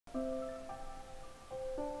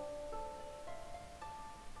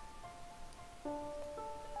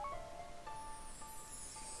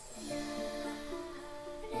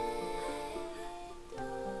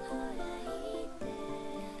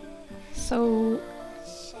So,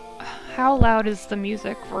 how loud is the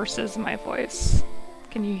music versus my voice?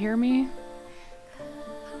 Can you hear me?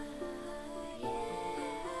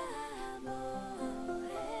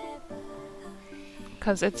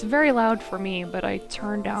 Because it's very loud for me, but I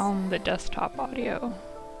turned down the desktop audio.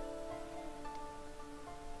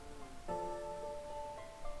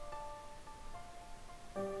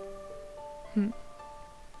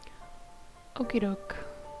 Okie doke.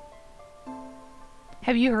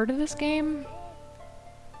 Have you heard of this game?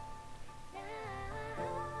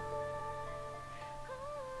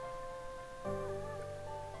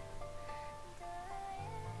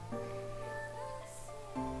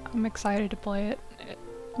 I'm excited to play it.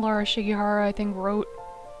 Laura Shigihara, I think, wrote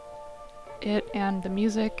it and the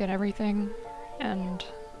music and everything, and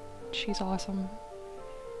she's awesome.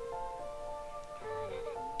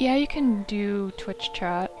 Yeah, you can do Twitch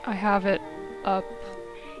chat. I have it up.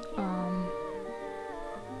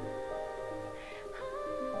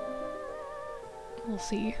 We'll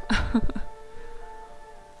see.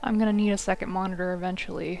 I'm gonna need a second monitor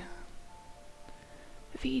eventually.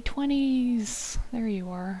 V20s! There you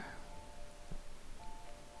are.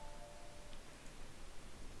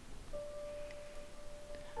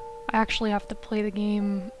 I actually have to play the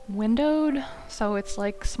game windowed, so it's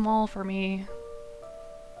like small for me.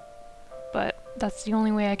 But that's the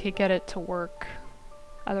only way I could get it to work.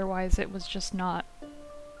 Otherwise it was just not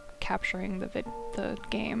capturing the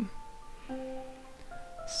game.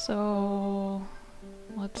 So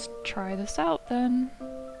let's try this out then.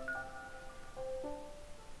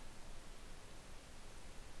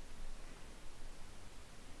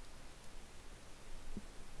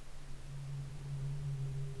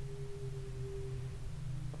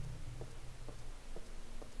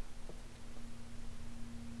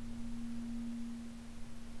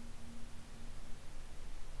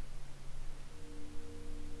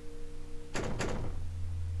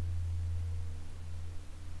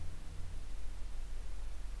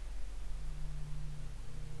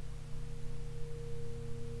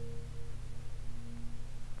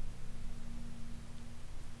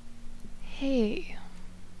 Hey.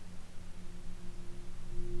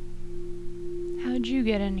 How'd you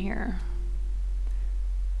get in here?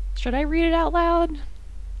 Should I read it out loud?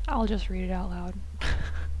 I'll just read it out loud.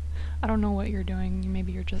 I don't know what you're doing.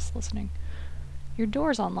 Maybe you're just listening. Your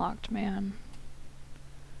door's unlocked, man.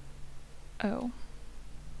 Oh.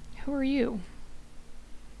 Who are you?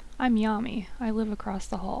 I'm Yami. I live across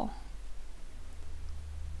the hall.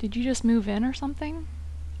 Did you just move in or something?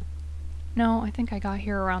 No, I think I got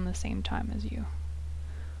here around the same time as you.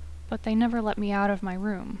 But they never let me out of my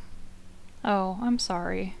room. Oh, I'm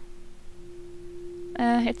sorry.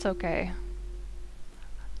 It's okay.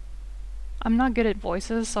 I'm not good at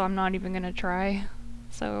voices, so I'm not even gonna try.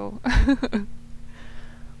 So...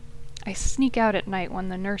 I sneak out at night when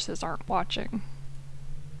the nurses aren't watching.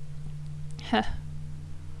 Heh.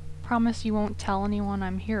 Promise you won't tell anyone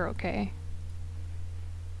I'm here, okay?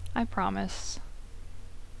 I promise.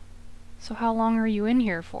 So how long are you in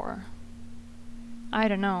here for? I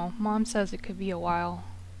don't know. Mom says it could be a while.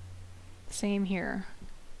 Same here.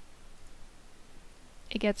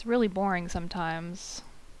 It gets really boring sometimes.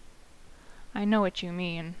 I know what you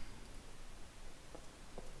mean.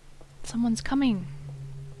 Someone's coming.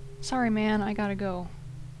 Sorry, man, I gotta go.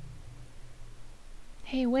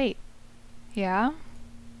 Hey, wait. Yeah?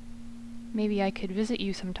 Maybe I could visit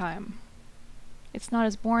you sometime. It's not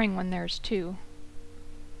as boring when there's two.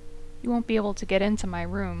 You won't be able to get into my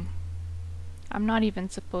room. I'm not even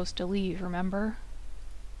supposed to leave, remember?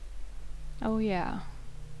 Oh yeah.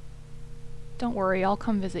 Don't worry, I'll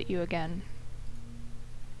come visit you again.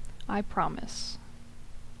 I promise.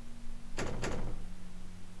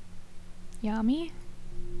 Yami?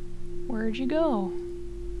 Where'd you go?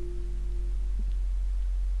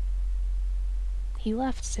 He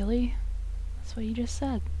left, silly. That's what you just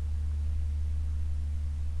said.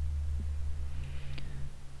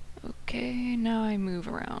 Okay, now I move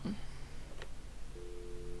around.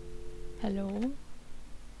 Hello?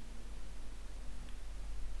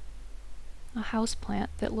 A houseplant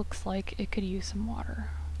that looks like it could use some water.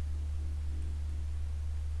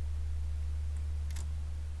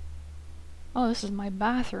 Oh, this is my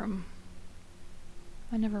bathroom.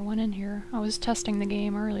 I never went in here. I was testing the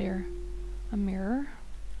game earlier. A mirror?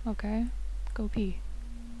 Okay. Go pee.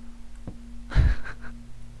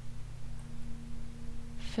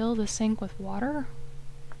 Fill the sink with water?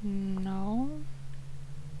 No.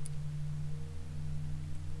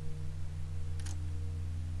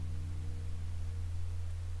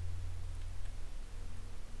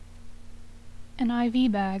 An IV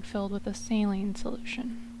bag filled with a saline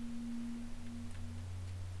solution.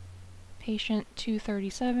 Patient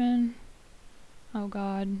 237. Oh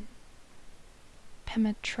god.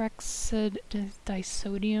 Pemetrexid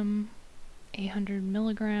disodium, 800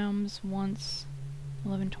 milligrams once,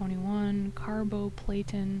 1121.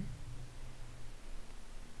 Carboplatin.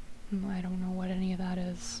 I don't know what any of that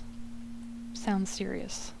is. Sounds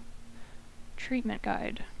serious. Treatment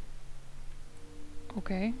guide.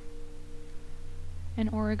 Okay.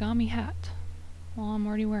 An origami hat. Well, I'm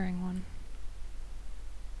already wearing one.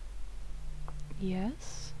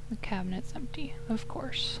 Yes, the cabinet's empty, of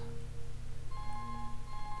course.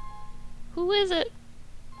 Who is it?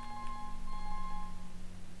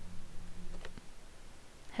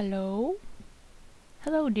 Hello?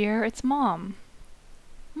 Hello, dear, it's Mom.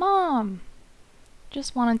 Mom!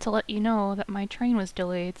 Just wanted to let you know that my train was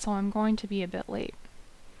delayed, so I'm going to be a bit late.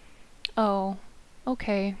 Oh,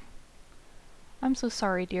 okay. I'm so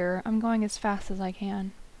sorry, dear. I'm going as fast as I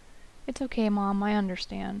can. It's okay, Mom, I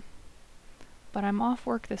understand. But I'm off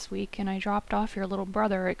work this week, and I dropped off your little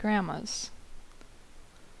brother at Grandma's.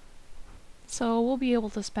 So we'll be able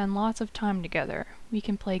to spend lots of time together. We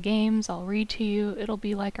can play games, I'll read to you, it'll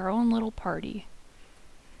be like our own little party.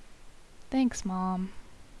 Thanks, Mom.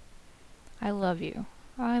 I love you.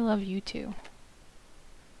 I love you too.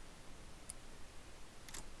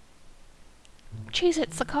 Jeez,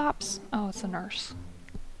 it's the cops! Oh, it's a nurse.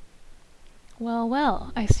 Well,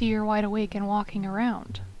 well, I see you're wide awake and walking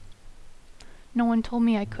around. No one told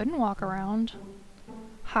me I couldn't walk around.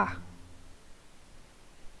 Ha.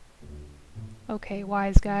 Okay,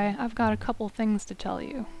 wise guy, I've got a couple things to tell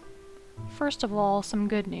you. First of all, some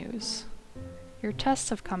good news. Your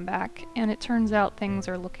tests have come back, and it turns out things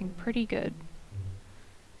are looking pretty good.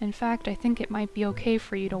 In fact, I think it might be okay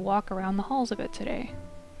for you to walk around the halls a bit today.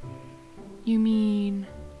 You mean,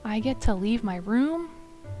 I get to leave my room?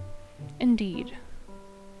 Indeed.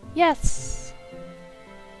 Yes!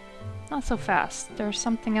 Not so fast. There's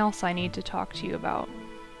something else I need to talk to you about.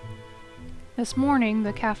 This morning,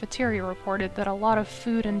 the cafeteria reported that a lot of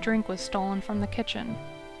food and drink was stolen from the kitchen.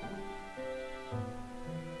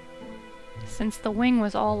 Since the wing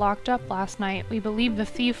was all locked up last night, we believe the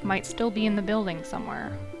thief might still be in the building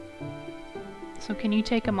somewhere. So can you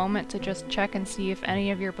take a moment to just check and see if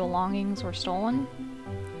any of your belongings were stolen?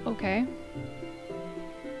 Okay.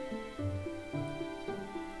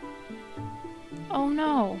 Oh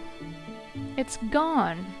no! It's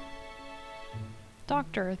gone!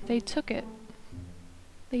 Doctor, they took it.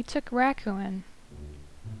 They took Rakuen.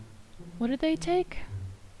 What did they take?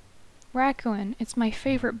 Rakuen, it's my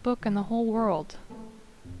favorite book in the whole world.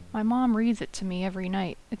 My mom reads it to me every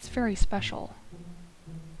night. It's very special.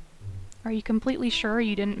 Are you completely sure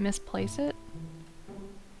you didn't misplace it?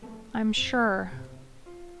 I'm sure.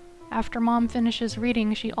 After Mom finishes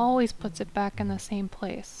reading, she always puts it back in the same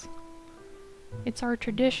place. It's our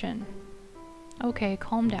tradition. Okay,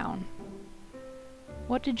 calm down.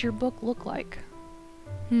 What did your book look like?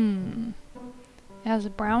 It has a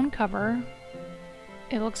brown cover.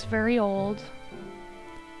 It looks very old.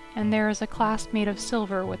 And there is a clasp made of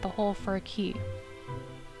silver with a hole for a key.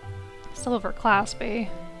 Silver clasp, eh?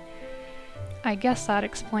 I guess that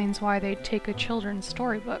explains why they'd take a children's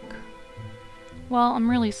storybook. Well, I'm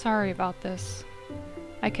really sorry about this.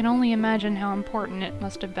 I can only imagine how important it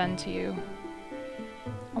must have been to you.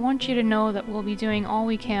 I want you to know that we'll be doing all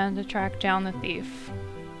we can to track down the thief.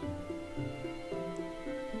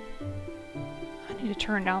 I need to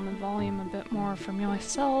turn down the volume a bit more for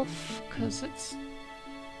myself, because it's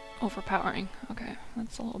overpowering. Okay,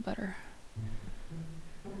 that's a little better.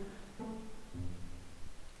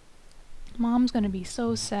 Mom's gonna be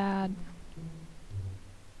so sad.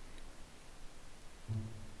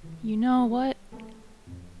 You know what?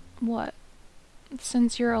 What?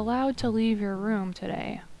 Since you're allowed to leave your room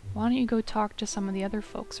today, why don't you go talk to some of the other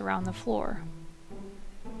folks around the floor?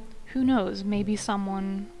 Who knows, maybe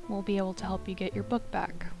someone will be able to help you get your book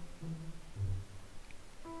back.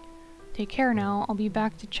 Take care now, I'll be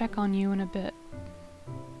back to check on you in a bit.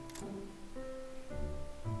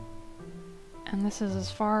 And this is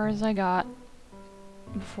as far as I got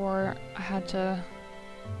before I had to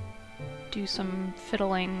do some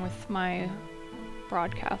fiddling with my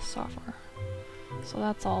broadcast software. So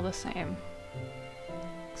that's all the same.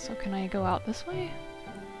 So can I go out this way?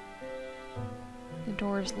 The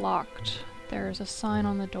door is locked. There's a sign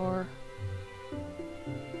on the door.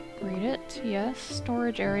 Read it. Yes.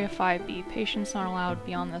 Storage area 5B. Patients not allowed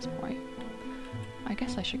beyond this point. I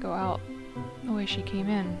guess I should go out the way she came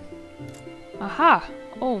in. Aha!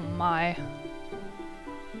 Oh my.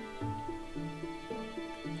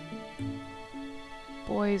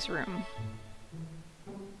 Boys' room.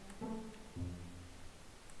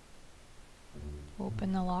 Whoop.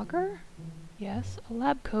 Open the locker? Yes, a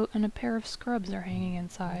lab coat and a pair of scrubs are hanging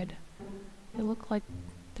inside. It looks like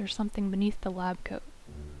there's something beneath the lab coat.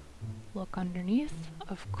 Look underneath,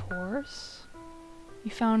 of course. You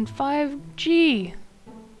found 5G!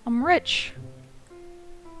 I'm rich!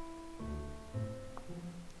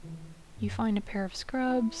 You find a pair of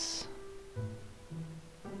scrubs.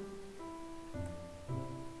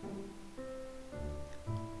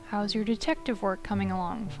 How's your detective work coming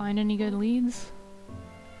along? Find any good leads?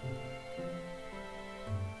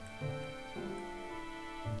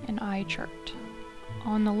 An eye chart.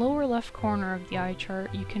 On the lower left corner of the eye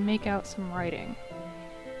chart, you can make out some writing.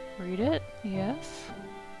 Read it? Yes.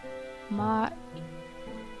 Ma-e-e.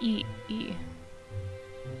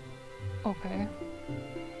 Okay.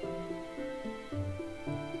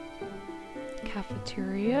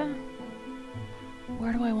 Cafeteria?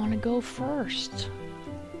 Where do I want to go first?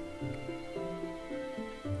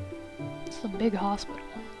 It's a big hospital.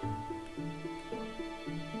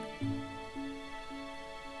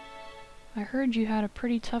 I heard you had a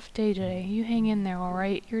pretty tough day today. You hang in there,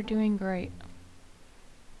 alright? You're doing great.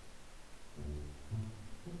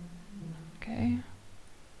 Okay.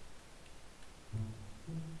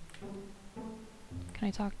 Can I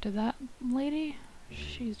talk to that lady?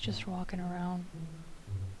 She's just walking around.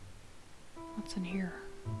 What's in here?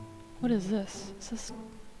 What is this? Is this...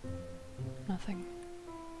 nothing.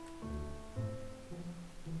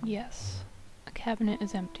 Yes. A cabinet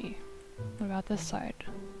is empty. What about this side?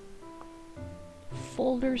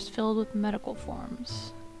 Folders filled with medical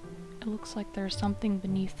forms. It looks like there's something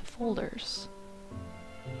beneath the folders.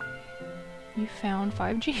 You found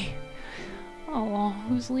 5G. Oh well,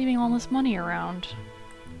 who's leaving all this money around?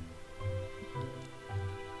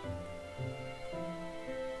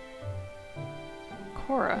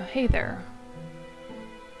 Cora, hey there.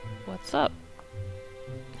 What's up?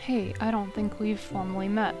 Hey, I don't think we've formally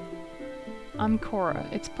met. I'm Cora.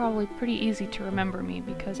 It's probably pretty easy to remember me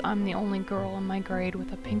because I'm the only girl in my grade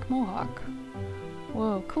with a pink mohawk.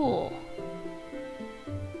 Whoa, cool.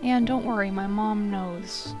 And don't worry, my mom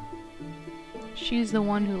knows. She's the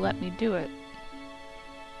one who let me do it.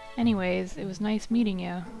 Anyways, it was nice meeting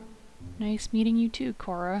you. Nice meeting you too,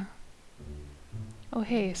 Cora. Oh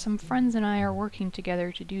hey, some friends and I are working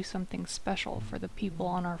together to do something special for the people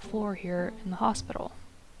on our floor here in the hospital.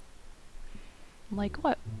 Like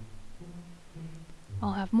what?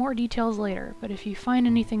 I'll have more details later, but if you find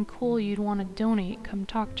anything cool you'd want to donate, come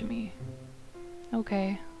talk to me.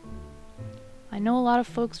 Okay. I know a lot of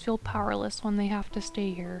folks feel powerless when they have to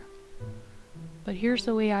stay here, but here's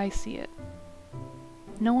the way I see it.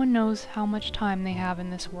 No one knows how much time they have in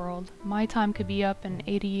this world. My time could be up in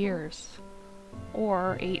 80 years.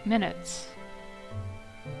 Or 8 minutes.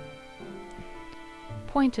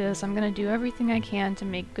 Point is, I'm gonna do everything I can to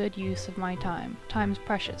make good use of my time. Time's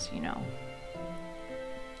precious, you know.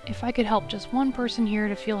 If I could help just one person here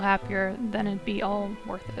to feel happier, then it'd be all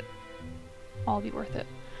worth it. All be worth it.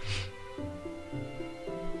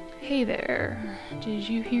 Hey there. Did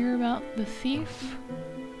you hear about the thief?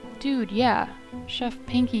 Dude, yeah. Chef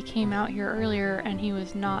Pinky came out here earlier and he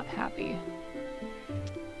was not happy.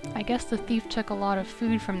 I guess the thief took a lot of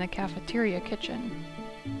food from the cafeteria kitchen.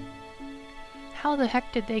 How the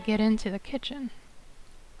heck did they get into the kitchen?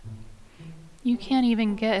 You can't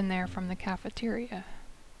even get in there from the cafeteria.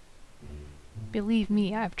 Believe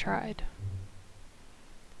me, I've tried.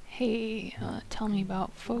 Hey, tell me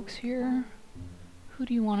about folks here. Who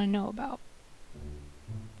do you want to know about?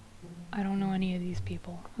 I don't know any of these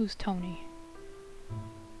people. Who's Tony?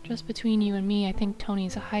 Just between you and me, I think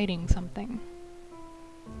Tony's hiding something.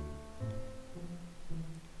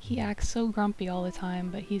 He acts so grumpy all the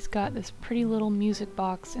time, but he's got this pretty little music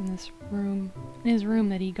box in his room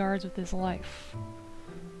that he guards with his life.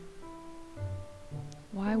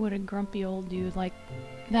 Why would a grumpy old dude like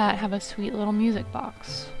that have a sweet little music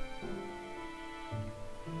box?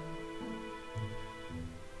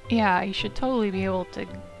 Yeah, you should totally be able to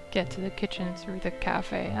get to the kitchen through the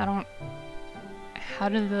cafe. How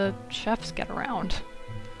do the chefs get around?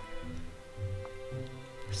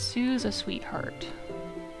 Sue's a sweetheart,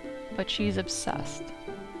 but she's obsessed.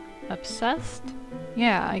 Obsessed?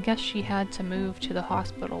 Yeah, I guess she had to move to the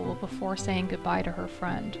hospital before saying goodbye to her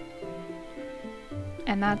friend.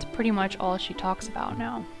 And that's pretty much all she talks about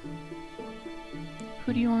now.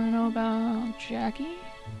 Who do you want to know about? Jackie?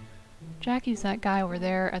 Jackie's that guy over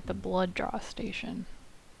there at the blood draw station.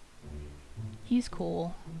 He's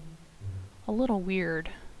cool. A little weird,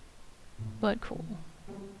 but cool.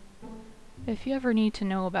 If you ever need to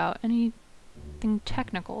know about anything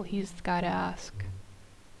technical, he's the guy to ask.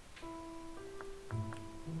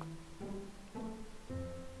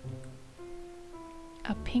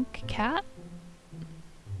 A pink cat?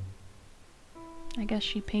 I guess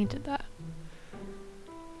she painted that.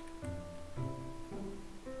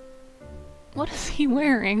 What is he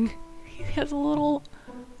wearing? He has a little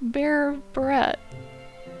bear beret.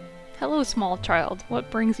 Hello, small child.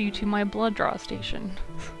 What brings you to my blood draw station?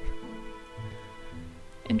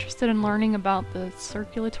 Interested in learning about the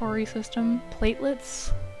circulatory system,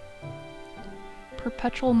 platelets,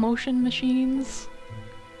 perpetual motion machines?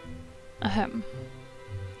 Ahem.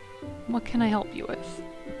 What can I help you with?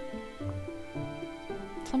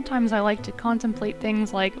 Sometimes I like to contemplate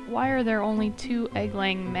things like, why are there only 2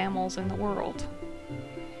 egg-laying mammals in the world?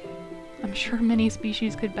 I'm sure many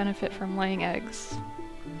species could benefit from laying eggs.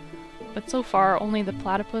 But so far, only the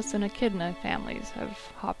platypus and echidna families have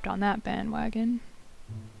hopped on that bandwagon.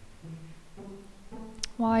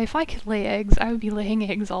 Why, if I could lay eggs, I would be laying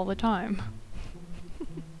eggs all the time.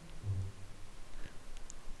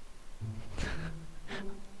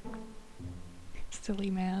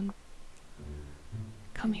 Silly man.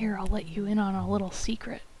 Come here, I'll let you in on a little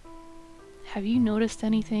secret. Have you noticed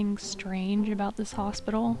anything strange about this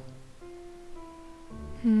hospital?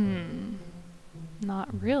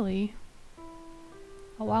 Not really.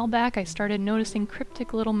 A while back I started noticing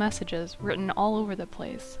cryptic little messages written all over the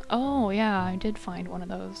place. Oh yeah, I did find one of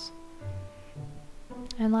those.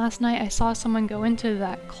 And last night I saw someone go into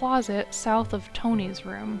that closet south of Tony's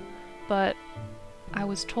room, but I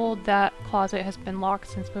was told that closet has been locked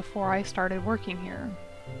since before I started working here.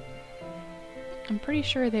 I'm pretty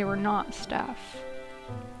sure they were not staff.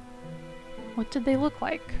 What did they look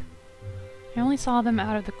like? I only saw them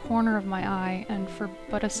out of the corner of my eye, and for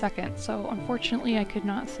but a second, so unfortunately I could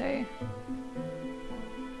not say.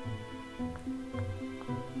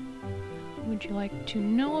 Would you like to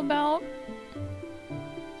know about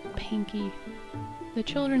Panky? The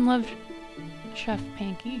children love Chef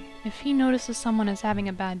Panky. If he notices someone is having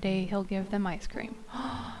a bad day, he'll give them ice cream.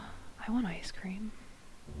 I want ice cream.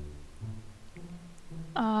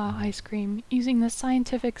 Ice cream. Using the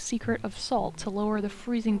scientific secret of salt to lower the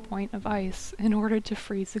freezing point of ice in order to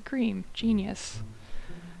freeze the cream. Genius.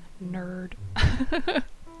 Nerd.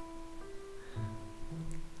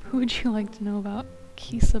 Who would you like to know about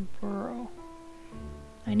Kisaburo?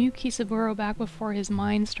 I knew Kisaburo back before his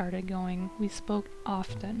mind started going. We spoke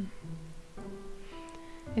often.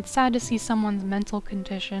 It's sad to see someone's mental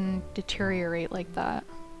condition deteriorate like that.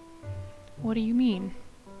 What do you mean?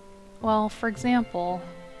 Well, for example,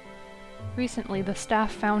 recently the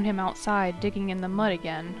staff found him outside digging in the mud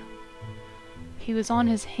again. He was on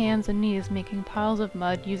his hands and knees making piles of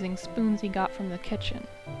mud using spoons he got from the kitchen.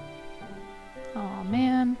 Aw,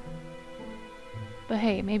 man. But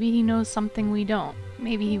hey, maybe he knows something we don't.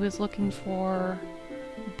 Maybe he was looking for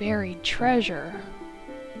buried treasure.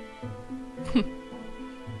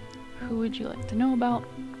 Who would you like to know about?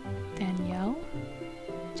 Danielle?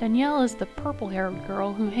 Danielle is the purple-haired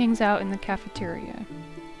girl who hangs out in the cafeteria.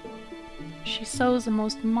 She sews the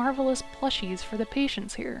most marvelous plushies for the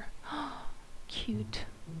patients here. Cute.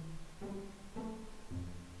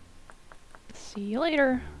 See you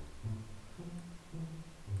later.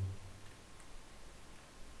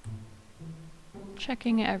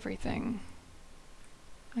 Checking everything.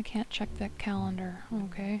 I can't check that calendar.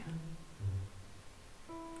 Okay.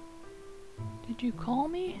 Did you call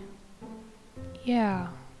me? Yeah.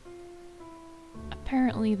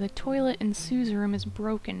 Apparently the toilet in Sue's room is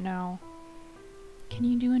broken now. Can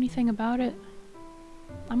you do anything about it?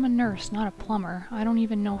 I'm a nurse, not a plumber. I don't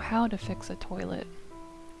even know how to fix a toilet.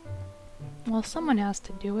 Well, someone has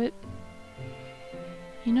to do it.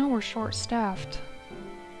 You know we're short-staffed.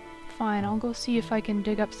 Fine, I'll go see if I can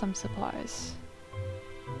dig up some supplies.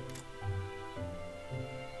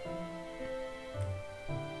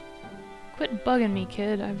 Quit bugging me,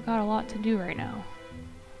 kid. I've got a lot to do right now.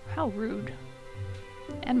 How rude.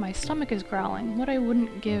 And my stomach is growling. What I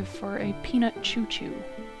wouldn't give for a peanut choo-choo.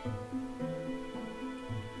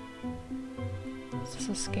 Is this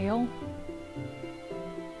a scale?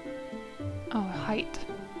 Oh, height.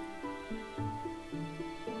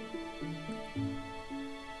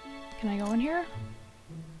 Can I go in here?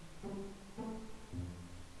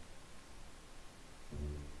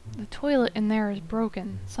 The toilet in there is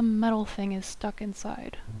broken. Some metal thing is stuck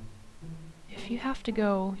inside. If you have to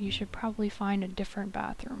go, you should probably find a different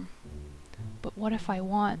bathroom. But what if I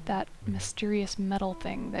want that mysterious metal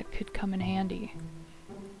thing that could come in handy?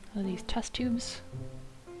 Are these test tubes?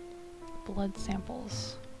 Blood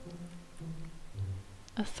samples.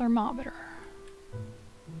 A thermometer.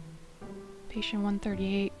 Patient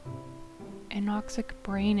 138. Anoxic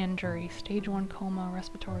brain injury. Stage 1 coma.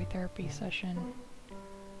 Respiratory therapy session.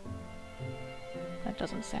 That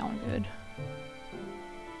doesn't sound good.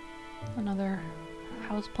 Another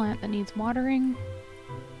houseplant that needs watering.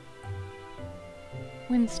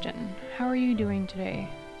 Winston, how are you doing today?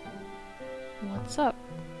 What's up?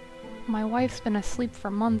 My wife's been asleep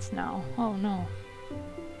for months now. Oh no.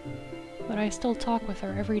 But I still talk with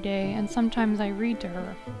her every day, and sometimes I read to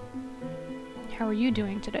her. How are you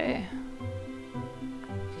doing today?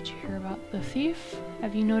 Did you hear about the thief?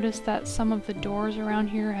 Have you noticed that some of the doors around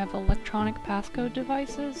here have electronic passcode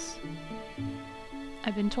devices?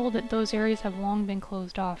 I've been told that those areas have long been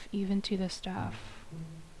closed off, even to the staff.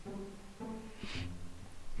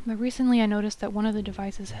 But recently I noticed that one of the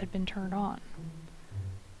devices had been turned on.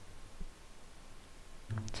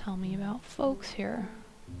 Tell me about folks here.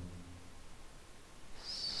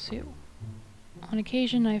 Sue. On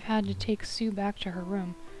occasion I've had to take Sue back to her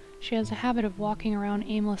room. She has a habit of walking around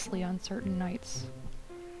aimlessly on certain nights.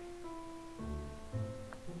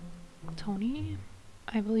 Tony?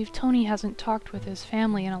 I believe Tony hasn't talked with his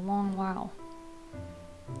family in a long while.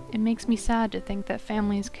 It makes me sad to think that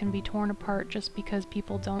families can be torn apart just because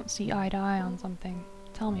people don't see eye to eye on something.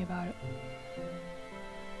 Tell me about it.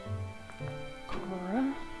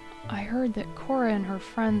 Cora? I heard that Cora and her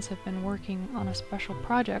friends have been working on a special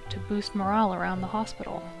project to boost morale around the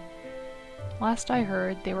hospital. Last I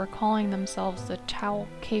heard, they were calling themselves the Towel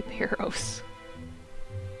Cape Heroes.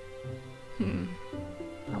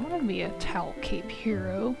 I want to be a Towel Cape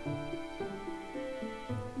hero.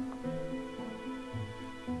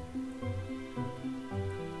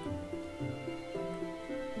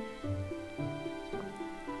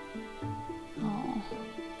 Oh.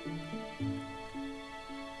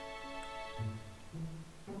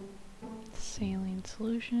 Saline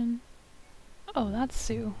solution. Oh, that's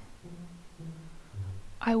Sue.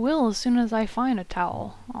 I will as soon as I find a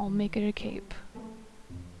towel. I'll make it a cape.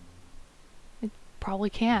 It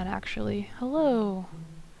probably can, actually. Hello.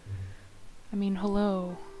 I mean,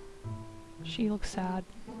 hello. She looks sad.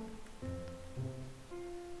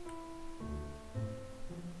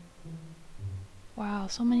 Wow,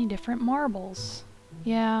 so many different marbles.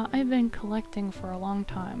 Yeah, I've been collecting for a long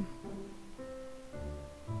time.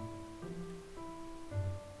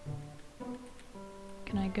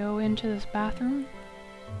 Can I go into this bathroom?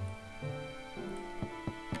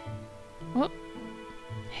 Oh.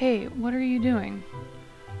 Hey, what are you doing?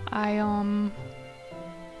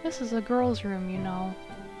 This is a girl's room, you know.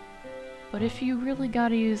 But if you really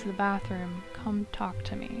gotta use the bathroom, come talk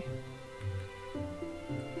to me.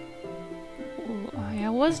 Ooh, I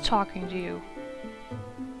was talking to you.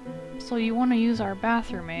 So you want to use our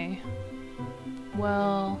bathroom, eh?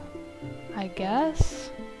 Well, I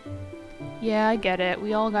guess? Yeah, I get it.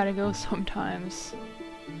 We all gotta go sometimes.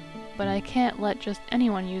 But I can't let just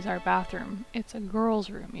anyone use our bathroom. It's a girl's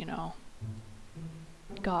room, you know.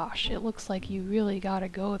 Gosh, it looks like you really gotta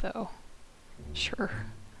go, though. Sure.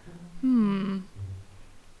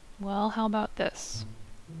 Well, how about this?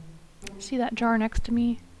 See that jar next to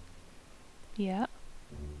me? Yeah.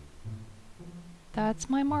 That's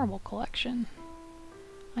my marble collection.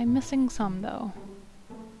 I'm missing some, though.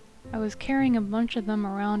 I was carrying a bunch of them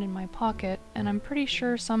around in my pocket, and I'm pretty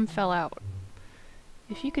sure some fell out.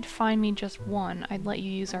 If you could find me just one, I'd let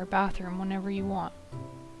you use our bathroom whenever you want.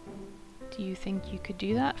 Do you think you could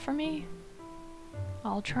do that for me?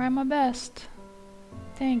 I'll try my best.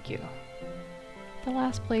 Thank you. The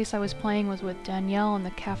last place I was playing was with Danielle in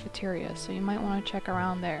the cafeteria, so you might want to check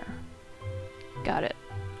around there. Got it.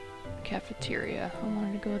 Cafeteria. I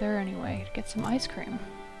wanted to go there anyway, to get some ice cream.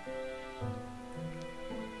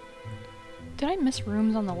 Did I miss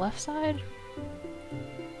rooms on the left side?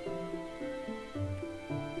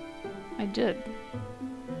 I did.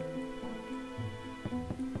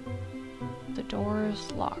 The door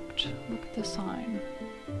is locked. Look at the sign.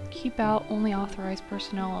 Keep out, only authorized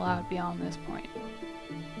personnel allowed beyond this point.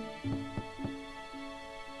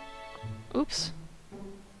 Oops.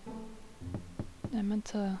 I meant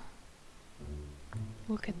to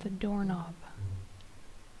look at the doorknob.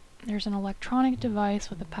 There's an electronic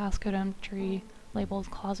device with a passcode entry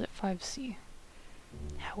labeled Closet 5C.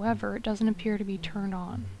 However, it doesn't appear to be turned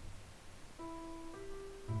on.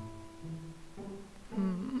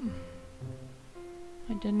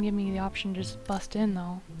 It didn't give me the option to just bust in,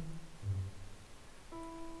 though.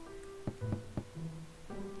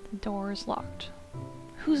 The door is locked.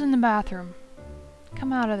 Who's in the bathroom?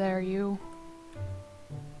 Come out of there, you.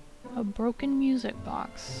 A broken music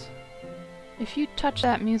box. If you touch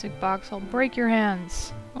that music box, I'll break your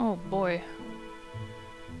hands. Oh boy.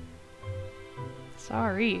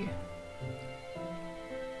 Sorry.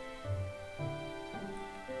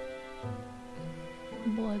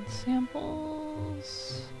 Blood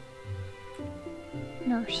samples.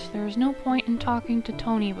 Nurse, there's no point in talking to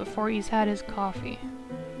Tony before he's had his coffee.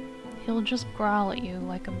 He'll just growl at you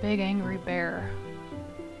like a big angry bear.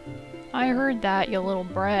 I heard that, you little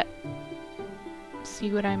brat.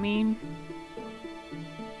 See what I mean?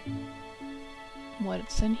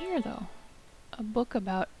 What's in here, though? A book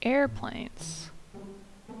about airplanes.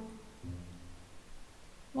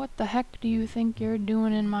 What the heck do you think you're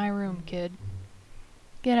doing in my room, kid?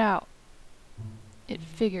 Get out. It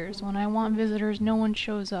figures. When I want visitors, no one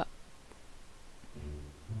shows up.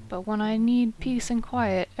 But when I need peace and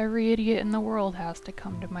quiet, every idiot in the world has to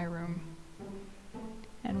come to my room.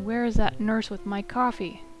 And where's that nurse with my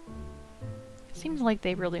coffee? It seems like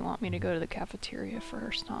they really want me to go to the cafeteria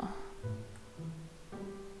first, huh?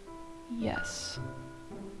 Yes.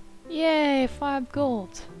 Yay, 5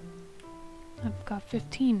 gold. I've got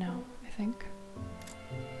 15 now, I think.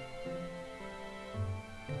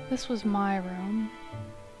 This was my room.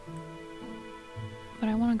 But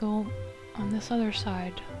I want to go on this other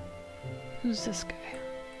side. Who's this guy?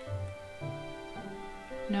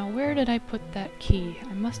 Now where did I put that key?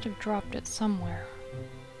 I must have dropped it somewhere.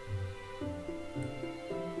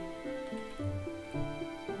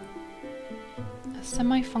 A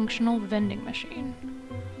semi-functional vending machine.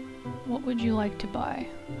 What would you like to buy?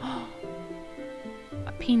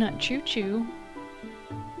 A peanut choo-choo.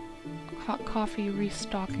 Hot coffee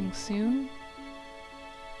restocking soon.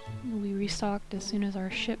 Will be restocked as soon as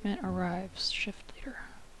our shipment arrives. Shift leader.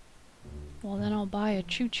 Well, then I'll buy a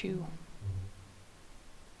choo-choo.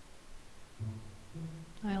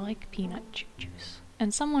 I like peanut choo-choos.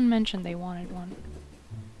 And someone mentioned they wanted one.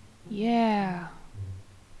 Yeah.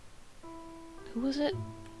 Who was it?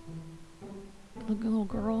 The little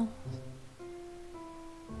girl?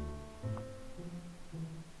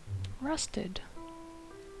 Rusted.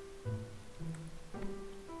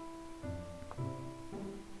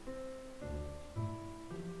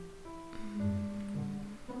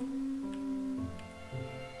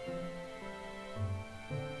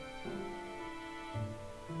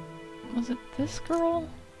 Was it this girl?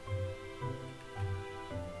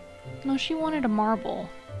 No, she wanted a marble.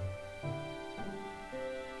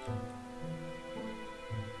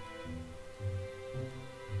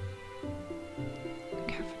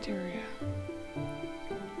 Cafeteria.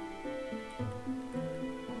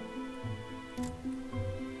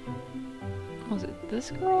 Was it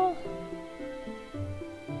this girl?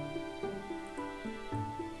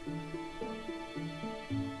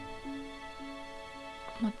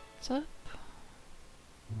 What's up?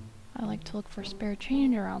 I like to look for spare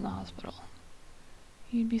change around the hospital.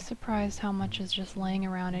 You'd be surprised how much is just laying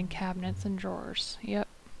around in cabinets and drawers. Yep.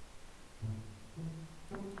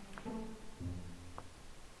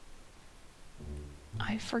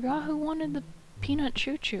 I forgot who wanted the peanut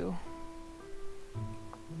choo-choo.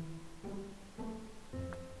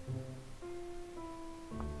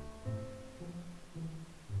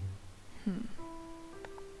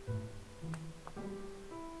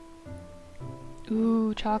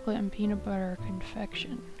 Ooh, chocolate and peanut butter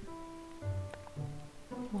confection.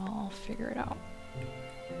 Well, I'll figure it out.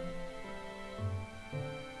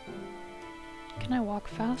 Can I walk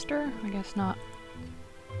faster? I guess not.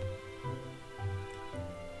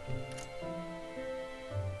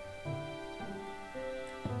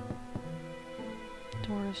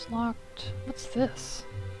 Door is locked. What's this?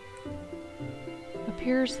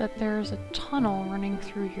 Appears that there's a tunnel running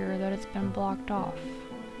through here that has been blocked off.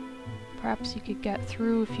 Perhaps you could get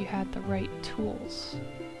through if you had the right tools.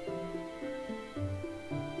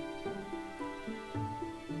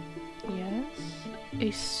 Yes?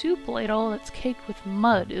 A soup ladle that's caked with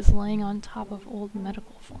mud is laying on top of old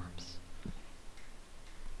medical forms.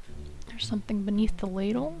 There's something beneath the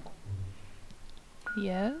ladle?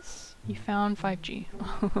 Yes? You found 5G.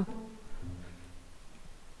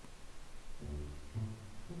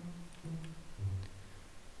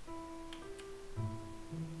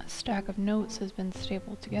 A stack of notes has been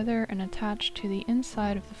stapled together and attached to the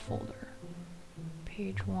inside of the folder.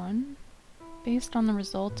 Page 1. Based on the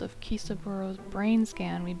results of Kisaburo's brain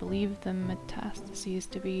scan, we believe the metastases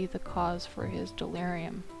to be the cause for his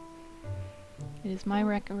delirium. It is my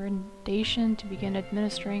recommendation to begin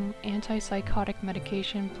administering antipsychotic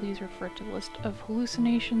medication. Please refer to the list of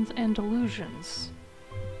hallucinations and delusions.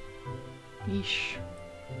 Yeesh.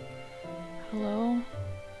 Hello?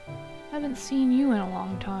 I haven't seen you in a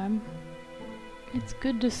long time. It's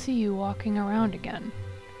good to see you walking around again.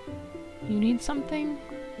 You need something?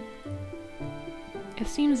 It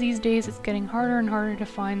seems these days it's getting harder and harder to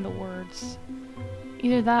find the words.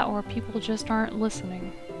 Either that or people just aren't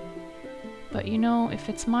listening. But you know, if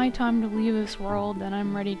it's my time to leave this world, then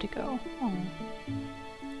I'm ready to go. Oh.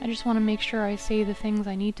 I just want to make sure I say the things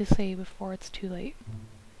I need to say before it's too late.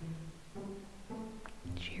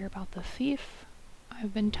 Did you hear about the thief?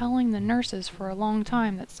 I've been telling the nurses for a long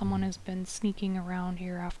time that someone has been sneaking around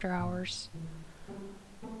here after hours.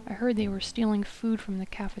 I heard they were stealing food from the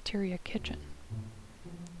cafeteria kitchen,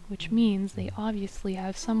 which means they obviously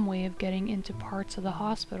have some way of getting into parts of the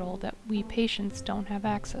hospital that we patients don't have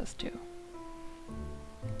access to.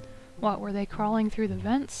 What, were they crawling through the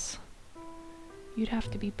vents? You'd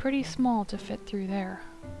have to be pretty small to fit through there.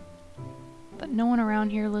 But no one around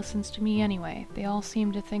here listens to me anyway. They all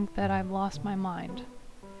seem to think that I've lost my mind.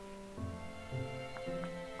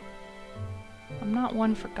 I'm not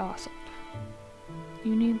one for gossip.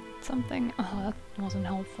 You need something? Oh, that wasn't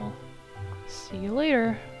helpful. See you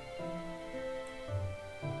later.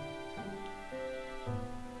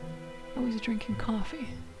 Oh, he's drinking coffee.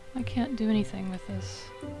 I can't do anything with this.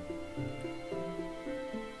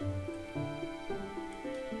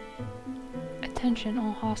 Attention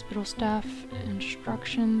all hospital staff.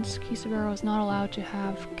 Instructions. Kisaburo is not allowed to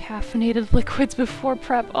have caffeinated liquids before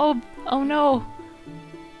prep. Oh no!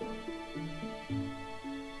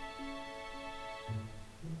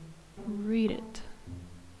 Read it.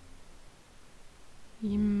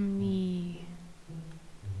 Yummy.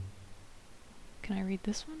 Can I read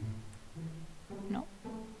this one? No.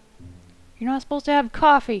 You're not supposed to have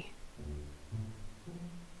coffee!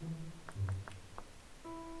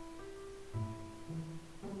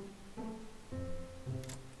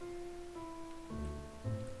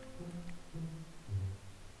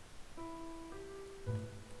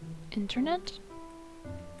 Internet?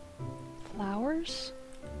 Flowers?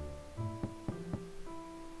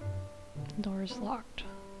 Door's locked.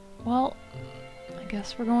 Well, I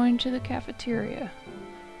guess we're going to the cafeteria.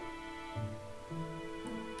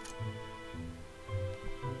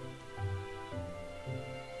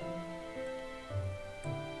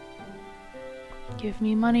 Give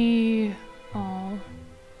me money. Oh,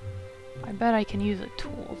 I bet I can use a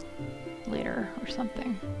tool later or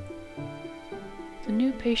something. The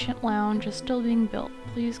new patient lounge is still being built.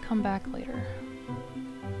 Please come back later.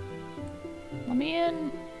 Let me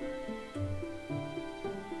in.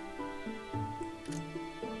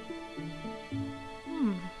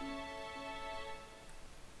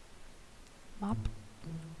 Mop.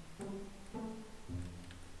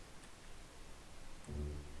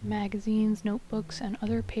 Magazines, notebooks, and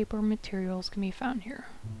other paper materials can be found here.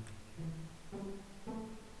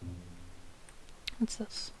 What's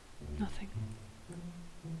this? Nothing.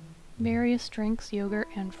 Various drinks, yogurt,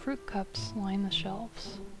 and fruit cups line the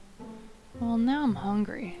shelves. Well, now I'm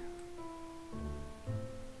hungry.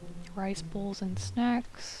 Rice bowls and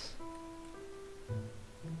snacks.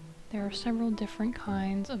 There are several different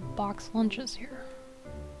kinds of boxed lunches here.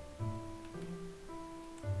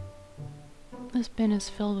 This bin is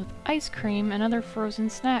filled with ice cream and other frozen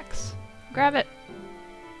snacks. Grab it!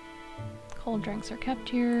 Cold drinks are kept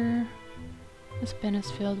here. This bin is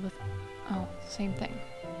filled with... oh, same thing.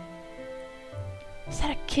 Is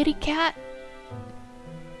that a kitty cat?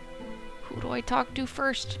 Who do I talk to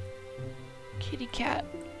first? Kitty cat.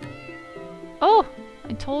 Oh!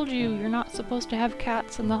 I told you, you're not supposed to have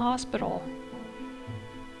cats in the hospital.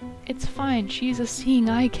 It's fine, she's a seeing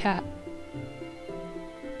eye cat.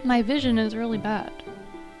 My vision is really bad.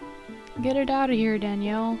 Get it out of here,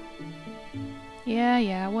 Danielle.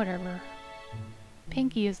 Yeah, whatever.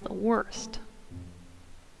 Pinky is the worst.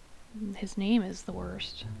 His name is the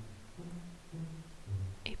worst.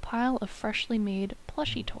 A pile of freshly made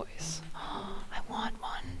plushie toys. I want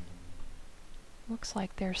one. Looks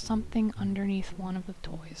like there's something underneath one of the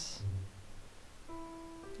toys.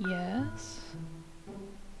 Yes?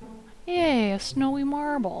 Yay, a snowy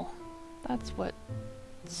marble. That's what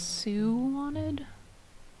Sue wanted?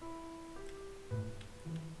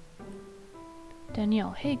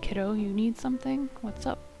 Danielle, hey kiddo, you need something? What's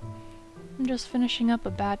up? I'm just finishing up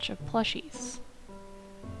a batch of plushies.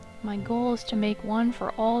 My goal is to make one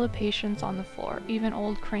for all the patients on the floor, even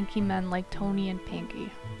old cranky men like Tony and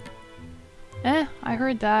Pinky. I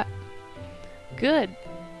heard that. Good.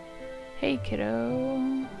 Hey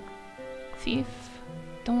kiddo. Thief,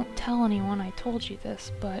 don't tell anyone I told you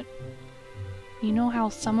this, but you know how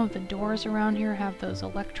some of the doors around here have those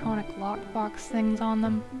electronic lockbox things on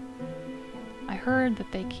them? I heard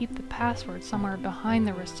that they keep the password somewhere behind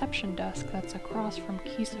the reception desk that's across from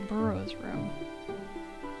Kisaburo's room.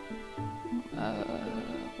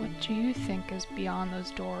 What do you think is beyond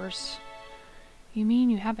those doors? You mean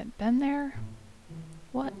you haven't been there?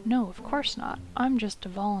 What? No, of course not. I'm just a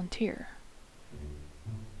volunteer.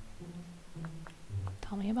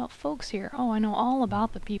 Tell me about folks here. Oh, I know all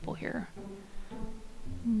about the people here.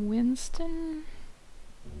 Winston?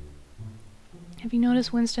 Have you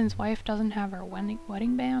noticed Winston's wife doesn't have her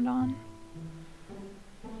wedding band on?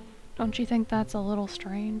 Don't you think that's a little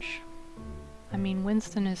strange? I mean,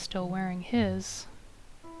 Winston is still wearing his.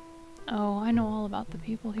 Oh, I know all about the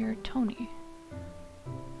people here. Tony.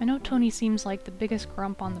 I know Tony seems like the biggest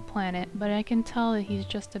grump on the planet, but I can tell that he's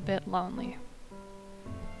just a bit lonely.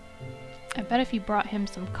 I bet if you brought him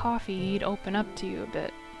some coffee, he'd open up to you a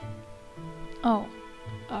bit. Oh,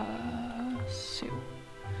 Sue.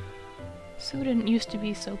 Sue didn't used to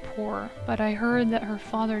be so poor, but I heard that her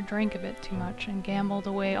father drank a bit too much and gambled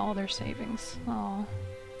away all their savings. Aw.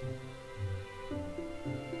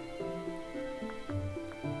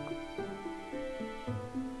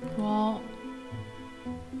 Well,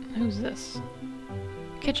 who's this?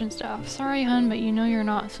 Kitchen staff. Sorry, hun, but you know you're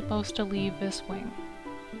not supposed to leave this wing.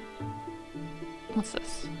 What's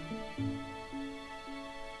this?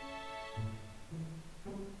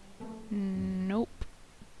 Nope.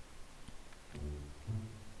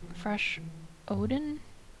 Fresh Odin?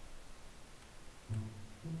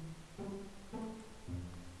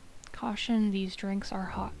 Caution, these drinks are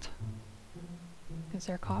hot. Is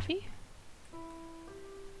there coffee?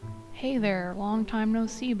 Hey there, long time no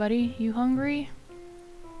see, buddy. You hungry?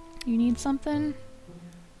 You need something?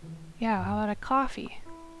 Yeah, how about a coffee?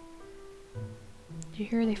 Did you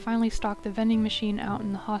hear they finally stocked the vending machine out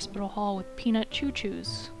in the hospital hall with peanut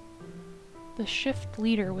choo-choos? The shift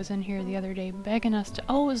leader was in here the other day begging us to—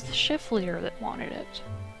 oh, it was the shift leader that wanted it.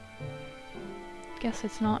 Guess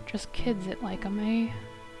it's not just kids that like 'em, eh?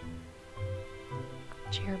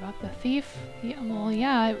 Did you hear about the thief? Yeah, well,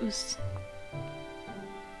 yeah, it was—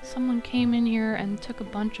 someone came in here and took a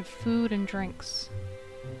bunch of food and drinks.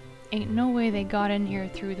 Ain't no way they got in here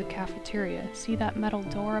through the cafeteria. See that metal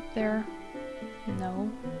door up there?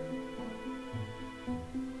 No.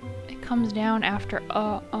 It comes down after—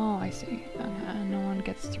 oh, I see. No one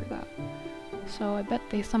gets through that. So I bet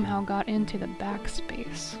they somehow got into the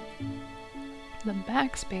backspace. The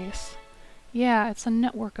backspace? Yeah, it's a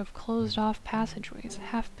network of closed-off passageways,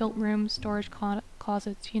 half-built rooms, storage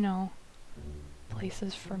closets, you know.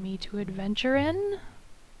 Places for me to adventure in?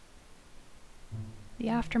 The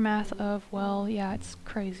aftermath of— well, yeah, it's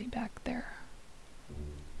crazy back there.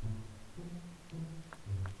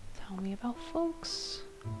 Tell me about folks.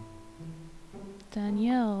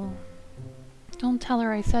 Danielle. Don't tell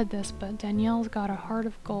her I said this, but Danielle's got a heart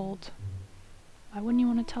of gold. Why wouldn't you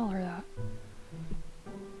want to tell her that?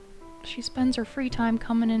 She spends her free time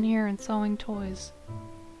coming in here and sewing toys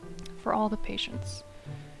for all the patients.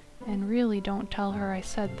 And really, don't tell her I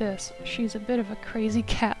said this. She's a bit of a crazy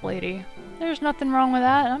cat lady. There's nothing wrong with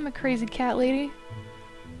that. I'm a crazy cat lady.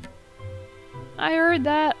 I heard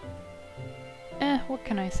that. What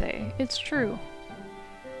can I say? It's true.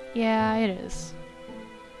 Yeah, it is.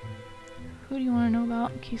 Who do you want to know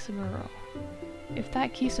about? Kisaburo. If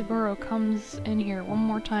that Kisaburo comes in here one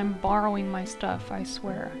more time borrowing my stuff, I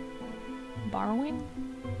swear. Borrowing?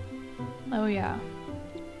 Oh yeah.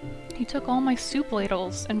 He took all my soup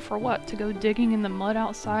ladles, and for what? To go digging in the mud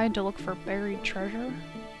outside to look for buried treasure?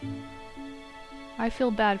 I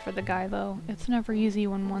feel bad for the guy, though. It's never easy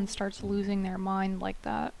when one starts losing their mind like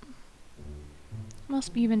that.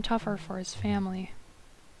 Must be even tougher for his family. ...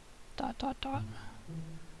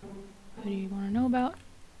 Who do you want to know about?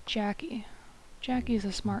 Jackie. Jackie's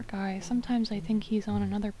a smart guy. Sometimes I think he's on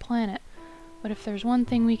another planet, but if there's one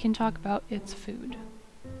thing we can talk about, it's food.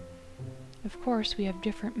 Of course, we have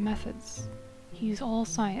different methods. He's all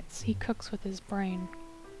science. He cooks with his brain.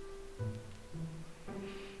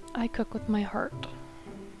 I cook with my heart.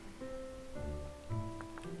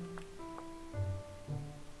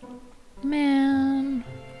 Man,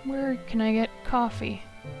 where can I get coffee?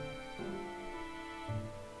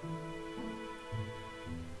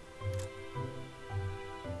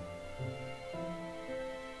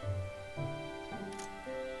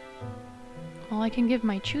 Well, I can give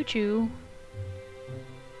my choo-choo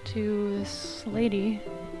to this lady,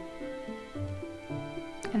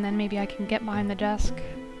 and then maybe I can get behind the desk.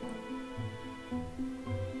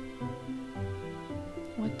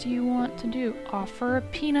 What do you want to do? Offer a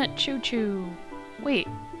peanut choo-choo. Wait,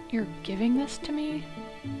 you're giving this to me?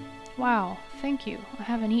 Wow, thank you. I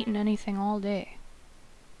haven't eaten anything all day.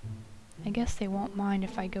 I guess they won't mind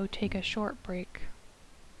if I go take a short break.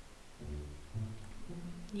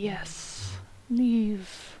 Yes.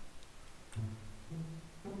 Leave.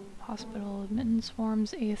 Hospital admittance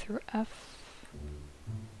forms A through F.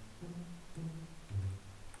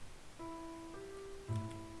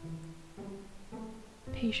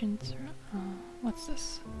 Patients. What's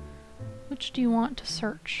this? Which do you want to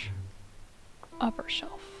search? Upper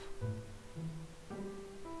shelf.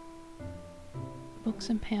 Books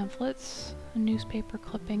and pamphlets. A newspaper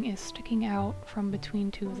clipping is sticking out from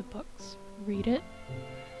between two of the books. Read it.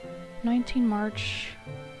 19 March.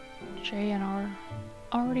 JNR.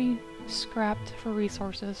 Already scrapped for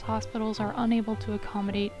resources. Hospitals are unable to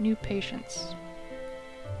accommodate new patients.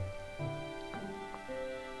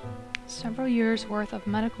 Several years worth of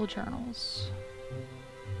medical journals.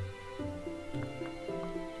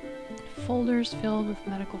 Folders filled with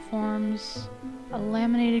medical forms. A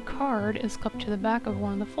laminated card is clipped to the back of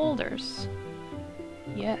one of the folders.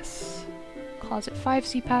 Yes. Closet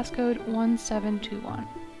 5C passcode 1721.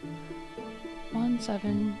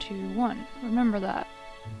 1721. Remember that.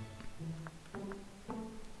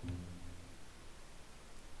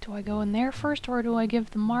 Do I go in there first or do I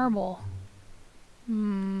give the marble? I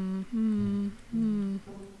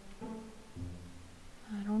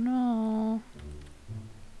don't know.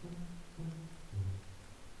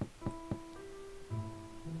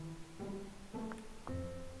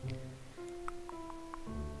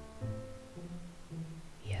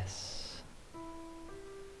 Yes.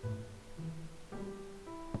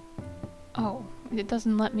 Oh, it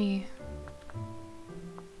doesn't let me...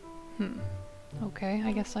 Okay,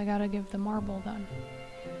 I guess I gotta give the marble then.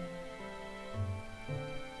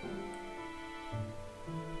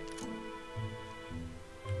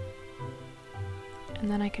 And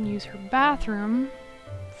then I can use her bathroom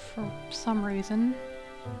for some reason.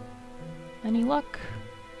 Any luck?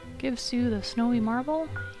 Give Sue the snowy marble?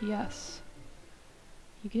 Yes.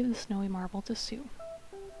 You give the snowy marble to Sue.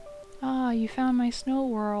 Ah, you found my snow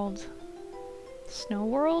world. Snow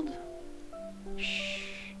world? Shh.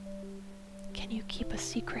 Can you keep a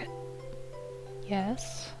secret?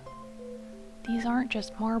 Yes. These aren't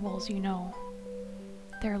just marbles, you know.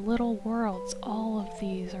 They're little worlds. All of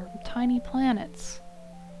these are tiny planets.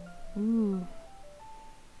 Ooh.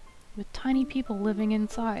 With tiny people living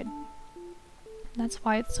inside. That's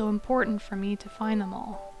why it's so important for me to find them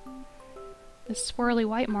all. This swirly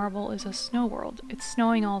white marble is a snow world. It's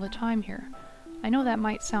snowing all the time here. I know that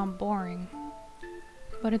might sound boring,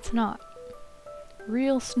 but it's not.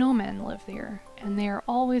 Real snowmen live there, and they are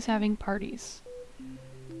always having parties.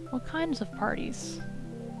 What kinds of parties?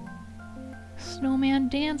 Snowman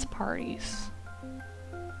dance parties.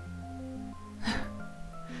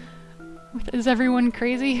 Is everyone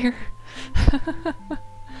crazy here? I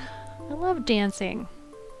love dancing.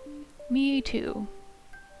 Me too.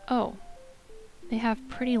 Oh. They have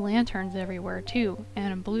pretty lanterns everywhere too,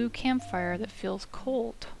 and a blue campfire that feels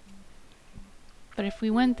cold. But if we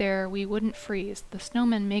went there, we wouldn't freeze. The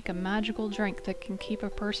snowmen make a magical drink that can keep a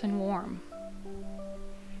person warm.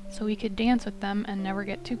 So we could dance with them and never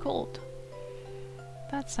get too cold.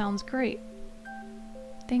 That sounds great.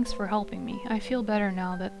 Thanks for helping me. I feel better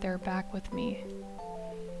now that they're back with me.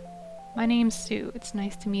 My name's Sue. It's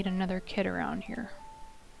nice to meet another kid around here.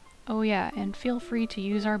 Oh yeah, and feel free to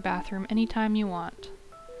use our bathroom anytime you want.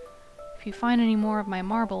 If you find any more of my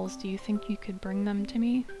marbles, do you think you could bring them to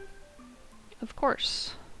me? Of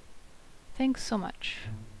course. Thanks so much.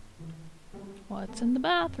 What's in the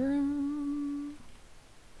bathroom?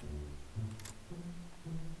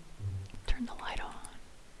 Turn the light on.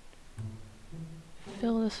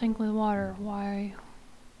 Fill the sink with water. Why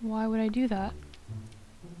would I do that?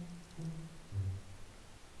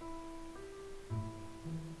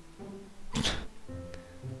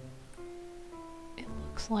 It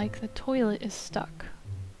looks like the toilet is stuck.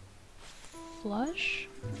 Flush?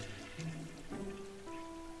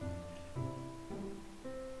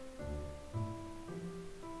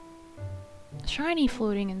 Shiny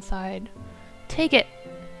floating inside. Take it!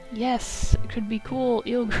 Yes, it could be cool.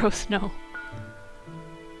 Eel grow snow.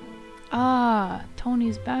 Ah,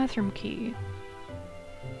 Tony's bathroom key.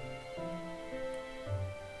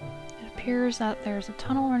 It appears that there's a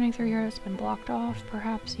tunnel running through here that's been blocked off.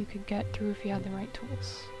 Perhaps you could get through if you had the right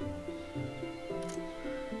tools.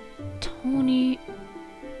 Tony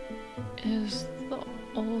is the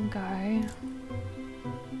old guy.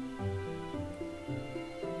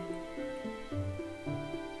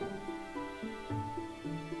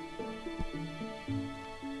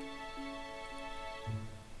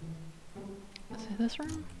 This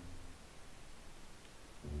room?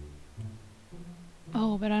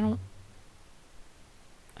 Oh, but I don't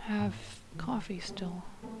have coffee still.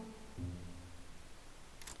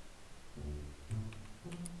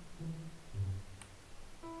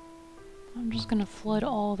 I'm just gonna flood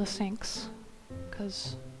all the sinks,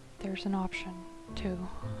 because there's an option, too.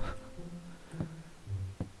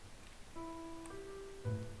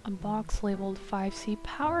 A box labeled 5C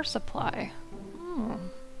power supply.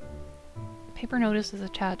 Paper notice is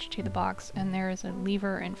attached to the box, and there is a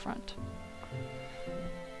lever in front.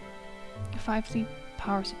 5C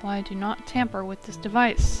power supply. Do not tamper with this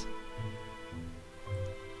device.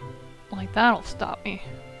 Like, that'll stop me.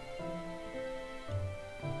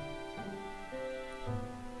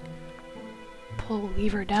 Pull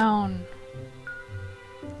lever down.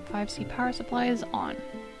 5C power supply is on.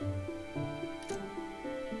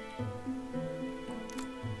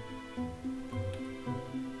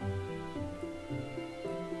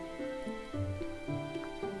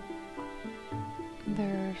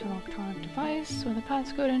 There's an electronic device with a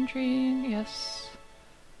passcode entry. Yes.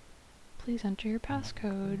 Please enter your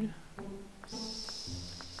passcode.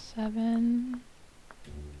 7,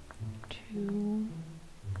 2,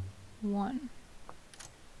 1.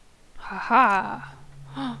 Haha!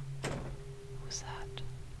 What was that?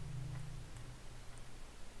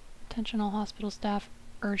 Attention all hospital staff,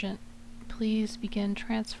 urgent. Please begin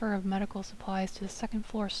transfer of medical supplies to the second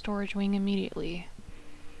floor storage wing immediately.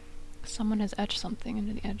 Someone has etched something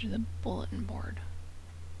into the edge of the bulletin board.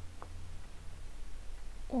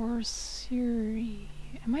 Or Siri.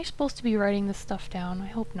 Am I supposed to be writing this stuff down? I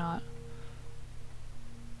hope not.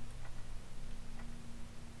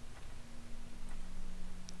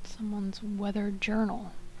 Someone's weather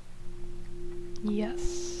journal.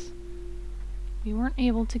 Yes. We weren't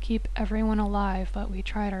able to keep everyone alive, but we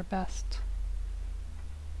tried our best.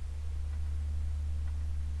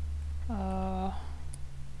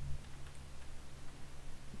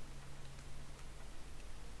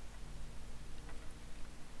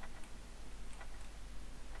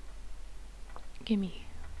 Gimme.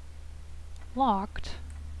 Locked.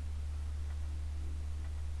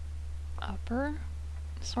 Upper.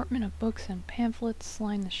 Assortment of books and pamphlets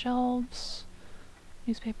line the shelves.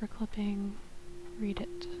 Newspaper clipping. Read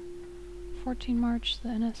it. 14 March, the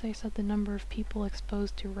NSA said the number of people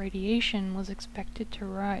exposed to radiation was expected to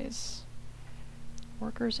rise.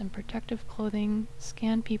 Workers in protective clothing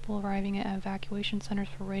scan people arriving at evacuation centers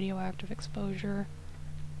for radioactive exposure.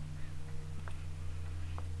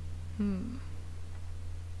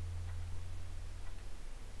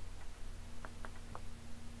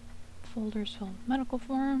 Folders filled with medical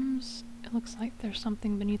forms. It looks like there's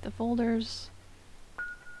something beneath the folders.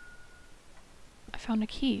 I found a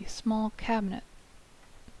key. Small cabinet.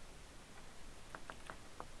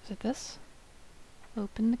 Is it this?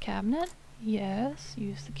 Open the cabinet. Yes.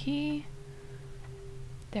 Use the key.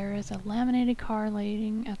 There is a laminated card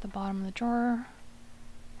laying at the bottom of the drawer.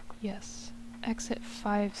 Yes. Exit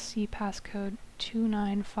 5C passcode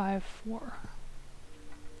 2954.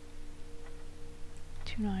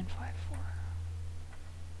 2954.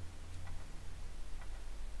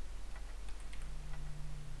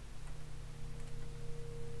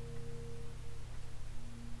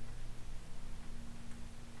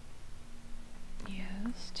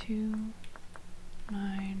 Yes,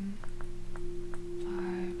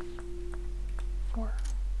 2954.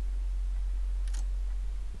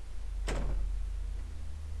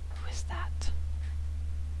 Who is that?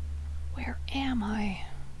 Where am I?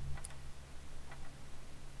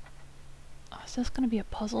 Is this gonna be a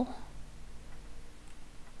puzzle?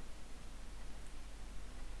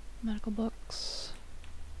 Medical books.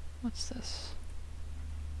 What's this?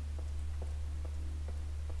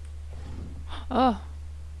 Oh!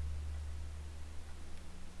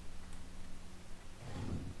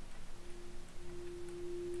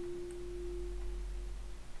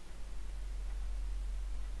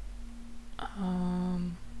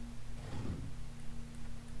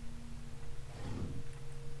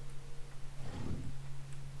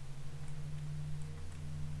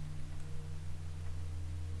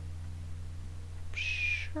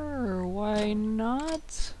 Sure, why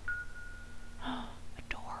not? A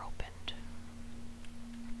door opened.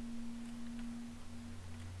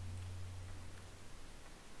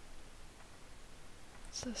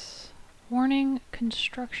 What's this? Warning,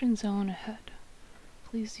 construction zone ahead.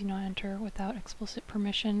 Please do not enter without explicit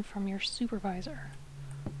permission from your supervisor.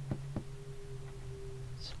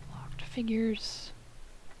 It's locked figures.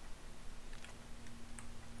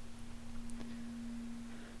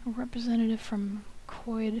 A representative from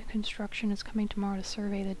Coid Construction is coming tomorrow to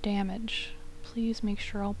survey the damage. Please make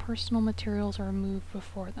sure all personal materials are removed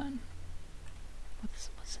before then. What's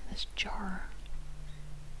in this jar?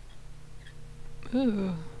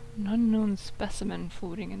 Ooh, an unknown specimen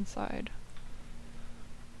floating inside.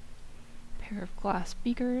 Pair of glass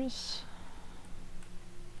beakers.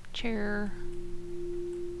 Chair.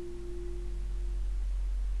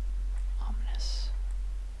 Ominous.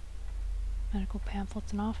 Medical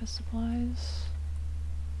pamphlets and office supplies.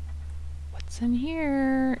 What's in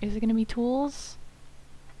here? Is it gonna be tools?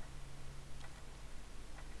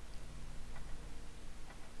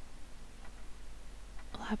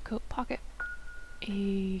 Lab coat pocket.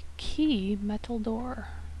 A key metal door.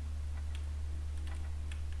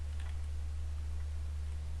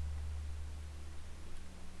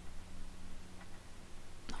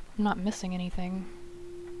 I'm not missing anything.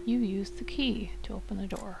 You used the key to open the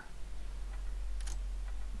door.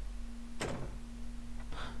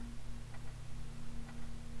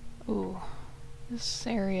 Ooh, this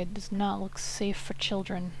area does not look safe for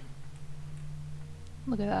children.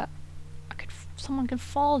 Look at that. Someone could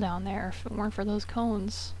fall down there if it weren't for those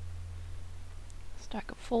cones. Stack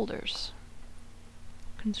of folders.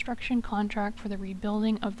 Construction contract for the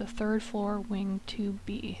rebuilding of the third floor wing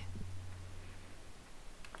 2B.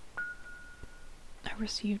 I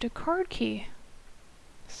received a card key.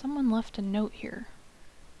 Someone left a note here.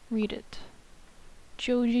 Read it.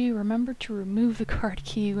 Joji, remember to remove the card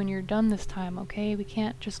key when you're done this time, okay? We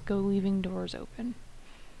can't just go leaving doors open.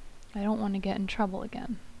 I don't want to get in trouble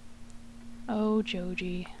again. Oh,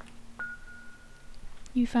 Joji.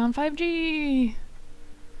 You found 5G!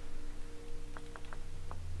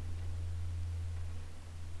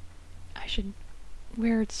 I should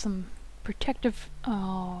wear some protective...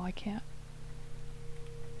 Oh, I can't.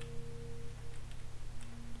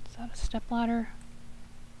 Is that a stepladder?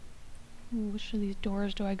 Ooh, which of these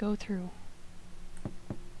doors do I go through?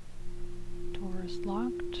 Door is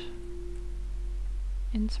locked.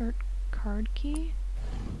 Insert card key?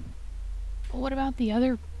 But what about the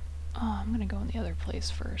other... Oh, I'm gonna go in the other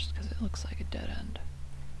place first, because it looks like a dead end.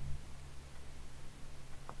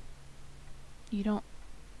 You don't...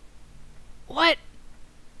 What?!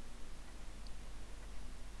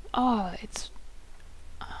 Oh, it's...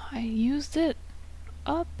 I used it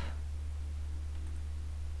up.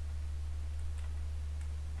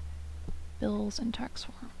 Bills and tax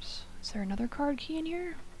forms. Is there another card key in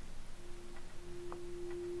here?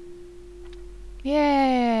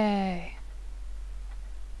 Yay!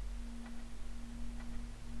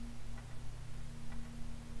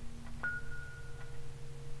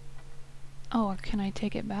 Oh, can I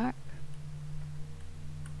take it back?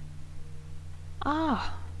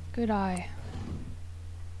 Ah! Good eye.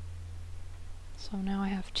 So now I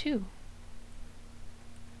have 2.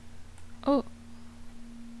 Oh!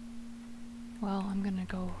 Well, I'm gonna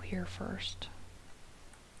go here first.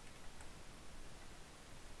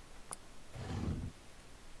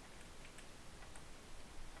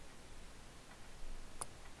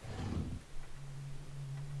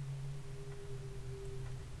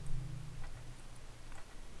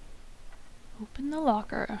 Open the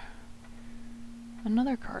locker.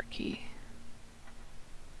 Another card key.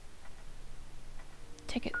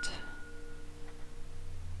 Ticket.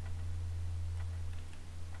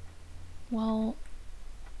 Well,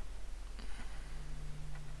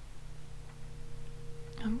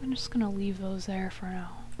 I'm just gonna leave those there for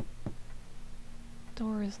now.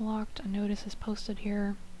 Door is locked. A notice is posted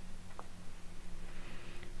here.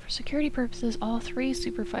 For security purposes, all 3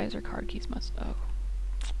 supervisor card keys must... Oh.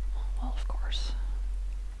 Well, of course.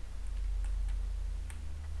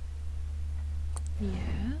 Yes.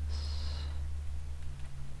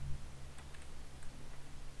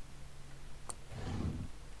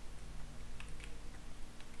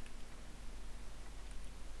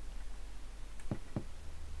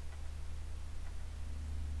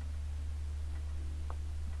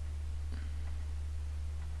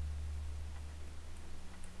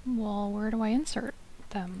 Well, where do I insert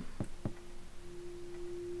them?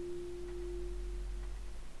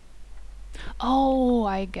 Oh,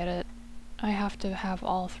 I get it. I have to have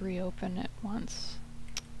all 3 open at once.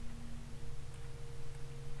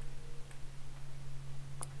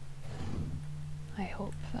 I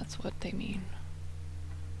hope that's what they mean.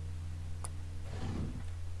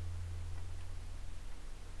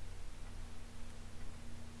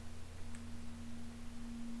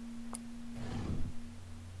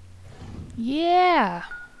 Yeah!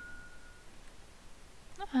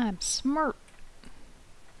 I'm smart.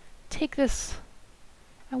 Take this.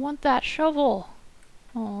 I want that shovel.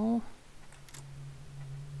 Oh.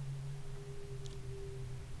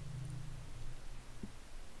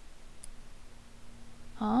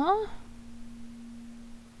 Huh?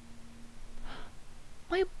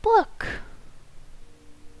 My book!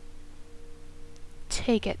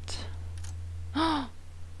 Take it.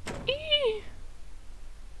 Eee!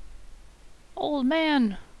 Old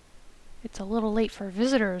man! It's a little late for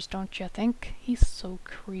visitors, don't you think? He's so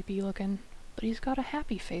creepy looking. But he's got a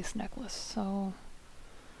happy face necklace, so...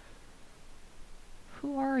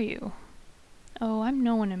 Who are you? Oh, I'm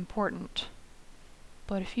no one important.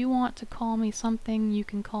 But if you want to call me something, you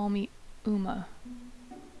can call me Uma.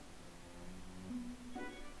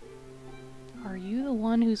 Are you the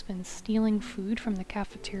one who's been stealing food from the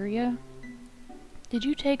cafeteria? Did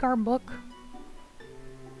you take our book?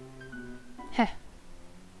 Heh.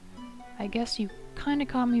 I guess you kinda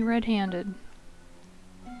caught me red-handed.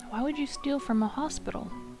 Why would you steal from a hospital?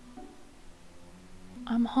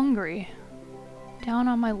 I'm hungry. Down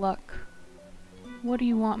on my luck. What do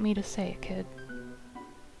you want me to say, kid?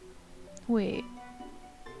 Wait.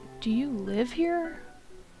 Do you live here?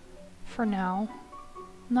 For now.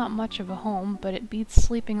 Not much of a home, but it beats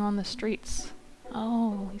sleeping on the streets.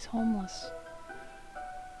 Oh, he's homeless.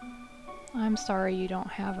 I'm sorry you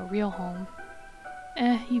don't have a real home.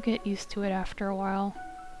 You get used to it after a while.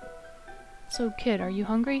 So kid, are you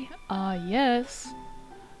hungry? Yes.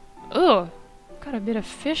 Ugh, got a bit of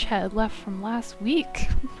fish head left from last week.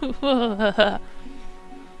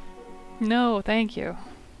 No, thank you.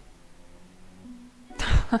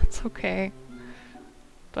 That's okay.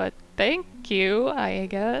 But thank you, I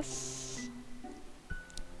guess.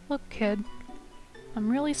 Look, kid. I'm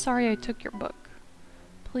really sorry I took your book.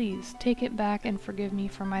 Please, take it back and forgive me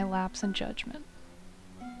for my lapse in judgment.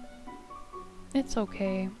 It's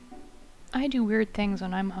okay. I do weird things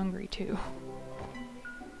when I'm hungry, too.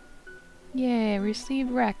 Yay,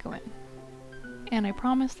 received Rakuen. And I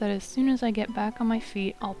promise that as soon as I get back on my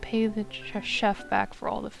feet, I'll pay the chef back for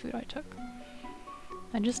all the food I took.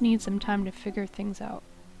 I just need some time to figure things out.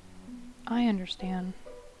 I understand.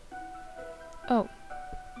 Oh,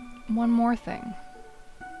 one more thing.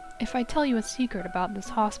 If I tell you a secret about this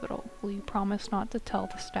hospital, will you promise not to tell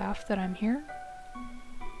the staff that I'm here?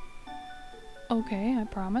 Okay, I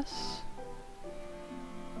promise.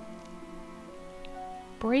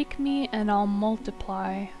 Break me and I'll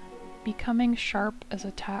multiply, becoming sharp as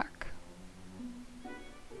a tack.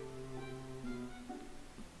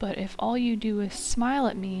 But if all you do is smile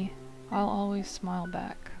at me, I'll always smile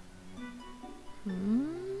back.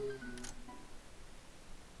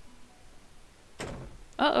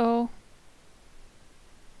 Uh-oh.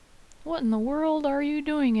 What in the world are you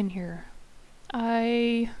doing in here?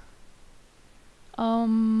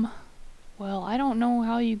 Well, I don't know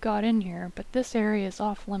how you got in here, but this area is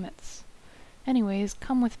off limits. Anyways,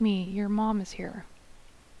 come with me. Your mom is here.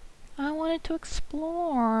 I wanted to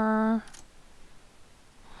explore.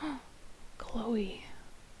 Chloe.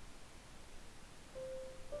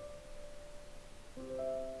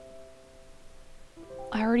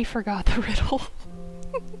 I already forgot the riddle.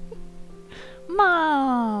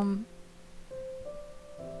 Mom!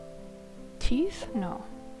 Teeth? No.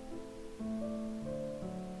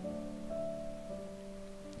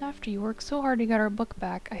 After you worked so hard to get our book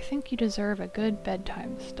back, I think you deserve a good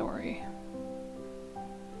bedtime story.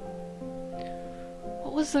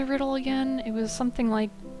 What was the riddle again? It was something like...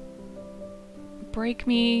 break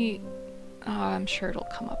me... Oh, I'm sure it'll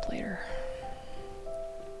come up later.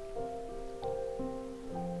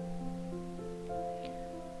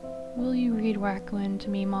 Will you read Rakuen to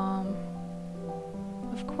me, Mom?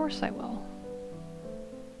 Of course I will.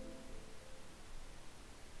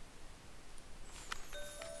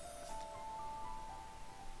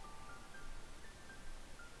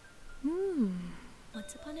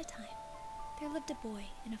 Once upon a time, there lived a boy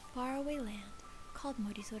in a faraway land called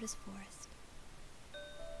Morisora's forest.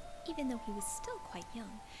 Even though he was still quite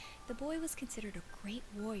young, the boy was considered a great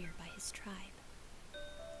warrior by his tribe.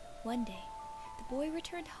 One day, the boy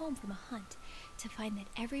returned home from a hunt to find that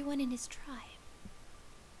everyone in his tribe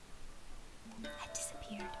had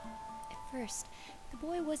disappeared. At first, the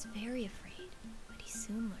boy was very afraid, but he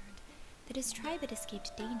soon learned that his tribe had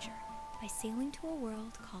escaped danger by sailing to a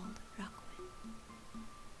world called Rakuen.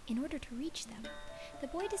 In order to reach them, the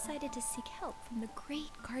boy decided to seek help from the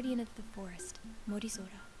great guardian of the forest,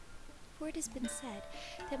 Morisora. For it has been said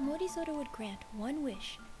that Morisora would grant one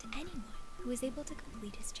wish to anyone who was able to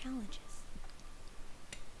complete his challenges.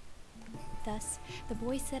 Thus, the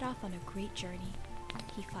boy set off on a great journey.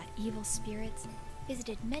 He fought evil spirits,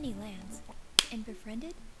 visited many lands, and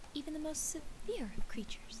befriended even the most severe of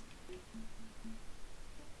creatures.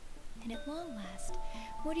 And at long last,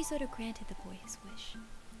 Morisora granted the boy his wish,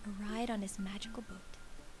 a ride on his magical boat.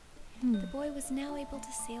 The boy was now able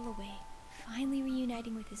to sail away, finally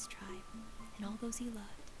reuniting with his tribe and all those he loved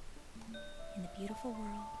in the beautiful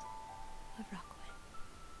world of Rakuen.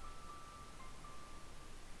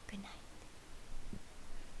 Good night.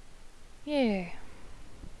 Yay.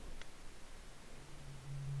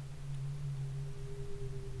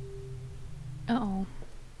 Uh-oh.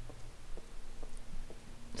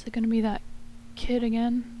 Is it gonna be that kid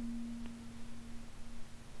again?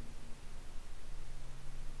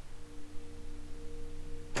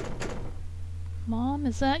 Mom,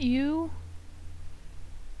 is that you?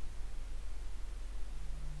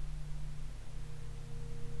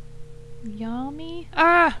 Yami?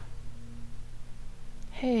 Ah!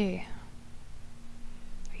 Hey,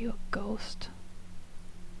 are you a ghost?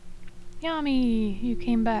 Yami, you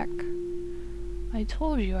came back. I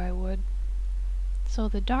told you I would. So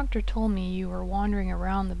the doctor told me you were wandering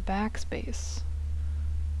around the backspace.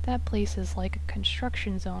 That place is like a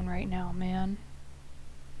construction zone right now, man.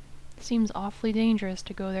 Seems awfully dangerous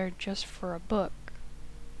to go there just for a book.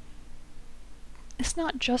 It's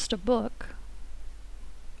not just a book.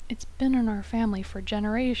 It's been in our family for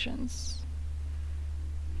generations.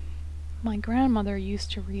 My grandmother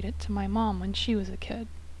used to read it to my mom when she was a kid.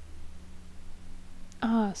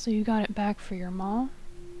 Ah, so you got it back for your mom?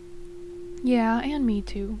 Yeah, and me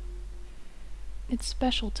too. It's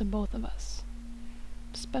special to both of us.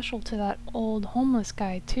 Special to that old homeless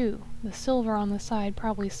guy too. The silver on the side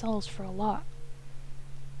probably sells for a lot.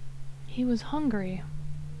 He was hungry.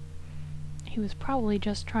 He was probably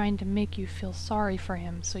just trying to make you feel sorry for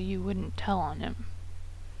him so you wouldn't tell on him.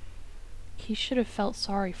 He should have felt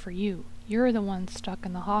sorry for you. You're the one stuck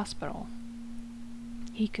in the hospital.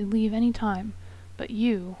 He could leave any time, but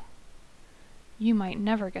you might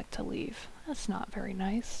never get to leave. That's not very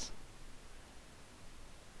nice.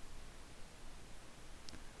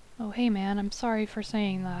 Oh, hey man, I'm sorry for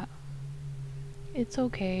saying that. It's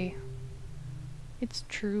okay. It's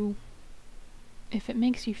true. If it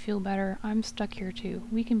makes you feel better, I'm stuck here too.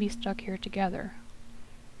 We can be stuck here together.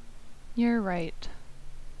 You're right.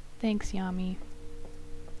 Thanks, Yami.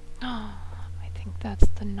 Oh, I think that's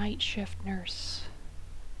the night shift nurse.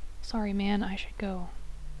 Sorry, man, I should go.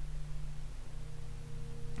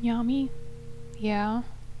 Yami? Yeah?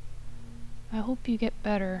 I hope you get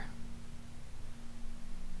better.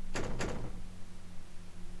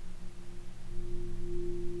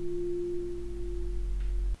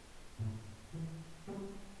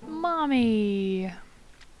 Mommy!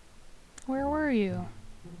 Where were you?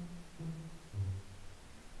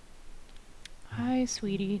 Hi,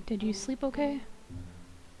 sweetie. Did you sleep okay?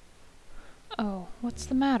 Oh, what's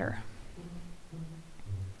the matter?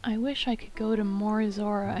 I wish I could go to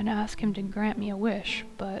Morizora and ask him to grant me a wish,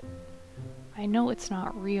 but I know it's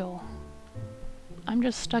not real. I'm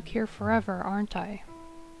just stuck here forever, aren't I?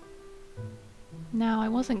 Now, I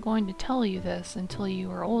wasn't going to tell you this until you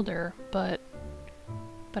were older, but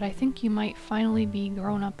I think you might finally be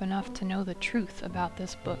grown up enough to know the truth about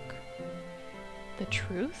this book. The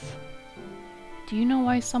truth? Do you know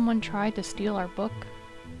why someone tried to steal our book?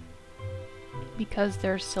 Because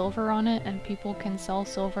there's silver on it and people can sell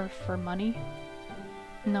silver for money?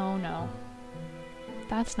 No.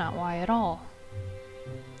 That's not why at all.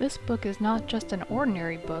 This book is not just an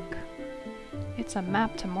ordinary book. It's a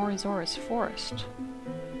map to Morizora's forest.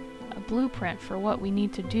 A blueprint for what we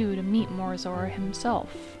need to do to meet Morizora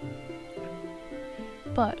himself.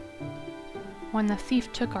 But when the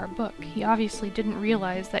thief took our book, he obviously didn't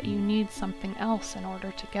realize that you need something else in order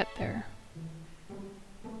to get there.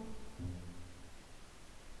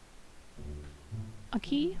 A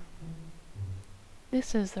key?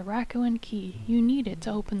 This is the Rakuen key. You need it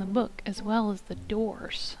to open the book, as well as the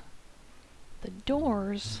doors. The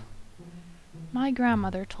doors? My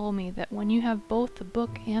grandmother told me that when you have both the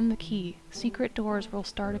book and the key, secret doors will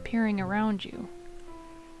start appearing around you.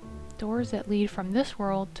 Doors that lead from this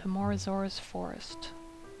world to Morizora's forest.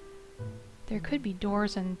 There could be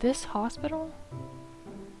doors in this hospital?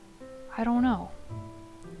 I don't know.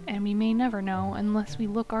 And we may never know unless we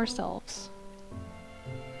look ourselves.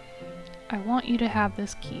 I want you to have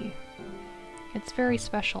this key. It's very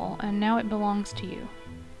special, and now it belongs to you.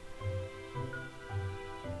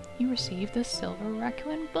 You received the silver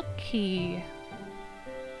Rakuen book key.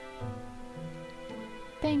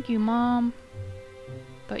 Thank you, Mom.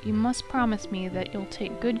 But you must promise me that you'll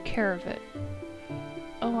take good care of it.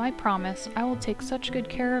 Oh, I promise. I will take such good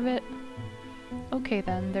care of it. Okay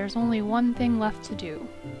then, there's only one thing left to do.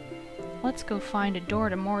 Let's go find a door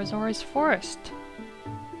to Morizora's forest.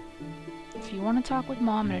 If you want to talk with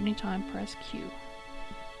Mom at any time, press Q.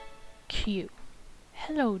 Q.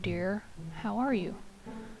 Hello, dear. How are you?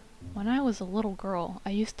 When I was a little girl,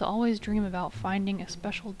 I used to always dream about finding a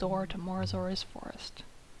special door to Morizora's forest.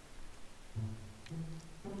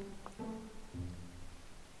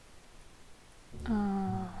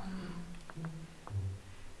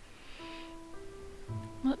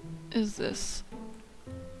 What is this?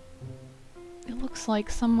 It looks like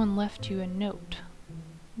someone left you a note.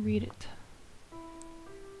 Read it.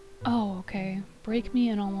 Oh, okay. Break me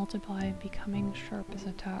and I'll multiply, becoming sharp as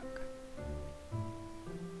attack.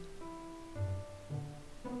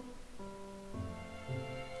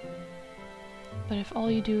 But if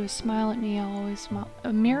all you do is smile at me, I'll always smile.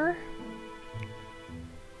 A mirror?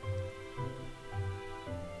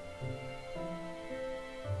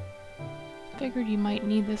 Figured you might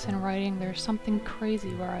need this in writing. There's something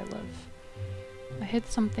crazy where I live. I hid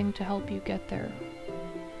something to help you get there.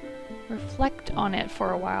 Reflect on it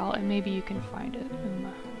for a while and maybe you can find it,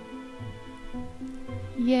 Uma.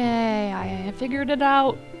 Yay, I figured it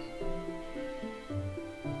out!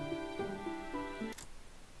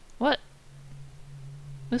 What?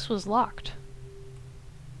 This was locked.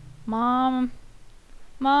 Mom?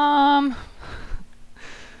 Mom!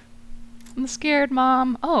 I'm scared,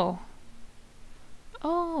 Mom. Oh.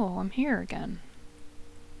 Oh, I'm here again.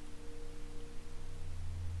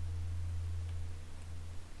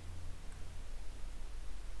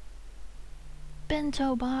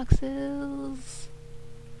 Bento boxes!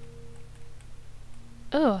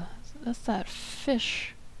 Ugh, that's that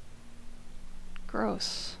fish.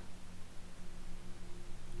 Gross.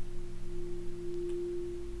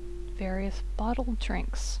 Various bottled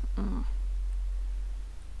drinks.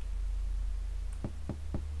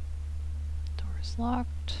 Door's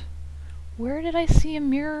locked. Where did I see a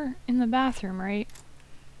mirror? In the bathroom, right?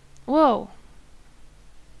 Whoa!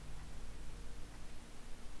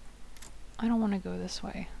 I don't want to go this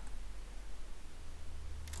way.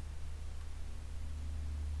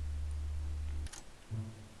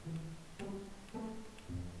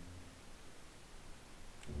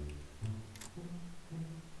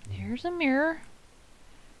 Here's a mirror.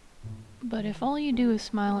 But if all you do is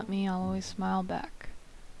smile at me, I'll always smile back.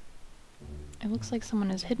 It looks like someone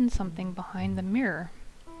has hidden something behind the mirror.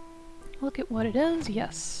 Look at what it is,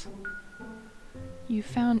 yes. You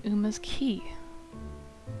found Uma's key.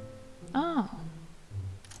 Oh.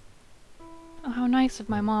 Oh, how nice of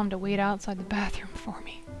my mom to wait outside the bathroom for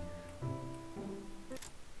me.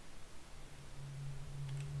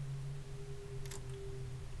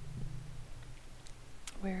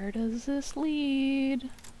 Where does this lead?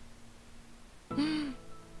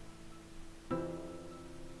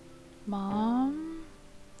 Mom?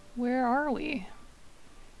 Where are we?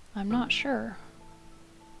 I'm not sure.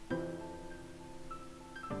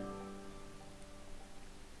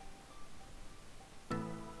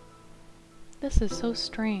 This is so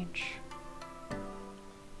strange.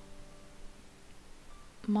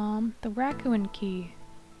 Mom, the Rakuen key.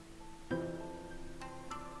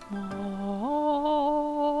 Oh,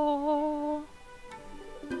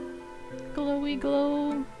 glowy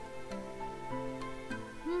glow.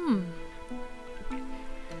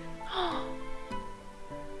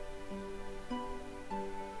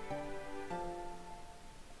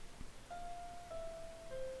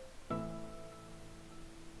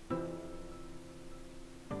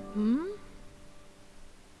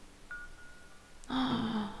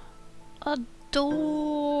 A door.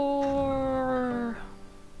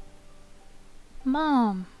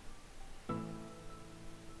 Mom.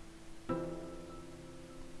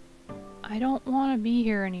 I don't want to be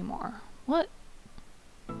here anymore. What?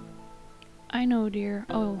 I know, dear.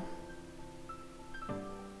 Oh.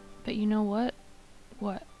 But you know what?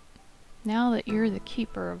 What? Now that you're the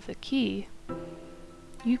keeper of the key,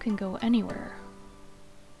 you can go anywhere.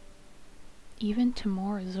 Even to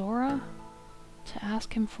Morizora? To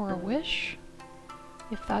ask him for a wish?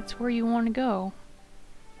 If that's where you want to go.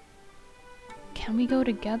 Can we go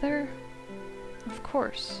together? Of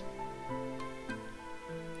course.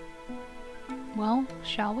 Well,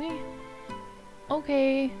 shall we?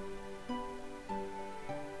 Okay.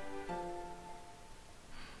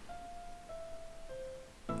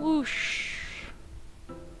 Whoosh.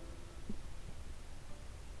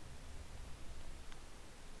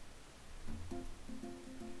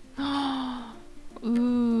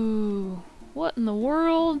 Ooh, what in the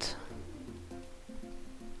world?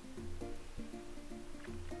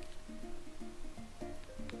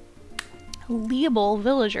 Leable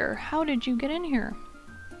villager, how did you get in here?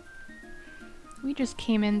 We just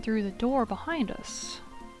came in through the door behind us.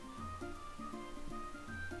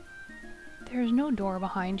 There's no door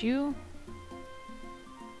behind you.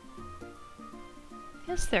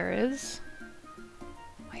 Yes, there is.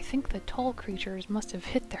 I think the tall creatures must have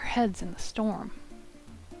hit their heads in the storm.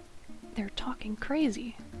 They're talking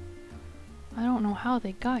crazy. I don't know how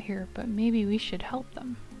they got here, but maybe we should help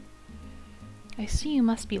them. I see you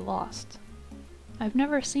must be lost. I've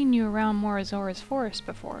never seen you around Morizora's forest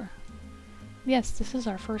before. Yes, this is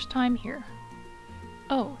our first time here.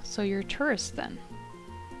 Oh, so you're tourists then.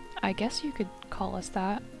 I guess you could call us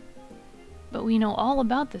that. But we know all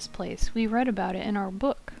about this place. We read about it in our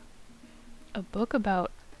book. A book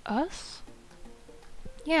about us?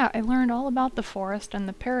 Yeah, I learned all about the forest and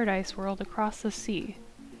the paradise world across the sea.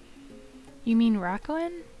 You mean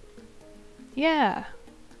Rakuen? Yeah.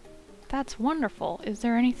 That's wonderful. Is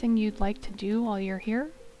there anything you'd like to do while you're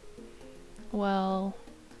here? Well,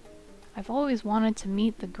 I've always wanted to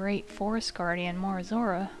meet the great forest guardian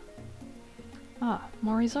Morizora. Ah,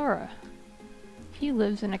 Morizora. He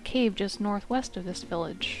lives in a cave just northwest of this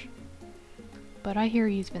village. But I hear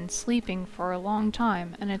he's been sleeping for a long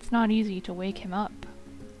time, and it's not easy to wake him up.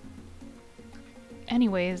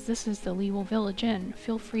 Anyways, this is the Leewell Village Inn.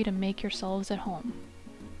 Feel free to make yourselves at home.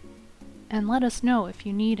 And let us know if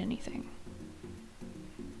you need anything.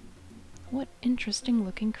 What interesting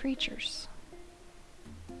looking creatures.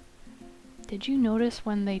 Did you notice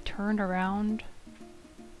when they turned around,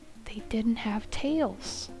 they didn't have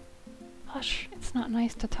tails? Hush, it's not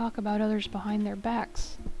nice to talk about others behind their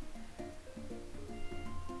backs.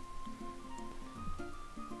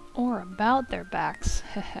 Or about their backs.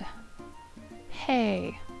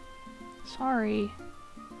 Hey. Sorry.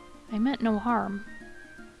 I meant no harm.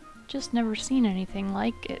 Just never seen anything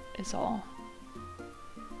like it, is all.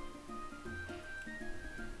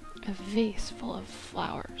 A vase full of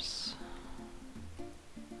flowers.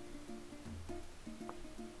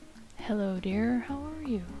 Hello, dear. How are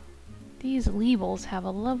you? These Leebles have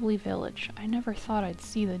a lovely village. I never thought I'd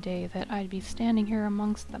see the day that I'd be standing here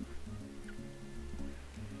amongst them.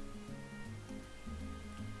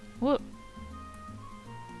 Whoop!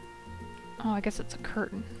 Oh, I guess it's a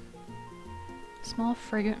curtain. Small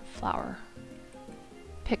fragrant flower.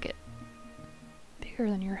 Pick it. Bigger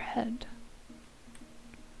than your head.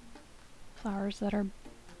 Flowers that are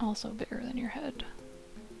also bigger than your head.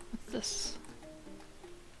 What's this?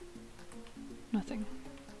 Nothing.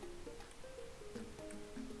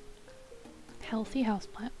 Healthy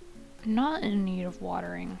houseplant. Not in need of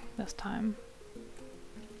watering this time.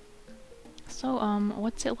 So,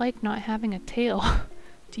 what's it like not having a tail?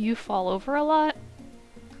 Do you fall over a lot?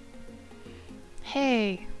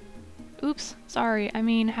 Hey! Oops, sorry, I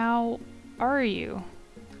mean, how are you?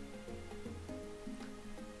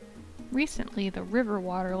 Recently, the river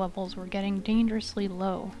water levels were getting dangerously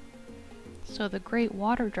low. So the great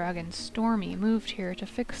water dragon, Stormy, moved here to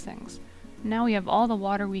fix things. Now we have all the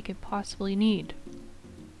water we could possibly need.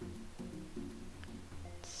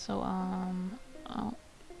 So, oh,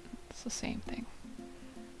 it's the same thing.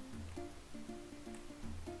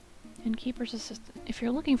 Innkeeper's assistant. If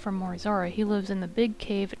you're looking for Morizora, he lives in the big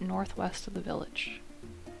cave northwest of the village.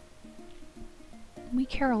 We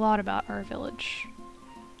care a lot about our village.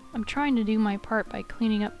 I'm trying to do my part by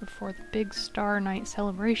cleaning up before the big Star Night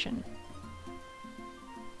celebration.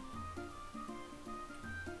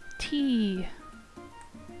 Tea!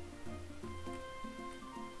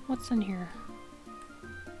 What's in here?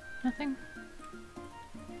 Nothing?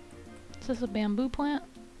 Is this a bamboo plant?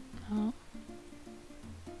 Oh.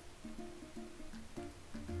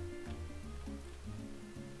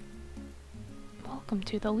 Welcome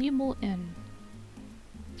to the Leewell Inn.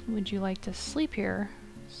 Would you like to sleep here?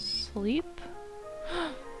 Sleep?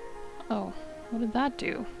 Oh, what did that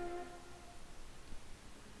do?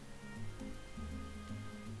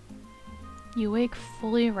 You wake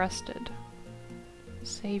fully rested.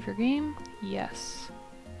 Save your game? Yes.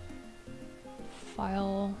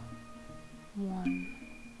 File 1.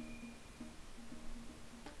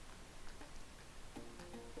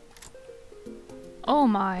 Oh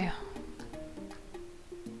my.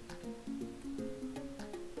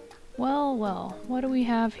 Well, well, what do we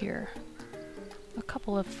have here? A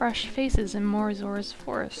couple of fresh faces in Morizora's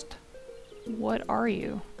forest. What are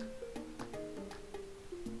you?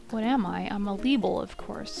 What am I? I'm a Leeble, of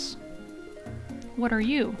course. What are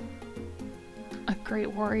you? A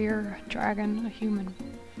great warrior, a dragon, a human.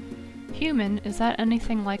 Human? Is that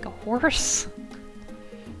anything like a horse?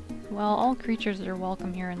 Well, all creatures are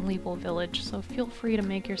welcome here in Leewell Village, so feel free to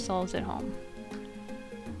make yourselves at home.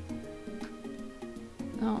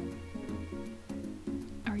 Oh.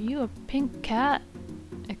 Are you a pink cat?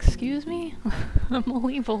 Excuse me? I'm a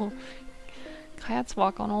Leeble. Cats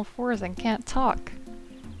walk on all fours and can't talk.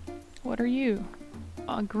 What are you?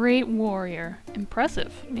 A great warrior.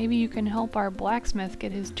 Impressive. Maybe you can help our blacksmith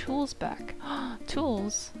get his tools back.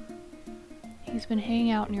 Tools? He's been hanging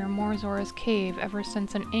out near Morizora's cave ever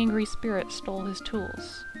since an angry spirit stole his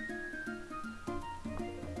tools.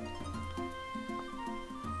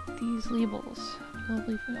 These Leebles.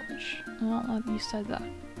 Lovely village. Well, you said that.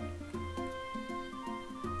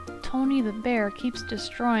 Tony the bear keeps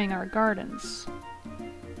destroying our gardens.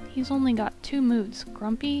 He's only got 2 moods,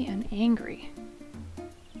 grumpy and angry.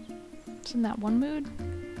 Isn't that one mood?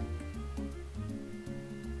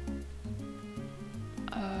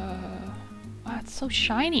 Wow, it's so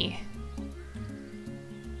shiny.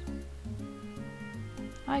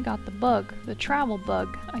 I got the bug, the travel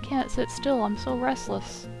bug. I can't sit still, I'm so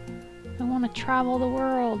restless. I want to travel the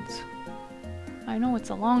world. I know it's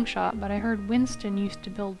a long shot, but I heard Winston used to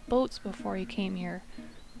build boats before he came here.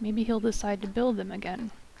 Maybe he'll decide to build them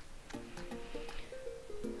again.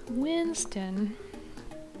 Winston,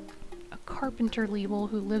 a carpenter Liebel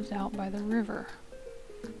who lives out by the river.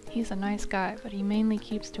 He's a nice guy, but he mainly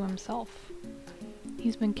keeps to himself.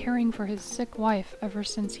 He's been caring for his sick wife ever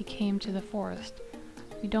since he came to the forest.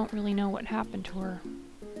 We don't really know what happened to her.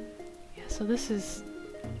 Yeah, so this is...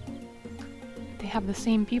 They have the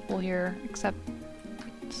same people here, except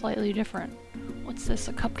slightly different. What's this,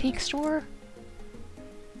 a cupcake store?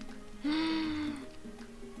 I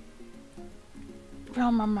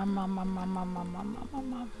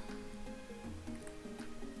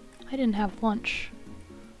didn't have lunch,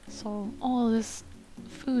 so all of this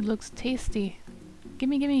food looks tasty.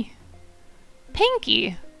 Gimme, gimme.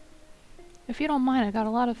 Pinky! If you don't mind, I got a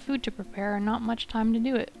lot of food to prepare and not much time to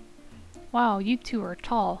do it. Wow, you two are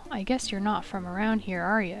tall. I guess you're not from around here,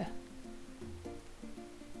 are you?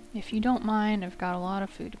 If you don't mind, I've got a lot of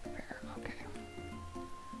food to prepare. Okay.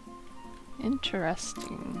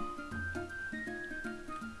 Interesting.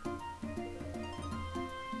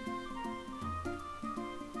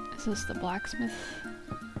 Is this the blacksmith?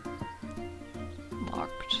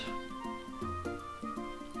 Locked.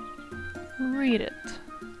 Read it.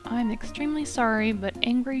 I'm extremely sorry, but an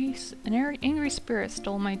angry spirit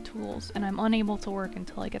stole my tools, and I'm unable to work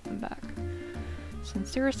until I get them back.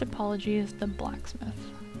 Sincerest apologies, the blacksmith.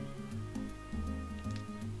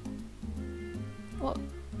 Well,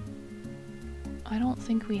 I don't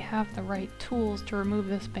think we have the right tools to remove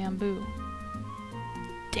this bamboo.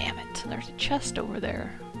 Damn it, there's a chest over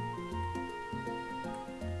there.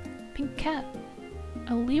 Pink cat.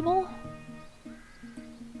 A Liebel?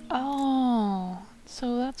 Oh,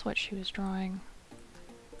 so that's what she was drawing.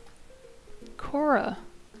 Cora.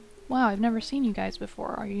 Wow, I've never seen you guys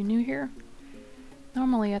before. Are you new here?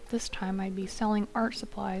 Normally at this time I'd be selling art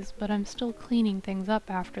supplies, but I'm still cleaning things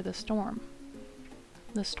up after the storm.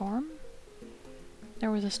 The storm?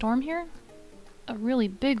 There was a storm here? A really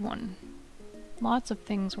big one. Lots of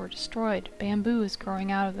things were destroyed. Bamboo is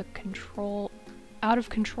growing out of control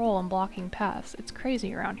and blocking paths. It's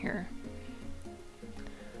crazy around here.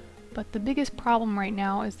 But the biggest problem right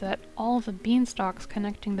now is that all of the beanstalks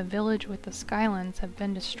connecting the village with the Skylands have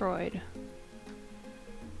been destroyed.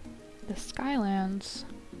 The Skylands?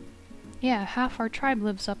 Yeah, half our tribe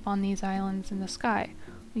lives up on these islands in the sky.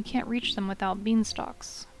 We can't reach them without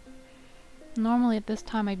beanstalks. Normally at this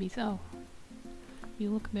time I'd be so.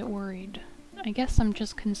 You look a bit worried. I guess I'm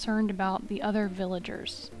just concerned about the other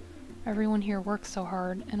villagers. Everyone here works so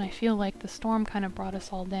hard, and I feel like the storm kind of brought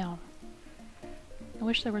us all down. I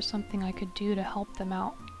wish there was something I could do to help them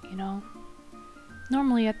out, you know?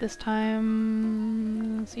 Normally at this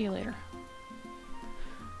time... See you later.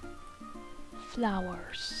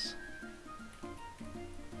 Flowers.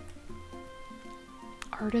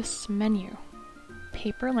 Artist's menu.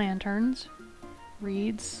 Paper lanterns,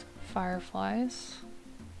 reeds, fireflies.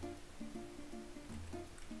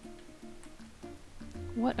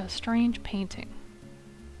 What a strange painting.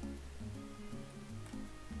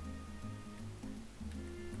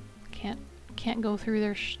 Can't go through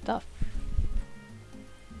their stuff.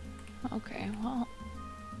 Okay, well.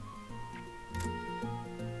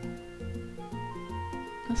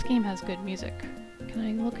 This game has good music. Can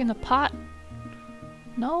I look in the pot?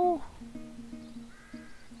 No?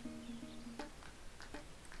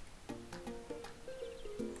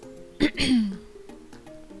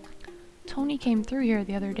 Tony came through here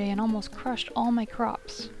the other day and almost crushed all my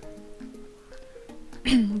crops.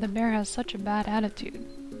 The bear has such a bad attitude.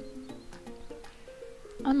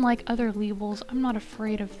 Unlike other Liebels, I'm not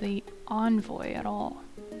afraid of the envoy at all,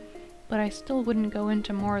 but I still wouldn't go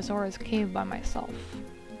into Morizora's cave by myself.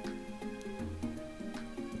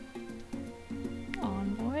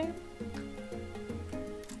 Envoy?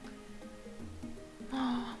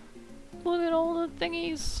 Look at all the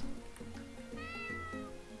thingies!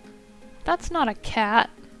 That's not a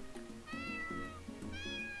cat.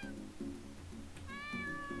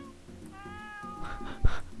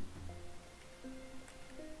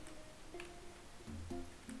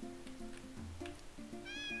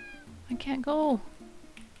 I can't go.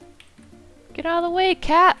 Get out of the way,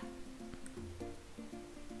 cat!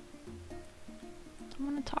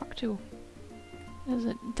 Someone to talk to. Is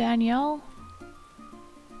it Danielle?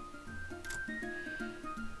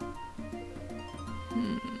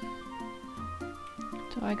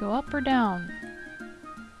 Do I go up or down?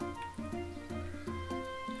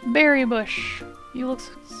 Berry bush! You look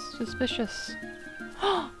suspicious.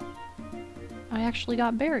 I actually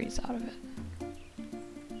got berries out of it.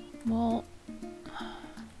 Well,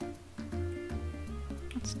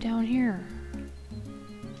 what's down here?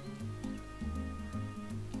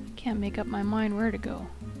 can't make up my mind where to go.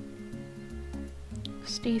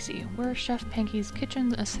 Stacy, we're Chef Panky's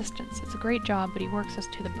kitchen assistants. It's a great job, but he works us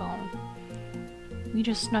to the bone. We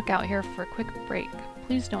just snuck out here for a quick break.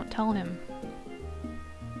 Please don't tell him.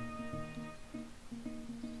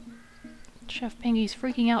 Chef Panky's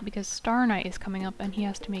freaking out because Star Night is coming up and he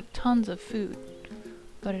has to make tons of food.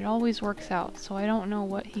 But it always works out, so I don't know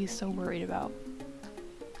what he's so worried about.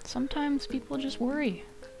 Sometimes people just worry.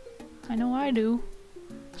 I know I do.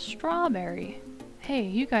 Strawberry. Hey,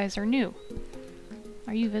 you guys are new.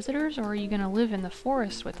 Are you visitors, or are you gonna live in the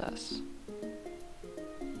forest with us?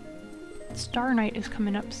 Star Night is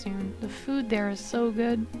coming up soon. The food there is so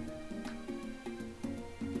good.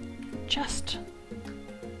 Just.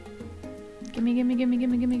 Gimme, gimme, gimme,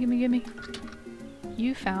 gimme, gimme, gimme, gimme.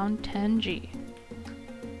 You found 10G.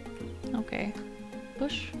 Okay.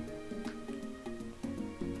 Bush.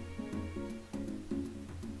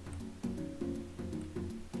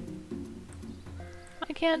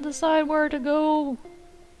 I can't decide where to go.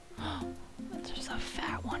 There's a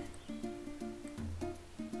fat one.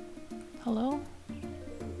 Hello?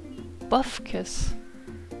 Buffkiss.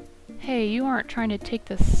 Hey, you aren't trying to take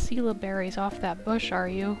the Sela berries off that bush, are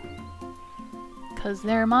you? 'Cause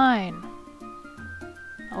they're mine.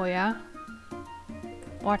 Oh yeah?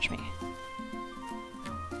 Watch me.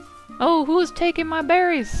 Oh, who's taking my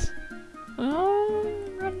berries? Oh,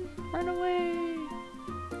 run away.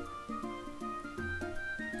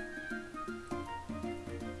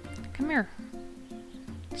 Come here.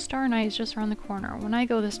 Star Night is just around the corner. When I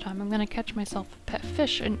go this time, I'm gonna catch myself a pet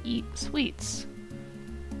fish and eat sweets.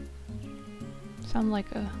 Sound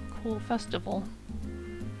like a cool festival.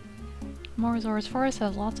 Morizora's forest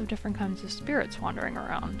has lots of different kinds of spirits wandering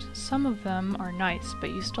around. Some of them are nice, but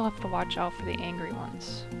you still have to watch out for the angry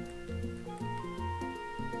ones.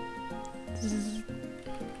 Zzz.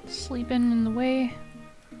 Sleeping in the way.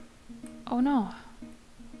 Oh no.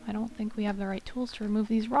 I don't think we have the right tools to remove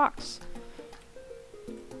these rocks.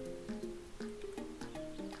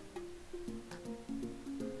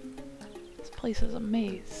 This place is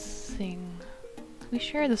amazing. We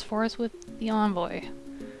share this forest with the Envoy.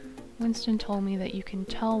 Winston told me that you can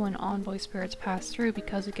tell when Envoy spirits pass through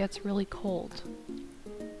because it gets really cold.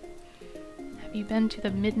 Have you been to the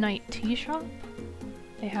Midnight Tea Shop?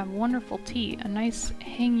 They have wonderful tea. A nice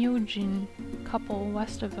Hangyojin couple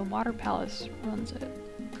west of the Water Palace runs it.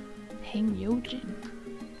 Hangyojin.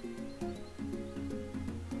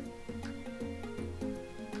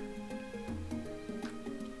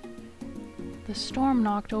 The storm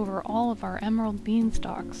knocked over all of our emerald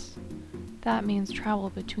beanstalks. That means travel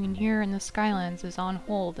between here and the Skylands is on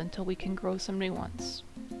hold until we can grow some new ones.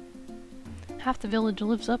 Half the village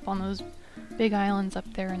lives up on those big islands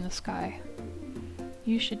up there in the sky.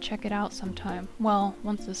 You should check it out sometime. Well,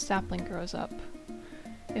 once the sapling grows up.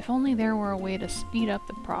 If only there were a way to speed up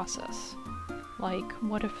the process. Like,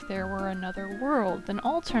 what if there were another world, an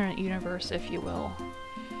alternate universe, if you will,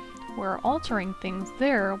 where altering things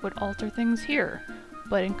there would alter things here,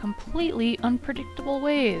 but in completely unpredictable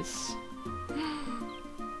ways.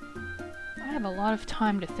 I have a lot of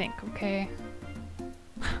time to think, okay?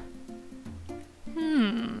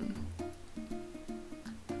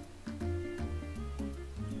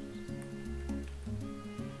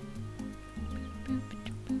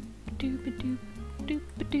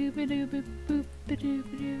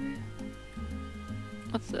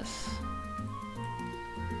 What's this?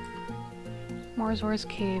 Morizora's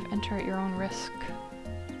cave. Enter at your own risk.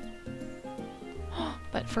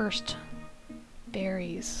 But first,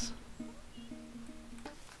 berries.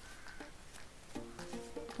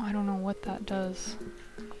 I don't know what that does.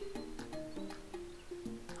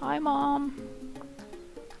 Hi, Mom.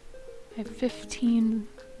 I have 15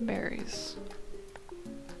 berries.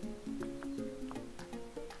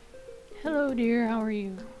 Hello, dear. How are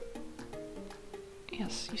you?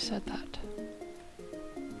 Yes, you said that.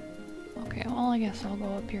 Okay, well, I guess I'll go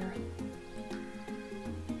up here.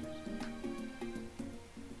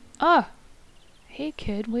 Ah! Hey,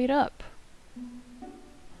 kid, wait up.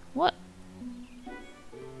 What?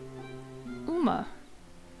 Uma.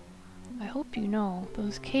 I hope you know,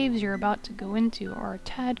 those caves you're about to go into are a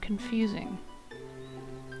tad confusing.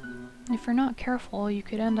 If you're not careful, you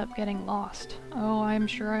could end up getting lost. Oh, I'm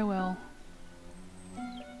sure I will.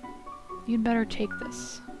 You'd better take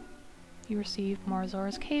this. You received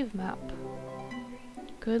Morizora's cave map.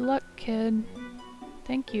 Good luck, kid.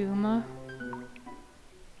 Thank you, Uma.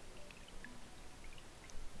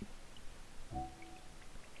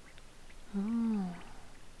 Oh.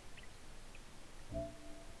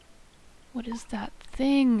 What is that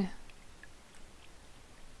thing?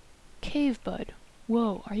 Cave bud.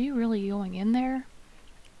 Whoa, are you really going in there?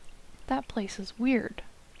 That place is weird.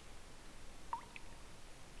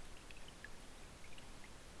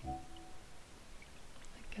 I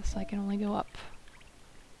guess I can only go up.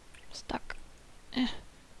 Stuck.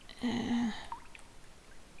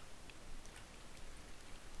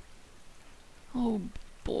 Oh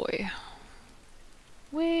boy.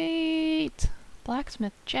 Wait!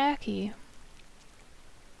 Blacksmith Jackie.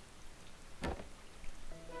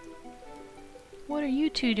 What are you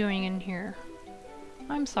two doing in here?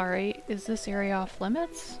 I'm sorry, is this area off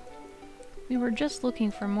limits? We were just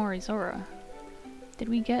looking for Morizora. Did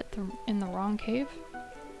we get in the wrong cave?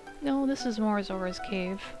 No, this is Morizora's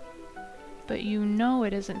cave. But you know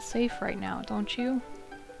it isn't safe right now, don't you?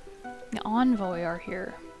 The Envoy are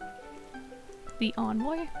here. The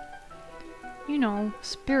Envoy? You know,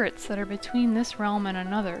 spirits that are between this realm and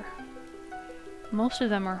another. Most of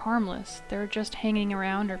them are harmless, they're just hanging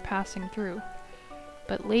around or passing through.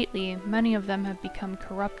 But lately, many of them have become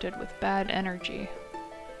corrupted with bad energy.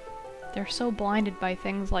 They're so blinded by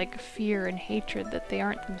things like fear and hatred that they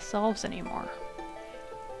aren't themselves anymore.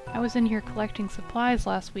 I was in here collecting supplies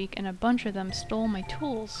last week and a bunch of them stole my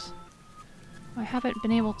tools. I haven't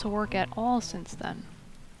been able to work at all since then.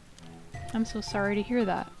 I'm so sorry to hear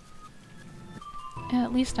that. And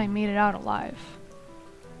at least I made it out alive.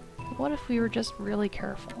 But what if we were just really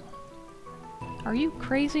careful? Are you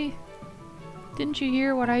crazy? Didn't you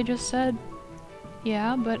hear what I just said?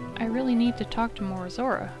 Yeah, but I really need to talk to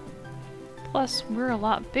Morizora. Plus, we're a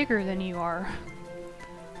lot bigger than you are.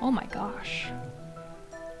 Oh my gosh.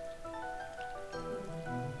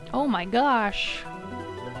 Oh my gosh!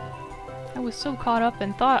 I was so caught up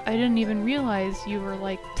and thought I didn't even realize you were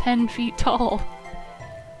like 10 feet tall.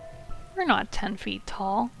 We're not 10 feet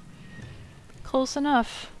tall. Close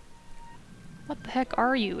enough. What the heck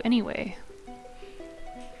are you, anyway?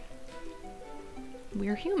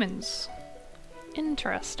 We're humans.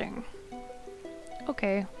 Interesting.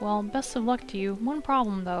 Okay, well, best of luck to you. One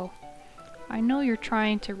problem, though. I know you're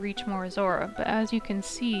trying to reach Morizora, but as you can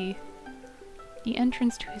see, the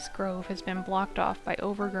entrance to his grove has been blocked off by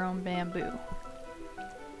overgrown bamboo.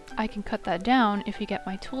 I can cut that down if you get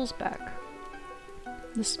my tools back.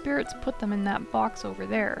 The spirits put them in that box over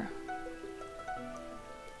there.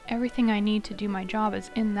 Everything I need to do my job is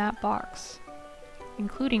in that box,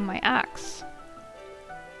 including my axe.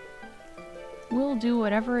 We'll do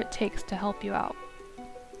whatever it takes to help you out.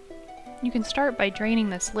 You can start by draining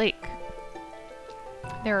this lake.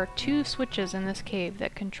 There are 2 switches in this cave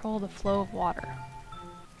that control the flow of water.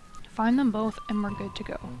 Find them both and we're good to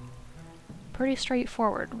go. Pretty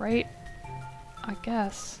straightforward, right? I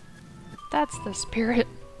guess. That's the spirit.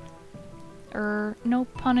 No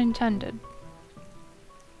pun intended.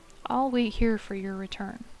 I'll wait here for your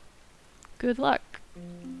return. Good luck.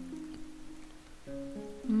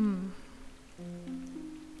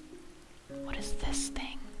 What is this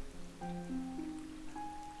thing?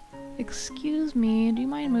 Excuse me, do you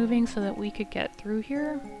mind moving so that we could get through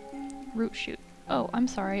here? Root shoot. Oh, I'm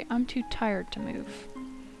sorry, I'm too tired to move.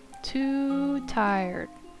 Too tired.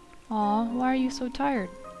 Aw, why are you so tired?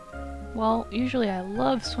 Well, usually I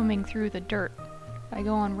love swimming through the dirt. I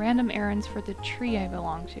go on random errands for the tree I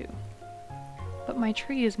belong to. But my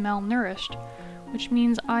tree is malnourished, which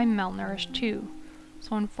means I'm malnourished too.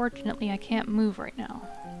 So unfortunately I can't move right now.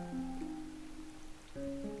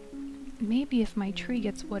 Maybe if my tree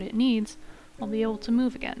gets what it needs, I'll be able to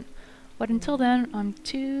move again. But until then, I'm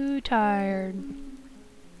too tired.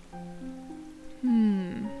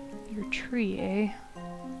 Your tree, eh?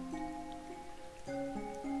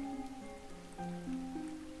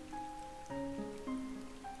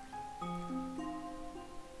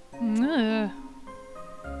 Ugh.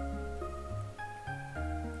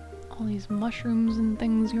 All these mushrooms and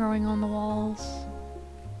things growing on the walls.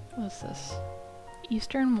 What's this?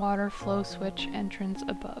 Eastern water flow switch entrance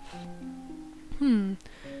above. If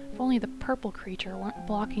only the purple creature weren't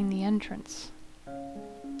blocking the entrance.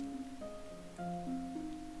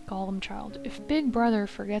 Golem child. If Big Brother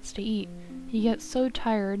forgets to eat, he gets so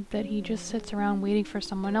tired that he just sits around waiting for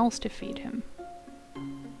someone else to feed him.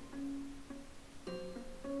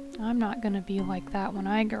 I'm not gonna be like that when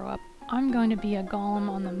I grow up. I'm going to be a golem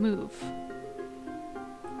on the move.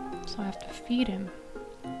 So I have to feed him.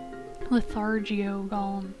 Lethargio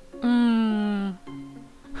golem.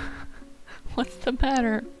 What's the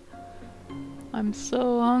matter? I'm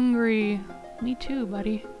so hungry. Me too,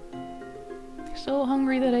 buddy. So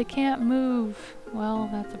hungry that I can't move. Well,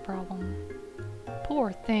 that's a problem.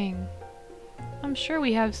 Poor thing. I'm sure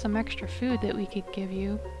we have some extra food that we could give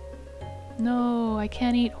you. No, I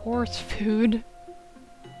can't eat horse food.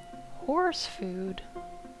 Horse food?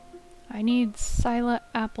 I need Scylla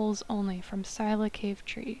apples only from Scylla Cave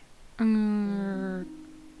Tree.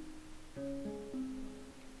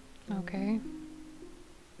 Okay.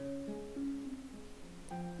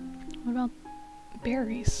 What about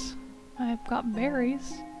berries? I've got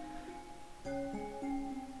berries.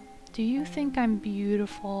 Do you think I'm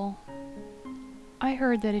beautiful? I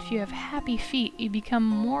heard that if you have happy feet, you become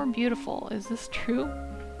more beautiful. Is this true?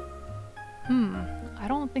 I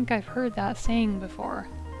don't think I've heard that saying before.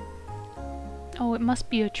 Oh, it must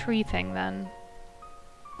be a tree thing then.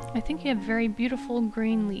 I think you have very beautiful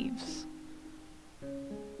green leaves.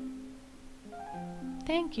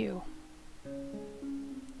 Thank you.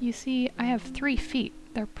 You see, I have 3 feet.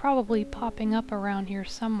 They're probably popping up around here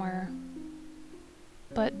somewhere.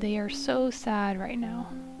 But they are so sad right now.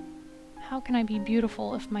 How can I be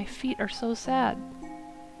beautiful if my feet are so sad?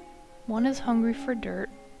 One is hungry for dirt,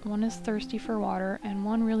 one is thirsty for water, and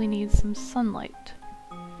one really needs some sunlight.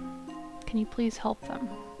 Can you please help them?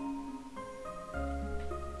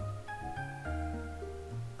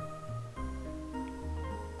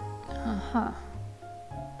 Uh-huh.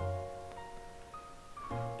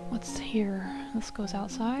 What's here? This goes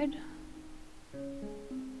outside?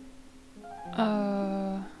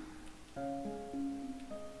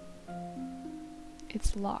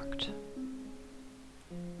 It's locked.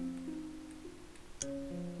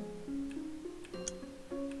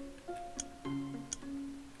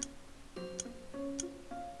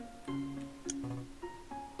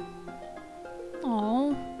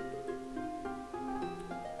 Oh.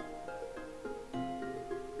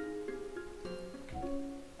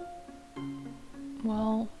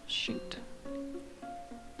 Well, shoot.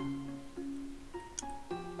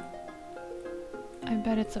 I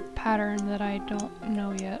bet it's a pattern that I don't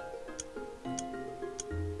know yet.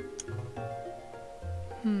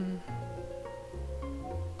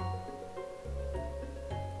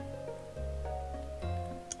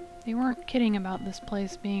 They weren't kidding about this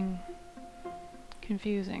place being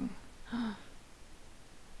confusing.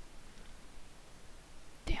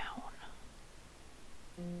 Down.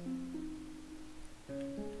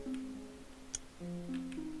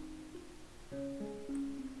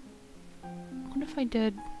 What if I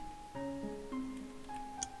did...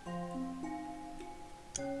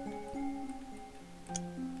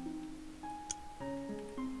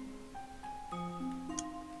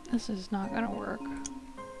 This is not gonna work.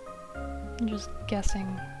 I'm just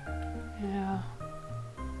guessing. Yeah.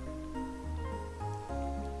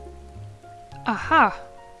 Aha!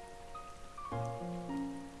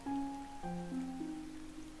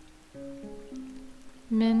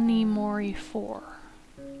 Mini Mori 4.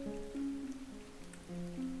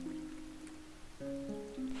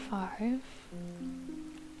 5.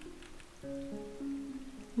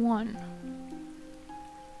 1.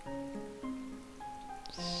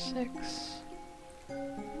 6.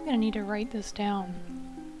 I'm gonna need to write this down.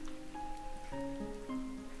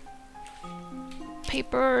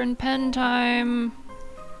 Paper and pen time!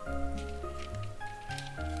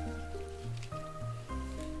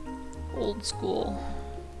 Old school.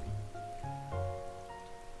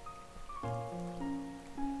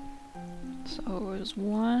 So is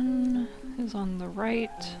 1 is on the right.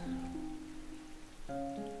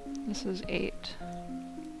 This is 8.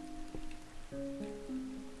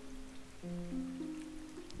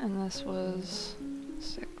 And this was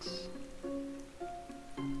 6.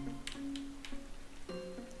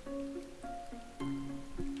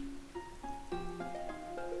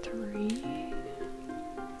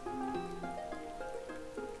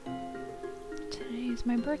 Today's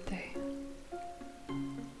my birthday.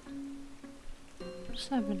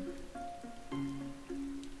 7.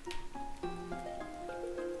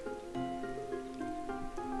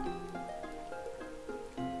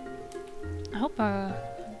 I hope I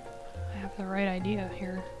have the right idea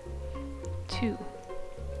here. 2.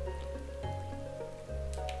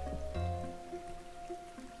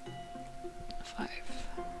 5.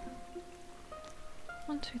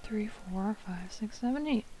 1, 2, 3, 4, 5, 6, 7,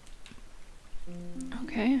 8.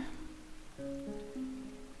 Okay.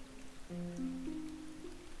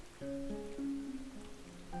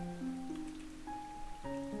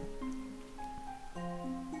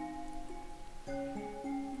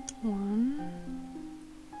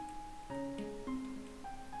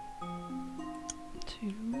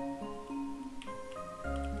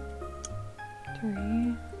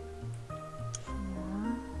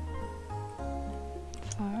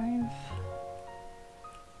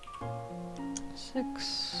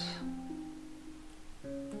 Six,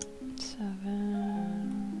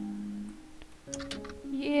 7.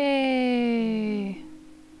 Yay!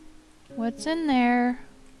 What's in there?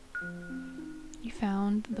 You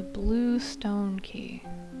found the blue stone key.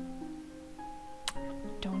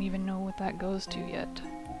 don't even know what that goes to yet.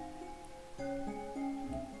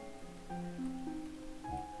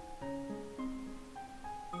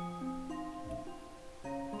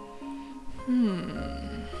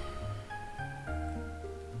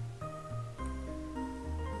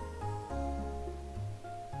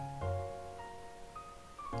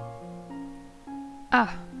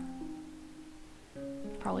 Ah!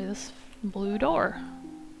 Probably this blue door.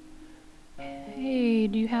 Hey,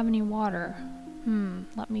 do you have any water?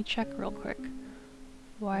 Let me check real quick.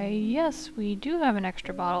 Why, yes, we do have an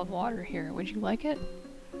extra bottle of water here. Would you like it?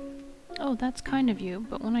 Oh, that's kind of you,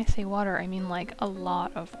 but when I say water, I mean like a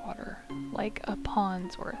lot of water. Like a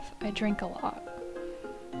pond's worth. I drink a lot.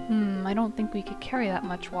 I don't think we could carry that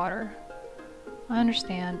much water. I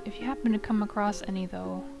understand. If you happen to come across any,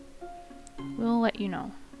 though, we'll let you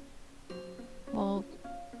know. Well...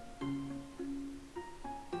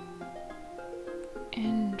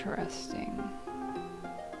 Interesting.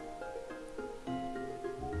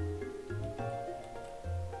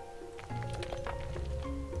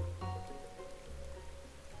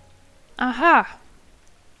 Aha!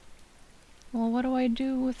 Well, what do I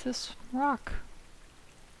do with this rock?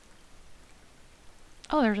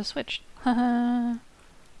 Oh, there's a switch. Haha.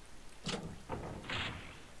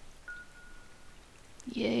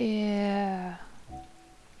 Yeah.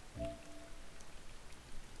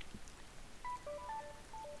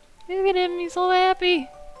 Look at him, he's so happy.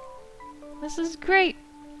 This is great.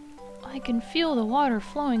 I can feel the water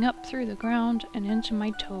flowing up through the ground and into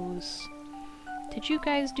my toes. Did you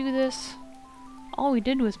guys do this? All we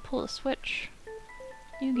did was pull a switch.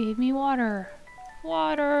 You gave me water.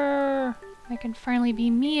 Water! I can finally be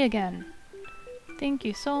me again. Thank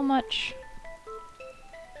you so much.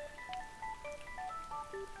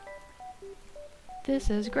 This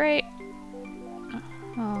is great.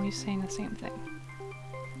 Oh, he's saying the same thing.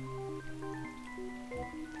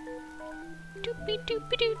 Doopy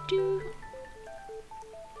doopy doo doo.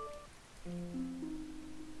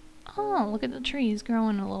 Oh, look at the trees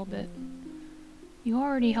growing a little bit. You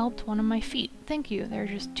already helped one of my feet. Thank you. There are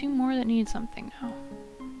just 2 more that need something now.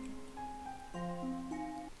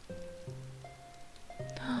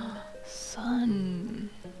 Sun.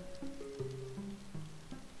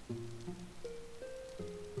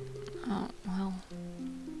 Oh, well.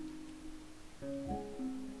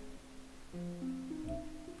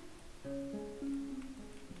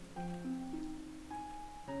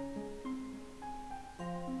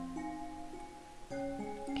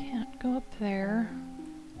 Can't go up there.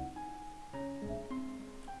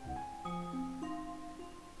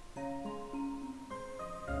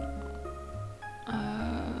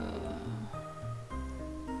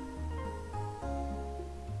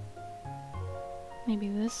 Maybe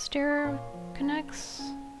this stair connects?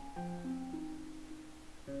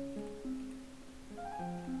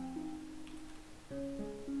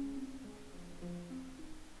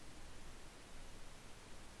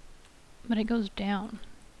 But it goes down.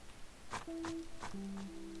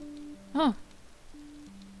 Oh.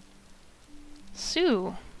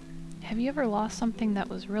 Sue, have you ever lost something that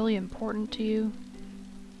was really important to you?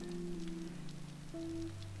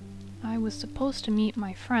 I was supposed to meet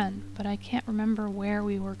my friend, but I can't remember where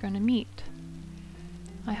we were going to meet.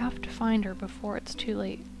 I have to find her before it's too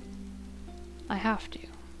late. I have to.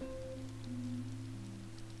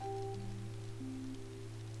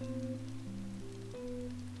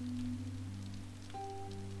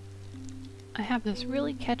 I have this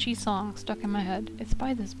really catchy song stuck in my head. It's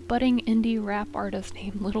by this budding indie rap artist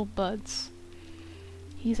named Little Buds.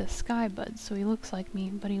 He's a sky bud, so he looks like me,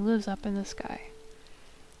 but he lives up in the sky.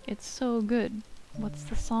 It's so good. What's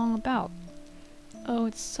the song about? Oh,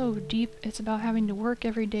 it's so deep. It's about having to work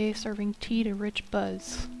every day serving tea to rich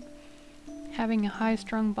buds. Having a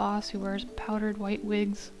high-strung boss who wears powdered white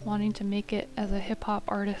wigs, wanting to make it as a hip-hop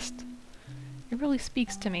artist. It really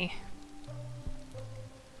speaks to me.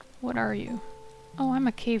 What are you? Oh, I'm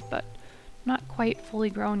a cave butt. Not quite fully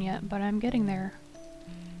grown yet, but I'm getting there.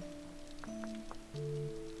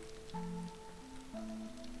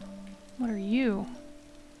 What are you?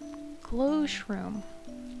 Glow shroom.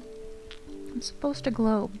 I'm supposed to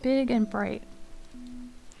glow big and bright.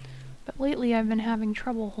 But lately I've been having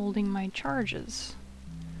trouble holding my charges.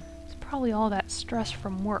 It's probably all that stress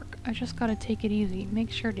from work. I just gotta take it easy.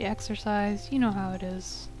 Make sure to exercise. You know how it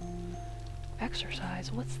is.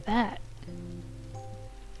 Exercise? What's that?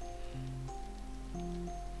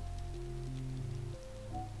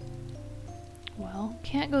 Well,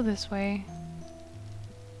 can't go this way.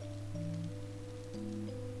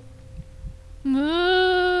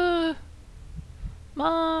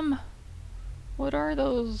 Mom! What are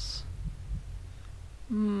those?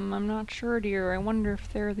 I'm not sure, dear. I wonder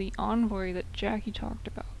if they're the envoy that Jackie talked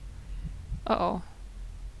about. Uh-oh.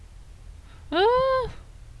 Ah!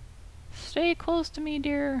 Stay close to me,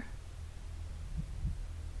 dear.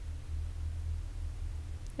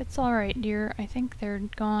 It's alright, dear. I think they're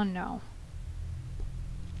gone now.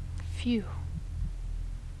 Phew.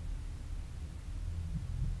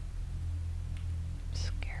 I'm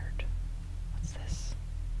scared. What's this?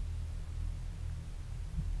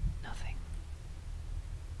 Nothing.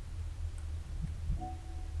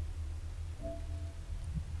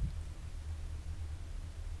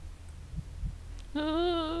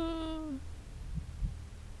 Ah!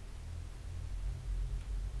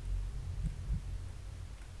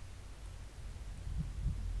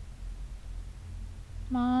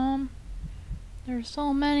 Mom, there's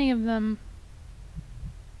so many of them.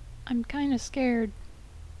 I'm kinda scared.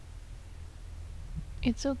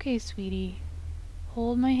 It's okay, sweetie.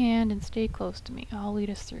 Hold my hand and stay close to me. I'll lead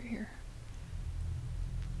us through here.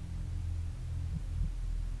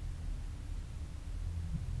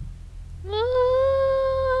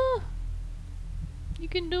 Ah! You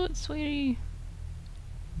can do it, sweetie.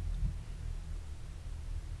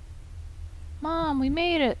 Mom, we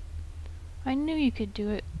made it. I knew you could do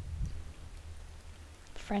it.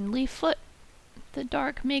 Friendly foot. The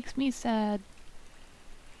dark makes me sad.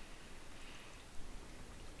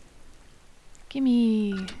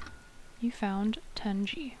 Gimme. You found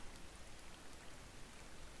Tenji.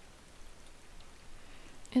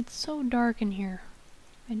 It's so dark in here.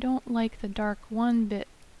 I don't like the dark one bit.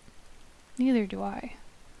 Neither do I.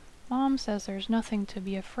 Mom says there's nothing to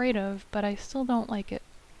be afraid of, but I still don't like it.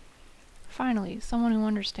 Finally, someone who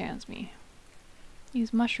understands me.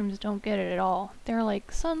 These mushrooms don't get it at all. They're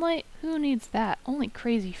like, sunlight? Who needs that? Only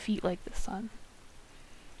crazy feet like the sun.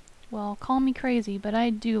 Well, call me crazy, but I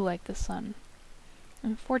do like the sun.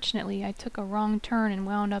 Unfortunately, I took a wrong turn and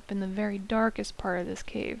wound up in the very darkest part of this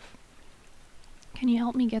cave. Can you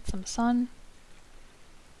help me get some sun?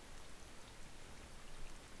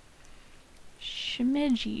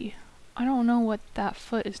 Shimiji. I don't know what that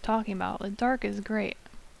foot is talking about. The dark is great.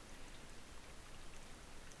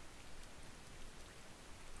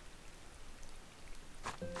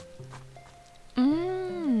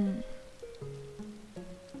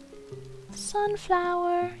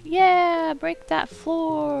 Sunflower! Yeah! Break that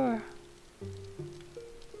floor!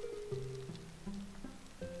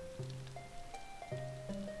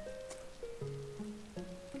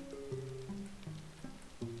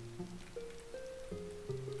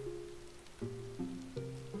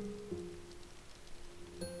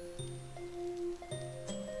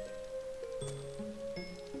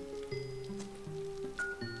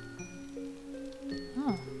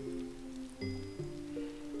 Oh.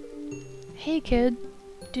 Hey kid,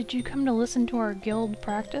 did you come to listen to our guild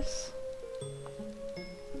practice?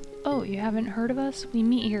 Oh, you haven't heard of us? We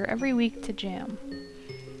meet here every week to jam.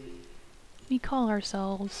 We call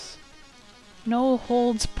ourselves No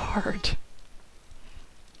Holds Barred.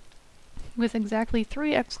 With exactly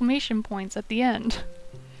 3 exclamation points at the end.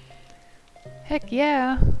 Heck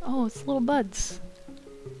yeah! Oh, it's little buds.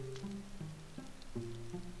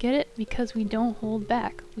 Get it? Because we don't hold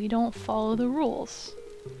back. We don't follow the rules.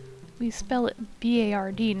 We spell it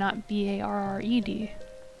B-A-R-D, not B-A-R-R-E-D.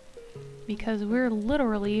 Because we're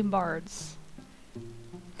literally bards.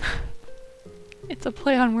 It's a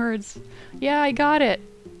play on words. Yeah, I got it!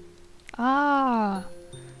 Ah!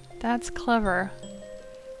 That's clever.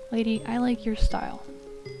 Lady, I like your style.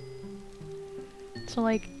 So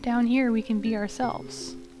like, down here we can be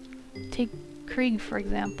ourselves. Take Krieg for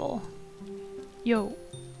example. Yo.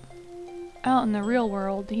 Out in the real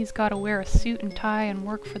world, he's gotta wear a suit and tie and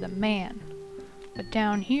work for the man. But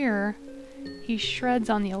down here, he shreds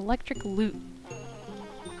on the electric lute.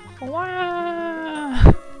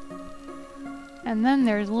 Wah! And then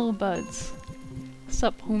there's Lil Buds.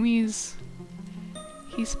 Sup, homies?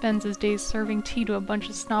 He spends his days serving tea to a bunch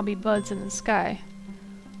of snobby buds in the sky.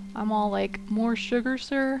 I'm all like, more sugar,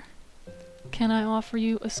 sir? Can I offer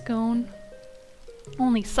you a scone?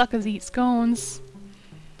 Only suckers eat scones.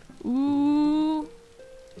 Ooh.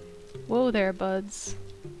 Whoa there, buds.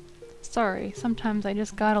 Sorry, sometimes I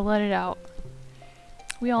just gotta let it out.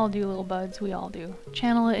 We all do, little buds, we all do.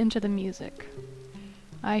 Channel it into the music.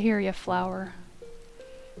 I hear ya, flower.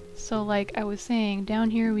 So like I was saying,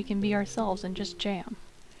 down here we can be ourselves and just jam.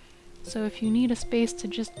 So if you need a space to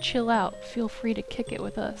just chill out, feel free to kick it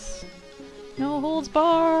with us. No holds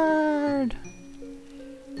barred!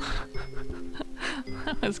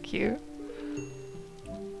 That was cute.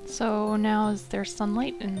 So now is there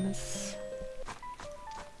sunlight in this?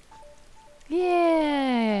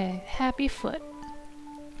 Yeah! Happy foot.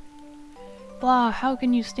 Blah, how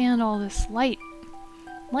can you stand all this light?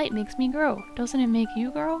 Light makes me grow. Doesn't it make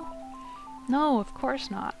you grow? No, of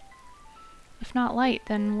course not. If not light,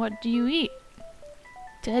 then what do you eat?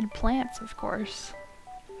 Dead plants, of course.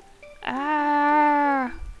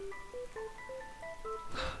 Ah!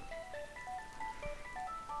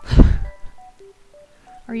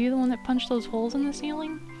 Are you the one that punched those holes in the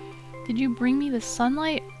ceiling? Did you bring me the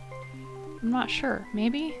sunlight? I'm not sure.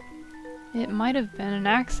 Maybe? It might have been an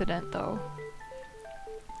accident, though.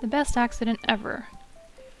 The best accident ever.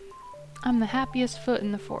 I'm the happiest foot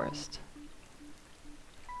in the forest.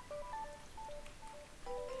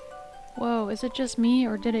 Whoa, is it just me,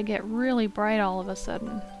 or did it get really bright all of a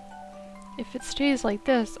sudden? If it stays like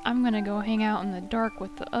this, I'm gonna go hang out in the dark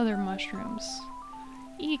with the other mushrooms.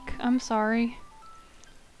 Eek, I'm sorry.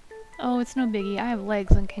 Oh, it's no biggie. I have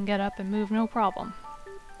legs and can get up and move no problem.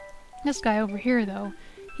 This guy over here, though,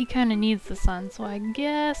 he kinda needs the sun, so I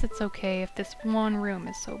guess it's okay if this one room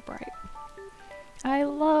is so bright. I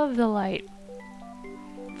love the light.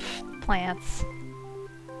 Plants.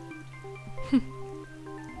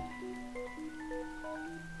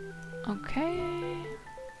 Okay.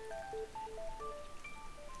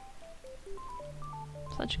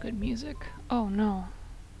 Such good music. Oh no.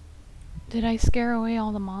 Did I scare away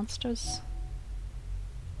all the monsters?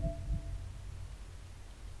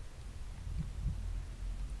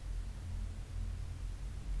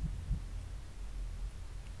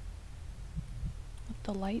 With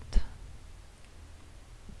the light?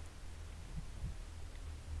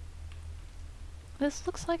 This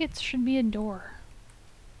looks like it should be a door.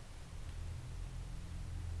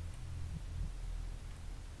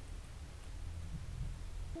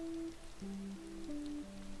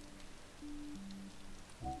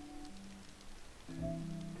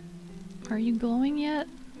 Are you glowing yet?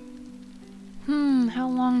 How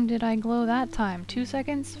long did I glow that time? 2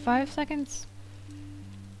 seconds? 5 seconds?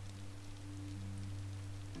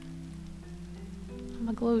 I'm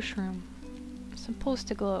a glow shroom. I'm supposed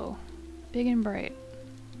to glow. Big and bright.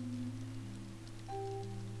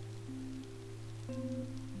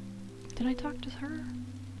 Did I talk to her?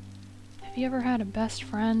 Have you ever had a best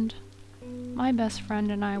friend? My best friend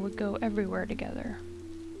and I would go everywhere together.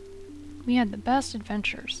 We had the best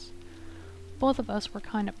adventures. Both of us were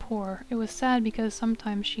kinda poor. It was sad because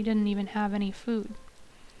sometimes she didn't even have any food.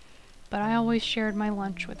 But I always shared my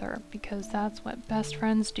lunch with her because that's what best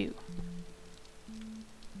friends do.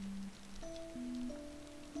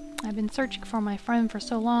 I've been searching for my friend for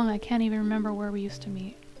so long I can't even remember where we used to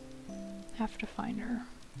meet. Have to find her.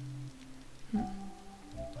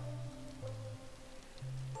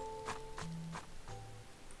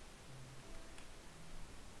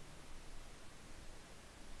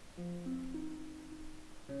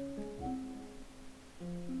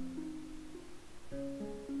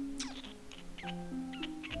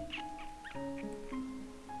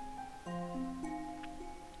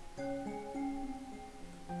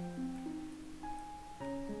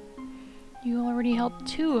 You already helped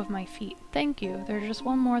 2 of my feet. Thank you. There's just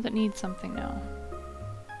one more that needs something now.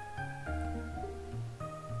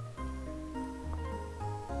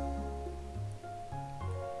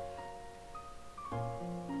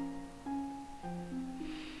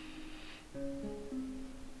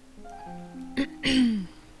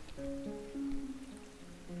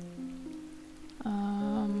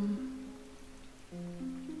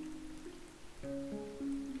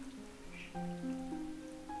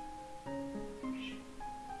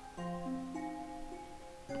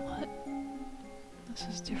 What? This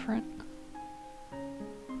is different.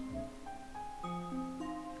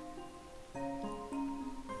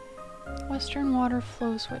 Western water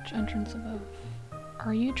flow switch, entrance above.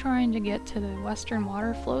 Are you trying to get to the western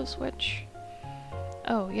water flow switch?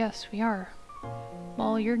 Oh, yes, we are.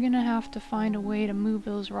 Well, you're gonna have to find a way to move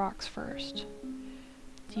those rocks first.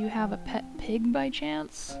 Do you have a pet pig by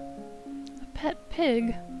chance? A pet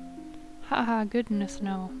pig? Haha, goodness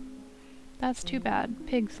no. That's too bad.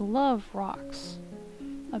 Pigs love rocks.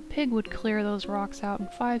 A pig would clear those rocks out in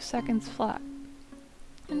 5 seconds flat.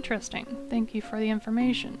 Interesting. Thank you for the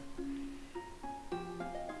information.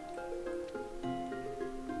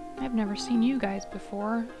 I've never seen you guys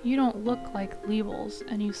before. You don't look like Leebles,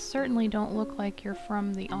 and you certainly don't look like you're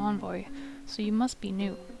from the Envoy, so you must be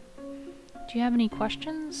new. Do you have any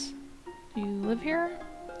questions? Do you live here?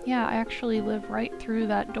 Yeah, I actually live right through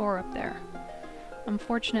that door up there.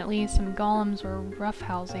 Unfortunately, some golems were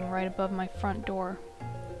roughhousing right above my front door.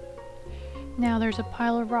 Now there's a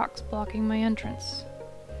pile of rocks blocking my entrance.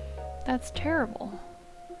 That's terrible.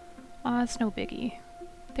 Ah, it's no biggie.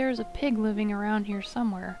 There's a pig living around here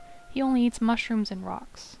somewhere. He only eats mushrooms and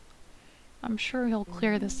rocks. I'm sure he'll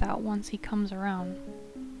clear this out once he comes around.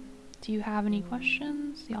 Do you have any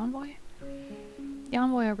questions? The envoy? The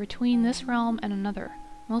envoy are between this realm and another.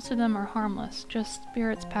 Most of them are harmless, just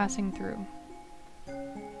spirits passing through.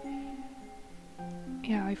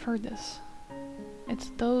 Yeah, I've heard this.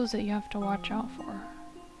 It's those that you have to watch out for.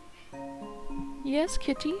 Yes,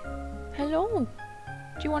 kitty? Hello?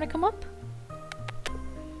 Do you want to come up?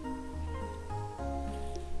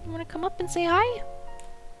 You want to come up and say hi?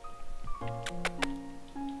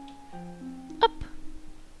 Up!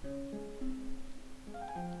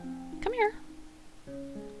 Come here.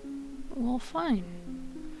 Well, fine.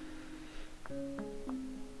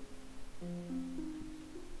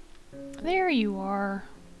 There you are.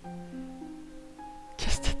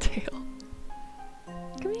 Just a tail.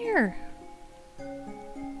 Come here.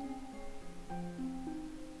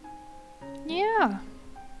 Yeah.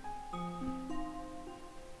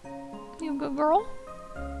 You a good girl?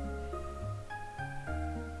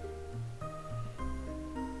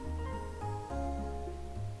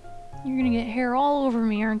 You're gonna get hair all over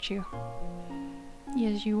me, aren't you?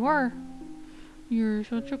 Yes, you are. You're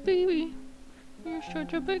such a baby. You're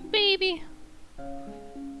such a big baby.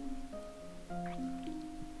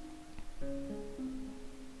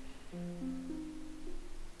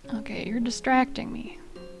 Okay, you're distracting me.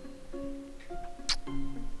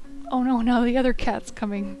 Oh no, now the other cat's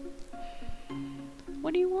coming.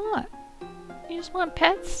 What do you want? You just want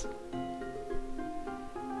pets?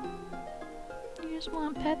 You just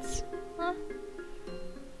want pets? Huh?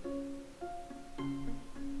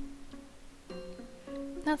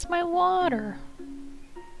 That's my water.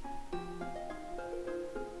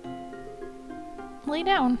 Lay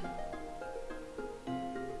down.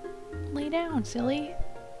 Lay down, silly.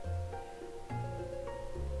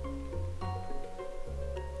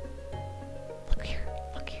 Look here,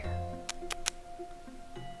 look here.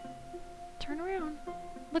 Turn around.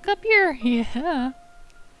 Look up here. Yeah.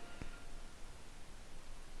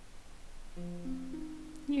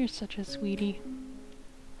 You're such a sweetie.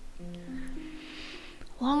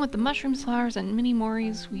 Along with the mushrooms, flowers, and mini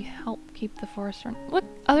moris, we help keep the forest run. Look,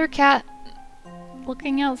 other cat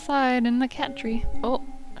looking outside in the cat tree. Oh,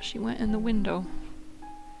 she went in the window.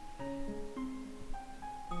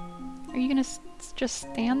 Are you gonna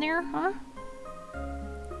just stand there, huh?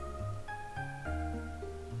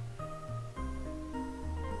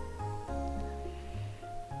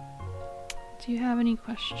 Do you have any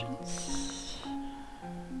questions?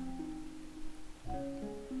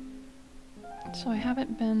 So I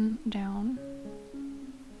haven't been down.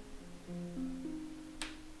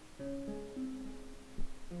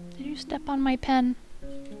 Did you step on my pen?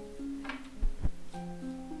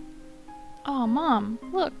 Oh, Mom,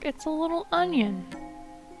 look, it's a little onion.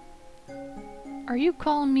 Are you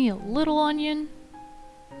calling me a little onion?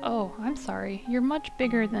 Oh, I'm sorry. You're much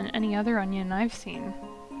bigger than any other onion I've seen.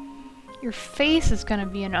 Your face is gonna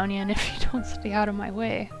be an onion if you don't stay out of my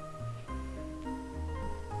way.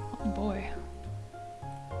 Oh boy.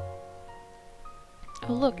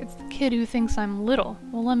 Oh look, it's the kid who thinks I'm little.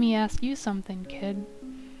 Well, let me ask you something, kid.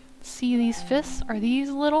 See these fists? Are these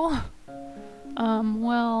little?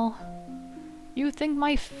 Well... You think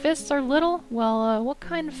my fists are little? Well, what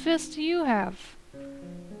kind of fists do you have?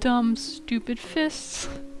 Dumb, stupid fists.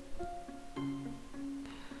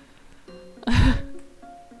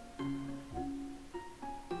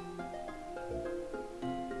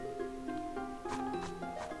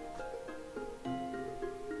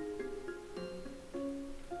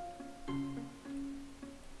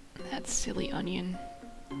 That silly onion.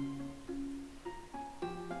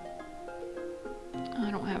 I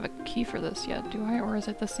don't have a key for this yet, do I? Or is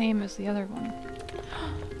it the same as the other one?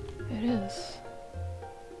 It is.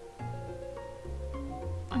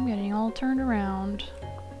 I'm getting all turned around.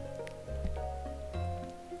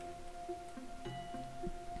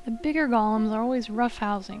 The bigger golems are always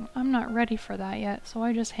roughhousing. I'm not ready for that yet, so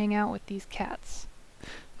I just hang out with these cats.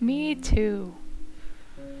 Me too.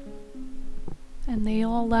 And they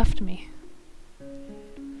all left me.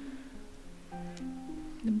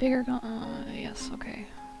 The bigger yes, okay.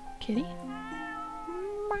 Kitty?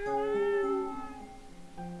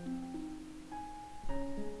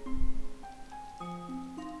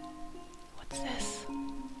 What's this?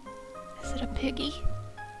 Is it a piggy?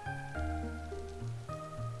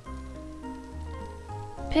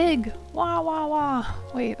 Pig! Wah wah wah!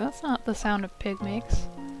 Wait, that's not the sound a pig makes.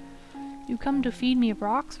 You come to feed me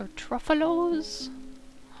rocks or truffalos?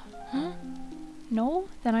 Huh? No?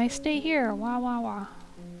 Then I stay here. Wah wah wah.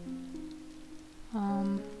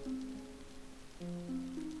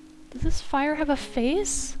 Does this fire have a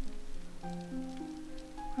face?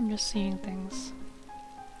 I'm just seeing things.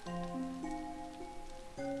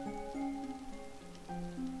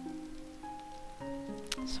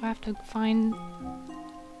 So I have to find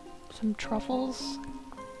some truffles.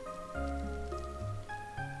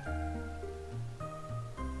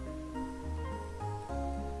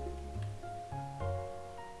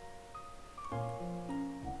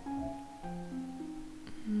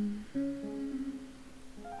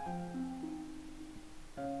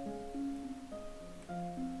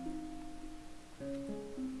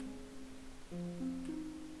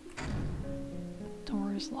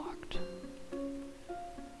 Door is locked.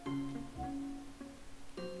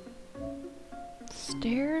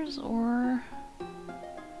 Stairs or...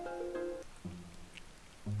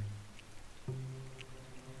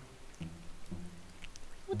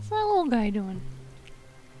 What's that little guy doing?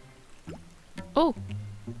 Oh!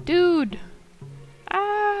 Dude!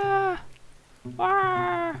 Ah!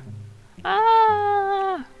 Ah!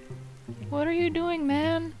 Ah! What are you doing,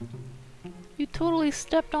 man? You totally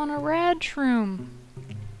stepped on a rad shroom.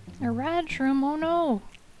 A rad shroom? Oh no!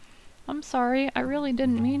 I'm sorry, I really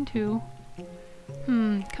didn't mean to.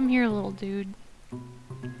 Come here, little dude.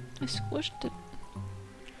 I squished it.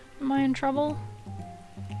 Am I in trouble?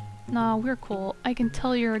 Nah, we're cool. I can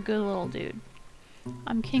tell you're a good little dude.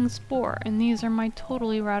 I'm King Spore, and these are my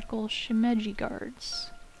totally radical Shimeji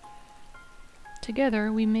guards.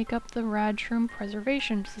 Together, we make up the Rad Shroom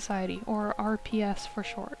Preservation Society, or RPS for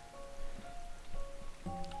short.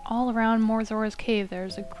 All around Morzora's cave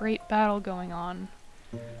there's a great battle going on.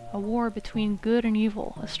 A war between good and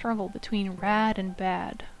evil, a struggle between rad and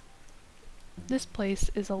bad. This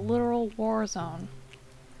place is a literal war zone.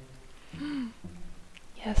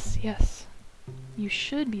 Yes, yes. You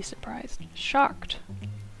should be surprised. Shocked.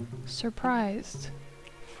 Surprised.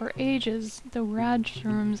 For ages, the rad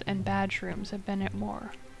shrooms and bad shrooms have been at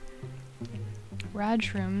war. Rad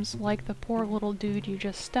shrooms, like the poor little dude you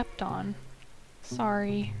just stepped on.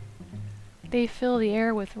 Sorry. They fill the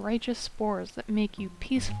air with righteous spores that make you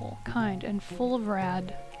peaceful, kind, and full of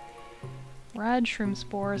rad. Rad shroom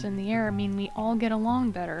spores in the air mean we all get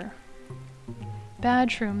along better. Bad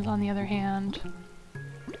shrooms, on the other hand...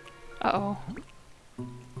 Uh-oh.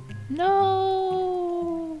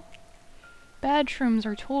 No! Bad shrooms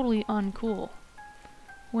are totally uncool.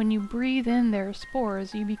 When you breathe in their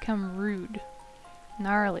spores, you become rude.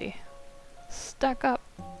 Gnarly. Stuck up.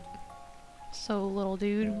 So, little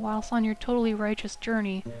dude, whilst on your totally righteous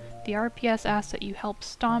journey, the RPS asks that you help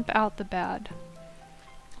stomp out the bad,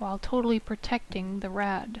 while totally protecting the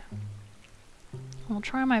rad. I'll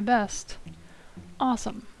try my best.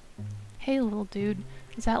 Awesome. Hey, little dude,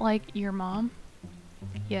 is that like your mom?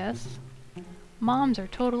 Yes. Moms are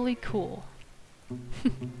totally cool.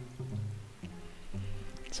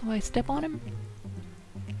 So I step on him?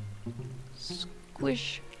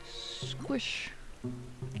 Squish, squish.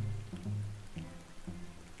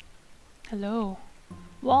 Hello.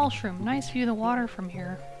 Wall shroom. Nice view of the water from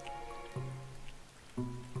here.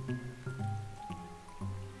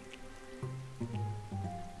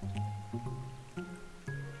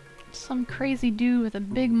 Some crazy dude with a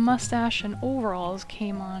big mustache and overalls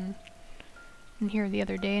came on in here the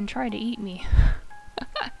other day and tried to eat me.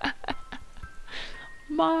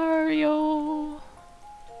 Mario!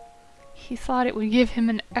 He thought it would give him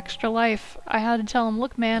an extra life. I had to tell him,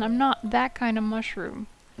 look man, I'm not that kind of mushroom.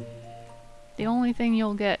 The only thing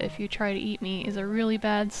you'll get if you try to eat me is a really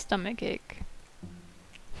bad stomach ache.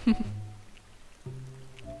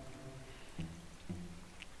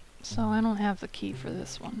 So I don't have the key for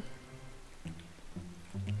this one.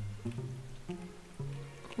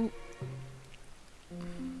 Ooh.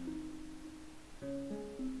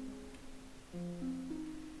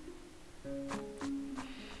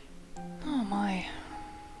 Oh my.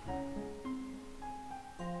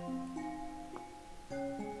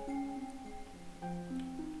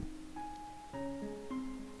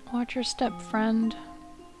 Watch your step, friend.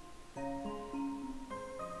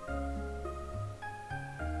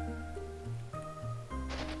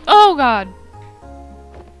 Oh god!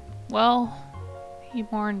 Well, he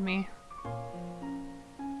warned me.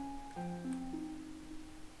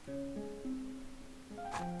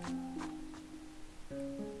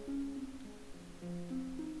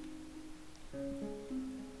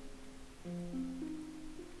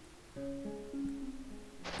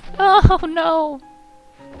 Oh no!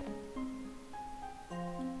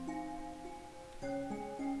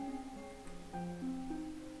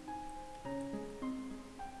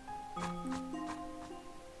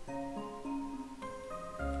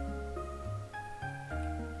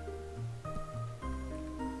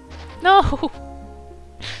 No!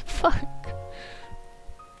 Fuck.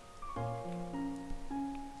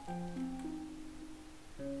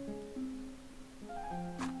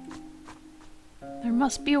 There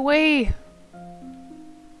must be a way.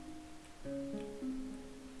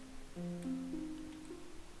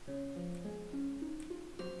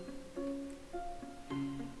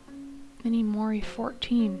 Mini Mori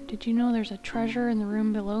 14. Did you know there's a treasure in the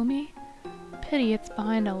room below me? Pity it's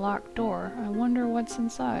behind a locked door. I wonder what's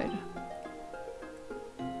inside.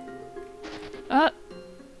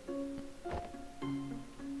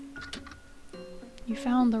 You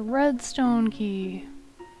found the redstone key.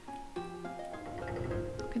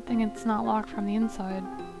 Good thing it's not locked from the inside.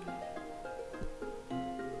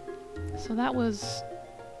 So that was...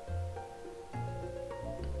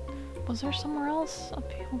 Was there somewhere else up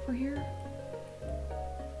over here?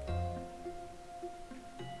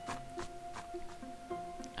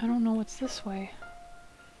 I don't know what's this way.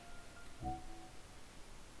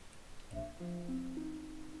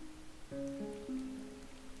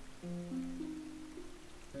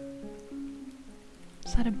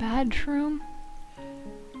 Is that a bad shroom?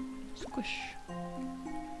 Squish.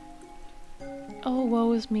 Oh,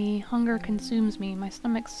 woe is me. Hunger consumes me. My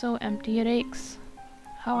stomach's so empty it aches.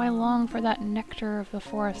 How I long for that nectar of the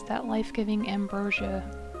forest, that life-giving ambrosia.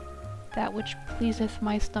 That which pleaseth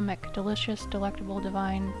my stomach, delicious, delectable,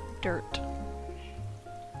 divine dirt.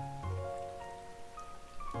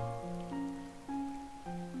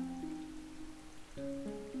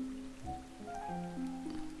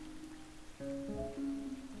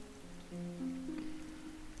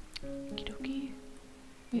 Okie-dokie.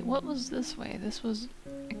 Wait, what was this way? This was...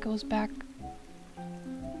 It goes back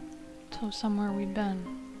to somewhere we've been.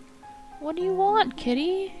 What do you want,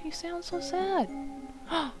 kitty? You sound so sad.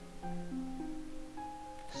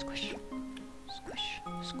 Squish. Squish.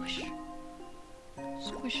 Squish.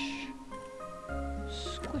 Squish.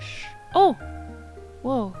 Squish. Oh!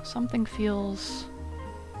 Whoa, something feels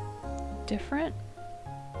different.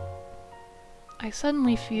 I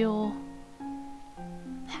suddenly feel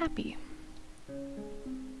happy.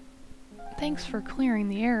 Thanks for clearing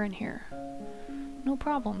the air in here. No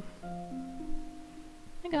problem.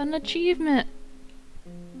 I got an achievement!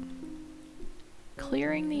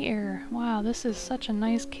 Clearing the air. Wow, this is such a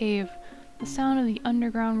nice cave. The sound of the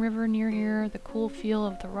underground river near here, the cool feel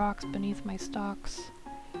of the rocks beneath my stalks.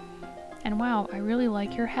 And wow, I really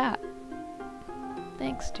like your hat.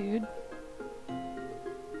 Thanks, dude.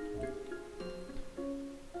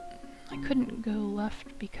 I couldn't go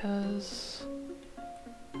left because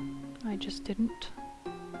I just didn't.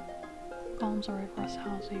 Columns are across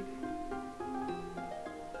housing.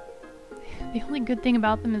 The only good thing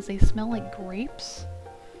about them is they smell like grapes.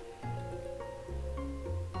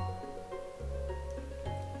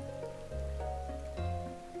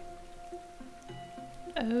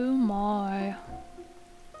 Oh my.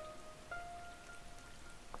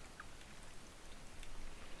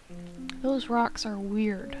 Those rocks are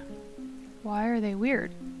weird. Why are they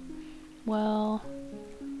weird? Well,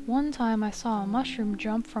 one time I saw a mushroom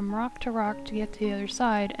jump from rock to rock to get to the other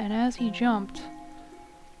side, and as he jumped,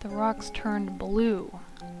 the rocks turned blue.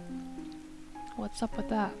 What's up with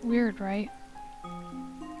that? Weird, right?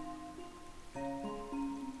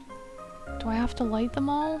 Do I have to light them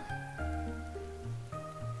all?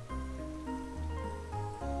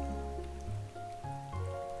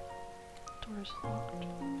 Door's locked.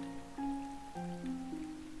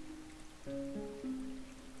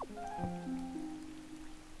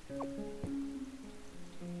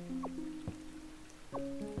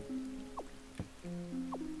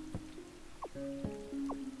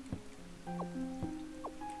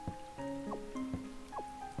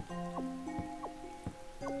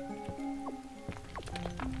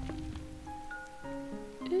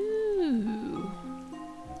 Ooh.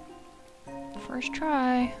 First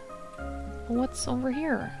try. What's over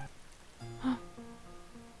here?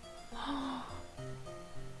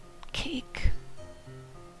 Cake.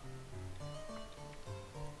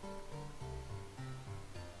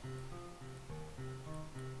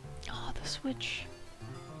 Oh, the switch.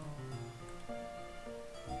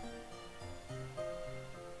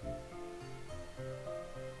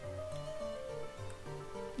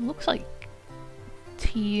 Looks like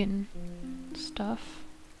tea and stuff.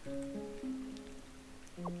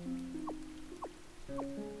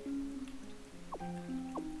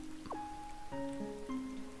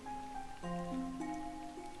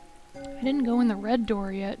 I didn't go in the red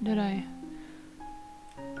door yet, did I?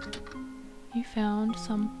 You found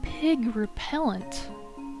some pig repellent.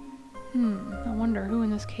 I wonder who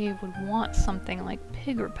in this cave would want something like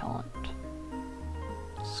pig repellent.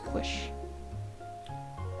 Squish.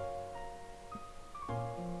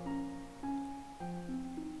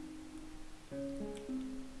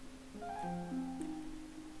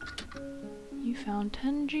 You found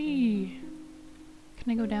 10G.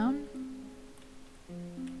 Can I go down?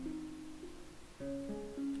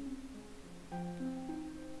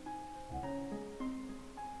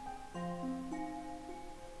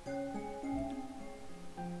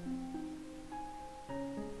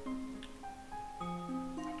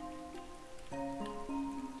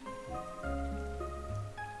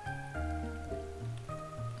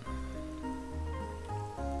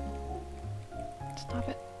 Stop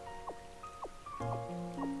it.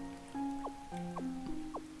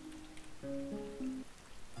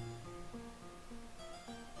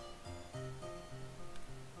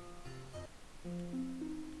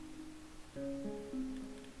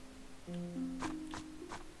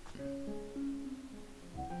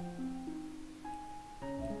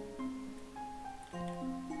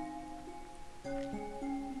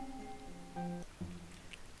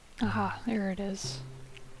 Aha, there it is.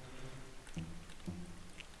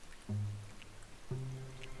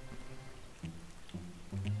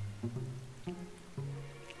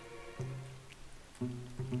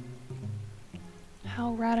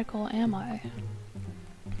 How radical am I?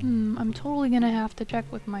 I'm totally gonna have to check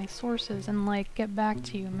with my sources and, like, get back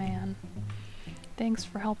to you, man. Thanks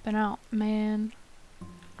for helping out, man.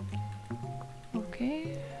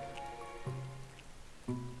 Okay.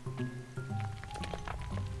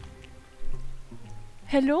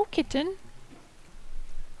 Hello, kitten.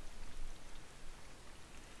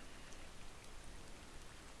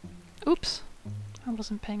 Oops. I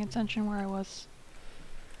wasn't paying attention where I was.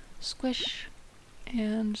 Squish.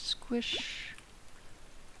 And squish.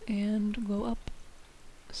 And go up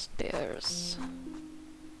stairs.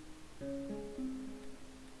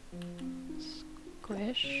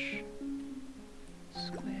 Squish.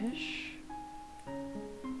 Squish.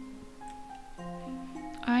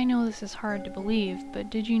 I know this is hard to believe, but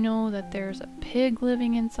did you know that there's a pig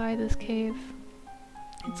living inside this cave?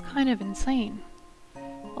 It's kind of insane.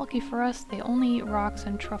 Lucky for us, they only eat rocks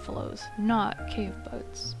and truffalos, not cave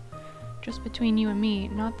bugs. Just between you and me,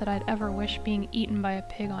 not that I'd ever wish being eaten by a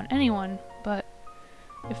pig on anyone, but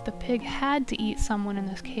if the pig had to eat someone in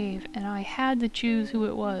this cave and I had to choose who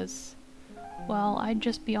it was, well, I'd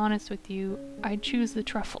just be honest with you, I'd choose the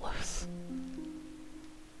truffalos.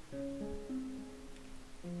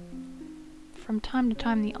 From time to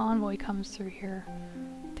time the envoy comes through here.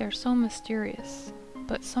 They're so mysterious,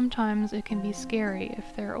 but sometimes it can be scary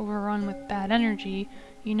if they're overrun with bad energy.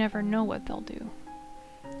 You never know what they'll do.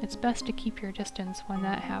 It's best to keep your distance when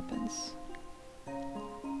that happens.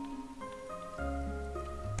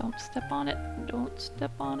 Don't step on it. Don't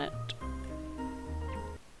step on it.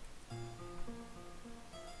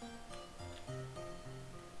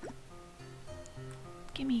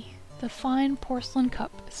 Gimme. The fine porcelain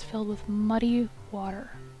cup is filled with muddy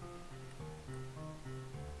water.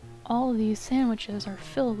 All of these sandwiches are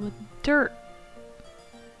filled with dirt.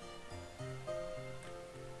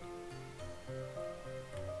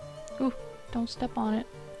 Ooh, don't step on it.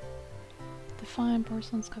 The fine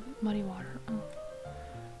porcelain cup with muddy water. Oh.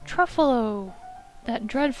 Truffalo! That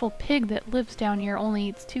dreadful pig that lives down here only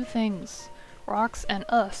eats two things. Rocks and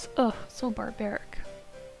us. Ugh, so barbaric.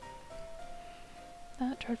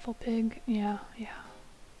 That dreadful pig. Yeah.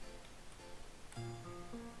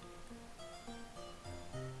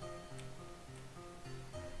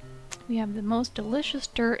 We have the most delicious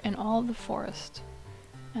dirt in all of the forest.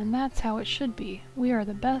 And that's how it should be. We are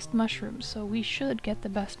the best mushrooms, so we should get the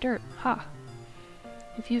best dirt. Ha!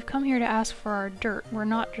 If you've come here to ask for our dirt, we're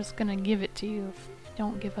not just gonna give it to you if you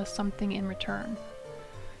don't give us something in return.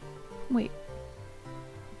 Wait.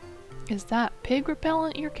 Is that pig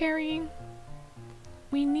repellent you're carrying?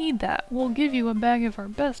 We need that. We'll give you a bag of our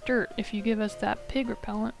best dirt if you give us that pig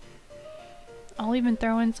repellent. I'll even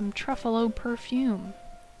throw in some truffalo perfume.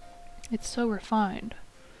 It's so refined.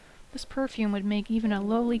 This perfume would make even a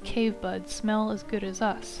lowly cave bud smell as good as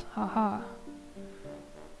us. Haha.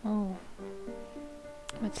 Oh.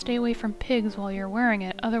 But stay away from pigs while you're wearing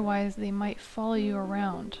it, otherwise they might follow you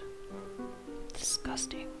around.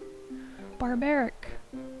 Disgusting. Barbaric.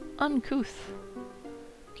 Uncouth.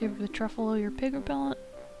 Give the truffalo your pig repellent?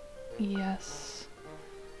 Yes.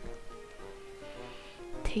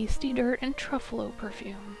 Tasty dirt and truffalo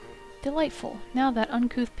perfume. Delightful. Now that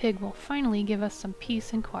uncouth pig will finally give us some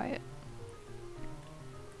peace and quiet.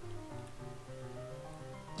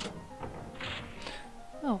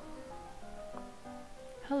 Oh.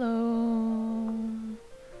 Hello.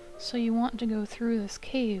 So you want to go through this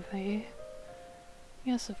cave, eh?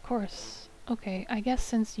 Yes, of course. Okay, I guess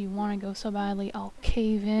since you want to go so badly, I'll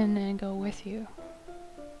cave in and go with you.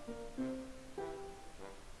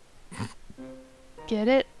 Get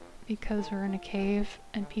it? Because we're in a cave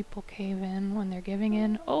and people cave in when they're giving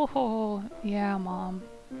in. Oh, ho, yeah, Mom.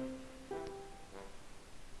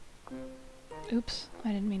 Oops, I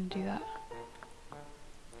didn't mean to do that.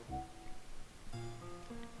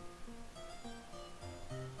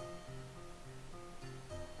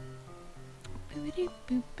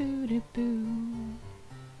 Boody-boo-boo-doo-boo.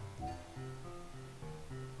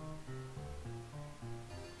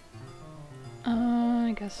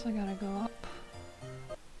 I guess I gotta go up.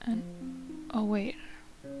 And oh wait.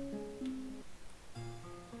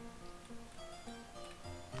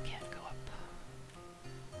 Can't go up.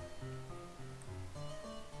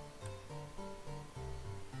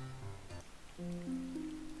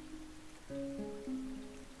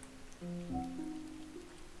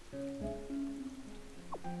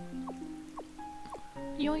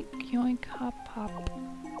 Yoink, yoink, hop, hop.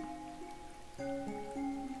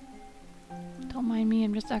 Don't mind me,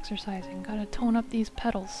 I'm just exercising. Gotta tone up these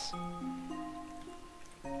pedals.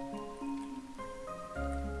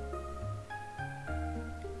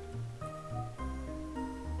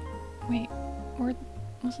 Wait,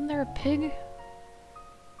 wasn't there a pig?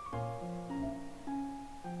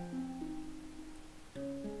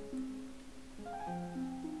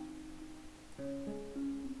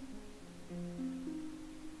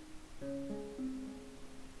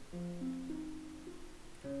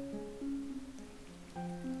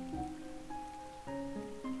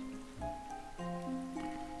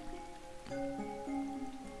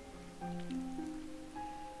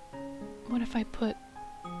 What if I put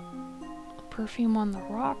perfume on the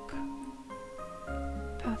rock?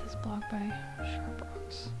 Path is blocked by sharp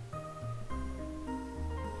rocks.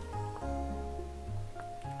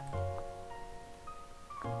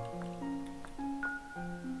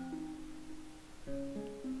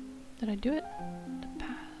 Did I do it? The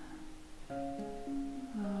path.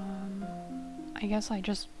 I guess I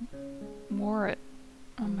just wore it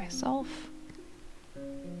on myself.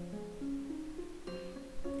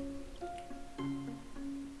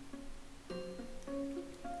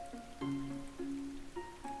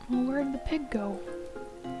 Well, where did the pig go?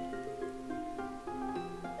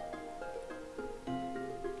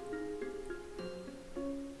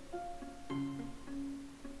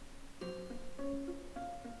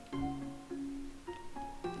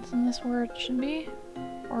 Isn't this where it should be?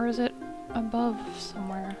 Or is it above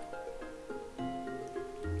somewhere?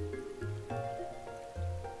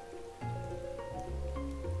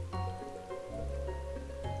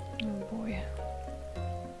 Oh boy.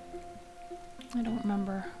 I don't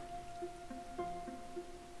remember.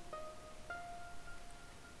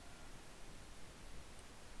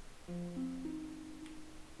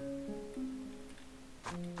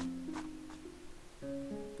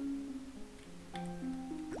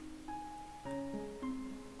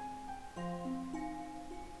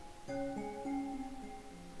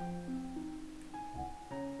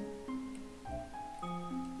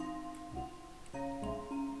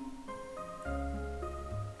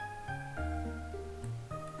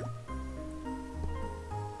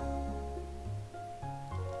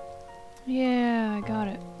 Yeah, I got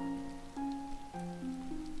it.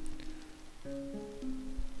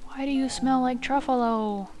 Why do you smell like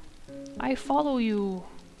truffalo? I follow you.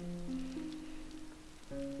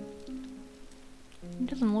 He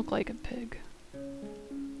doesn't look like a pig.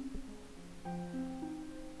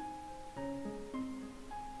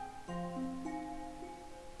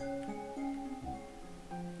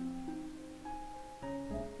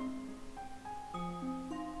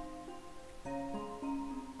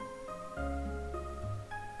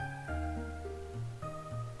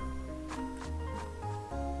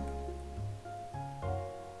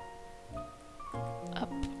 Up.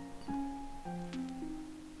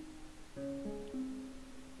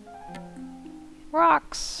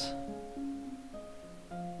 Rocks!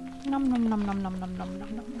 Nom nom nom nom nom nom nom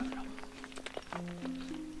nom nom nom.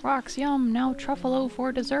 Rocks, yum! Now truffalo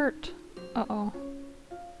for dessert! Uh-oh.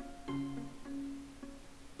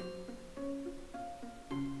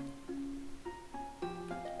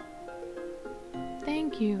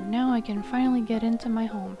 Thank you. Now I can finally get into my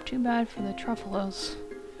home. Too bad for the truffalos.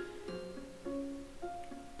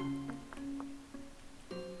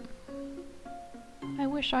 I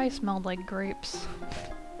wish I smelled like grapes.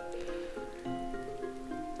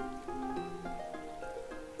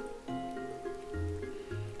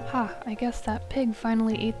 Ha, I guess that pig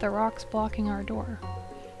finally ate the rocks blocking our door.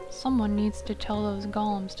 Someone needs to tell those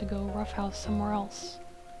golems to go roughhouse somewhere else.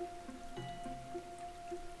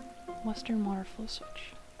 Western water flow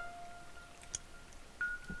switch.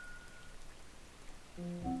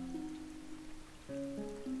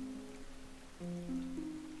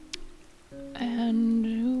 And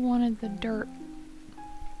who wanted the dirt?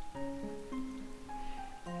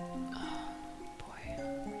 Oh, boy.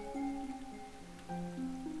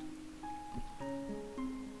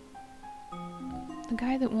 The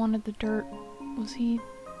guy that wanted the dirt, was he...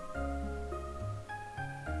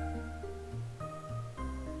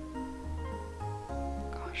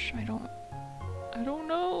 Gosh, I don't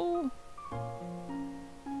know.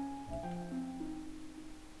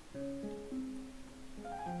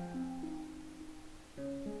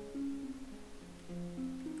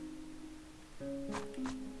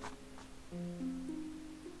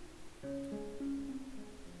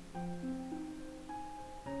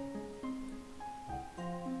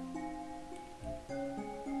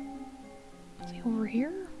 Is he over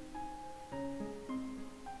here?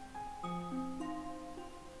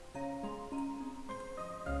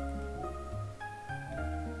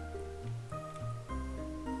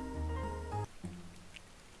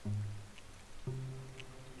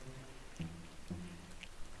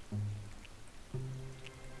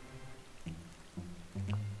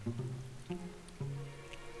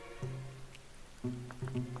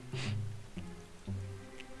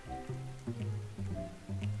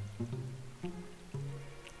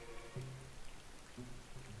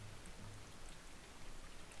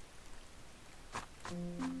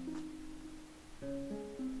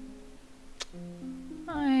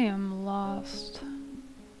 I am lost.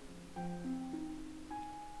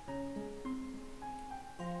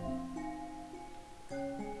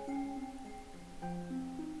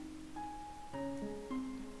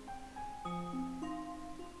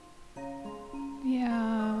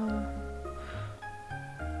 Yeah.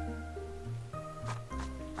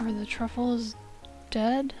 Are the truffles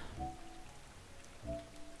dead?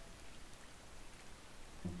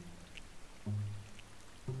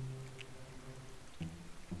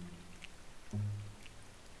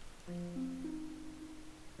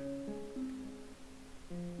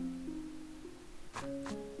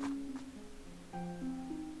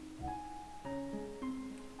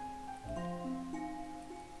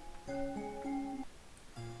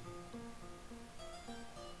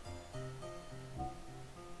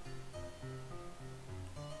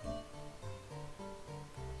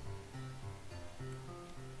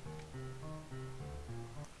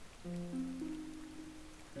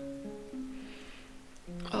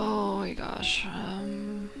 Oh my gosh.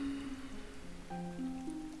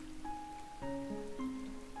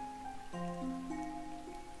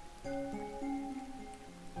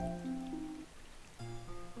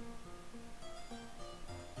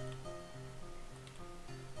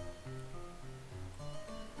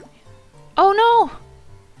 Oh no!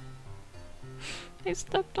 I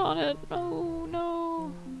stepped on it. Oh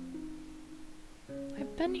no.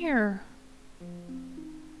 I've been here.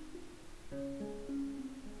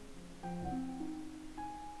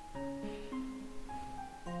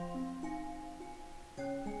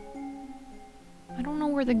 I don't know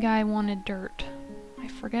where the guy wanted dirt. I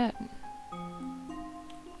forget.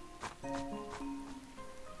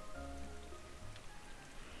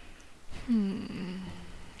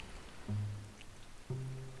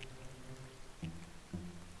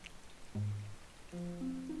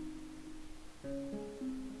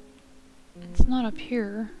 It's not up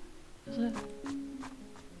here, is it?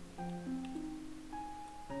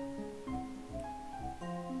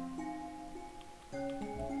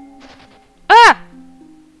 Ah!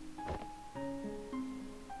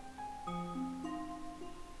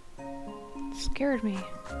 It scared me.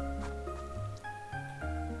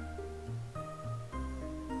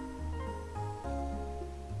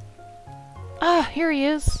 Ah, here he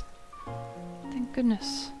is. Thank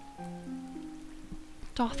goodness.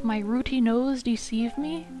 Doth my rooty nose deceive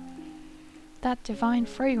me? That divine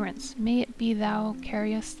fragrance, may it be thou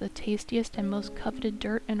carriest the tastiest and most coveted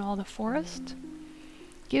dirt in all the forest?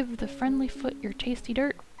 Give the friendly foot your tasty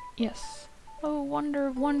dirt. Yes. Oh, wonder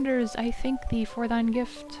of wonders, I thank thee for thine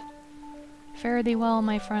gift. Fare thee well,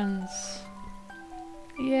 my friends.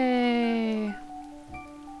 Yay!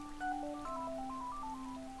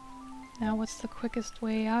 Now what's the quickest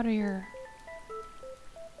way out of here?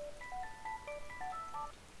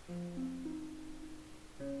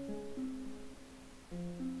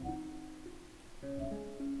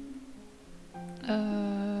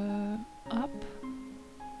 Up?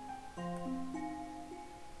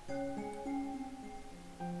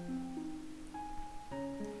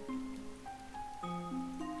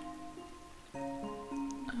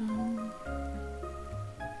 Um,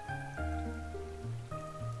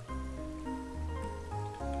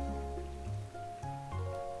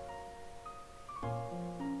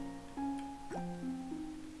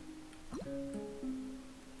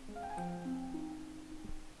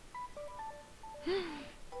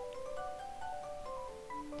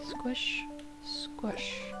 Squish,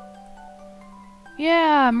 squish.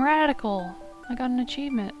 Yeah, I'm radical. I got an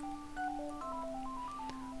achievement.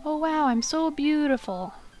 Oh wow, I'm so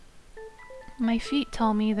beautiful. My feet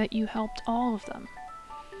tell me that you helped all of them.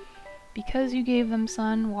 Because you gave them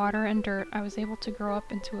sun, water, and dirt, I was able to grow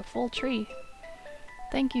up into a full tree.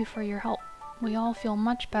 Thank you for your help. We all feel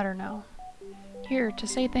much better now. Here, to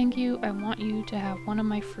say thank you, I want you to have one of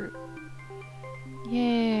my fruit.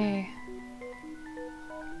 Yay!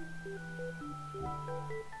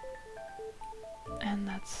 And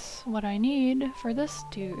that's what I need for this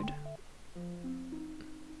dude.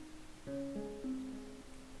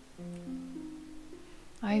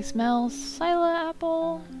 I smell Sila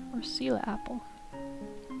apple or Sila apple.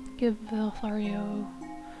 Give Lethargio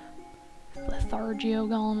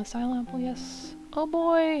Golem a Sila apple, yes. Oh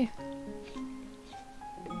boy!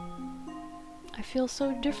 I feel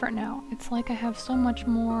so different now. It's like I have so much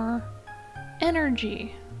more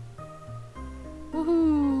energy.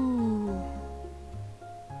 Woohoo!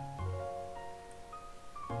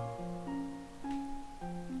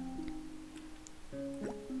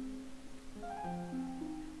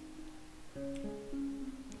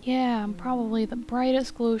 Yeah, I'm probably the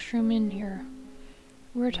brightest glow shroom in here.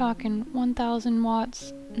 We're talking 1000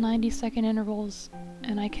 watts, 90-second intervals,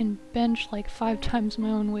 and I can bench like 5 times my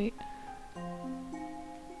own weight.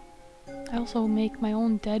 I also make my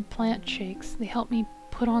own dead plant shakes. They help me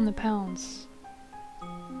put on the pounds.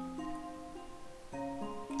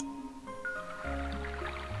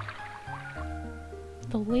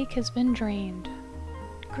 The lake has been drained.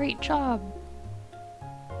 Great job!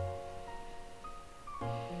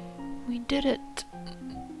 We did it!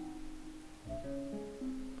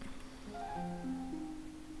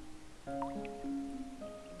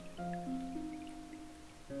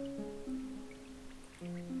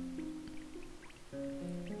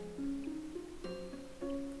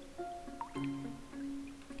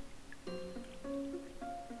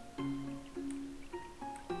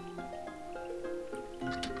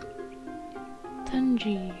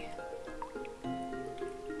 Tenji.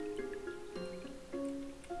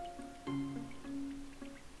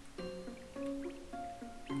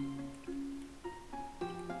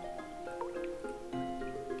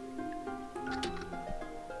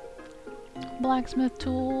 Blacksmith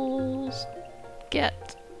tools.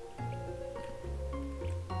 Get.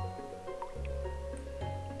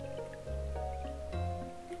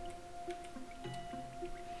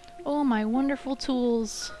 Oh, my wonderful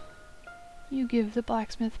tools. You give the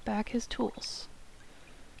blacksmith back his tools.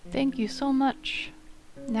 Thank you so much.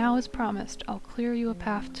 Now, as promised, I'll clear you a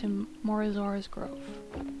path to Morizora's Grove.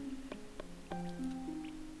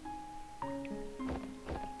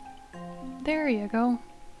 There you go.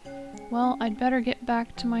 Well, I'd better get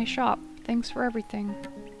back to my shop. Thanks for everything.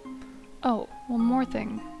 Oh, one more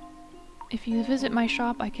thing. If you visit my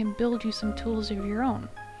shop, I can build you some tools of your own.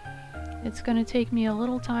 It's gonna take me a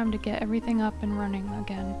little time to get everything up and running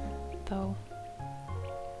again, though.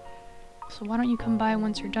 So why don't you come by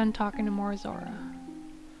once you're done talking to Morizora?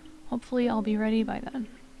 Hopefully I'll be ready by then.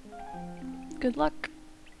 Good luck!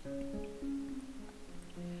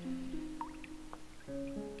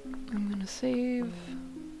 I'm gonna save.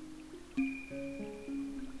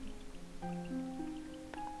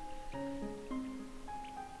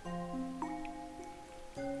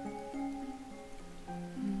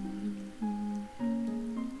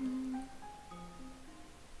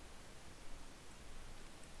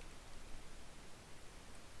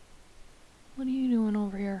 What are you doing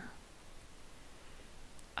over here?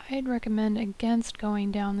 I'd recommend against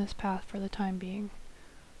going down this path for the time being.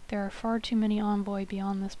 There are far too many envoy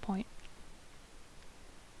beyond this point.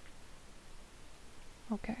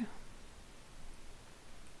 Okay.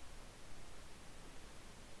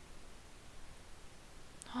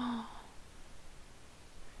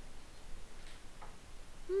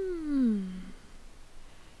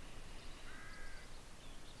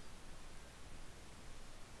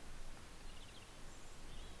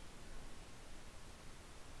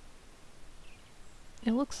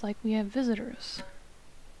 It looks like we have visitors.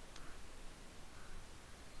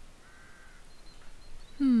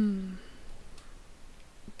 I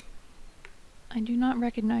do not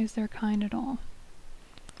recognize their kind at all.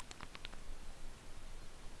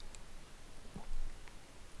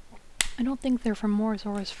 I don't think they're from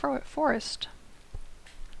Morizora's forest.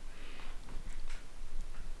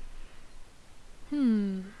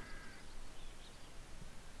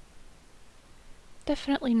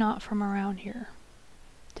 Definitely not from around here.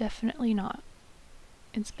 Definitely not.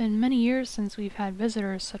 It's been many years since we've had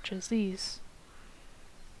visitors such as these.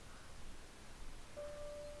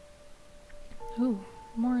 Ooh,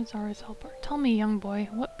 Morizora's helper. Tell me, young boy,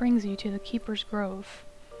 what brings you to the Keeper's Grove?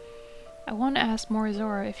 I want to ask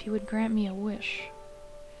Morizora if he would grant me a wish.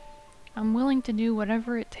 I'm willing to do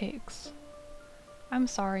whatever it takes. I'm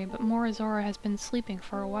sorry, but Morizora has been sleeping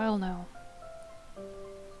for a while now.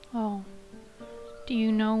 Oh. Do you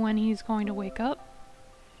know when he's going to wake up?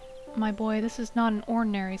 My boy, this is not an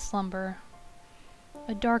ordinary slumber.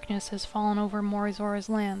 A darkness has fallen over Morizora's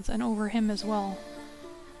lands, and over him as well.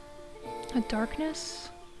 A darkness?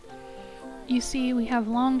 You see, we have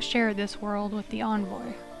long shared this world with the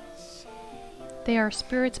envoy. They are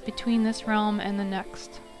spirits between this realm and the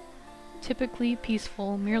next, typically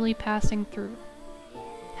peaceful, merely passing through.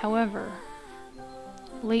 However,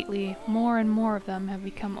 Lately, more and more of them have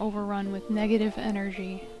become overrun with negative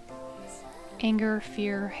energy. Anger,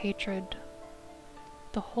 fear, hatred.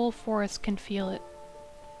 The whole forest can feel it.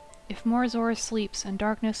 If Morazor sleeps and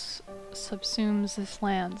darkness subsumes this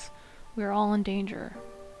lands, we are all in danger.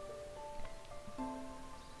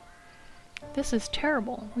 This is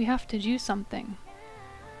terrible. We have to do something.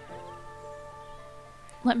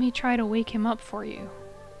 Let me try to wake him up for you.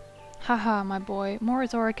 Haha, my boy,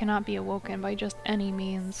 Morazor cannot be awoken by just any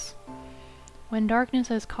means. When darkness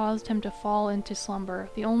has caused him to fall into slumber,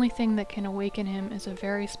 the only thing that can awaken him is a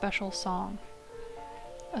very special song.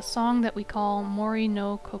 A song that we call Mori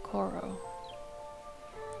no Kokoro.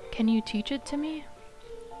 Can you teach it to me?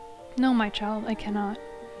 No, my child, I cannot.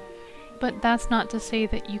 But that's not to say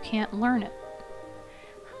that you can't learn it.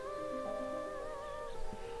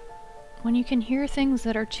 When you can hear things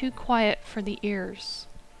that are too quiet for the ears,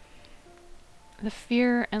 the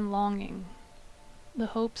fear and longing, the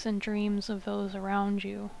hopes and dreams of those around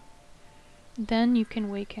you, then you can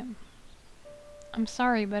wake him. I'm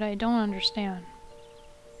sorry, but I don't understand.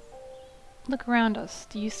 Look around us.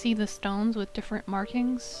 Do you see the stones with different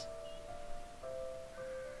markings?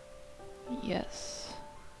 Yes.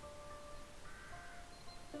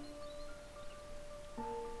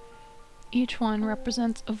 Each one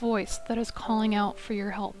represents a voice that is calling out for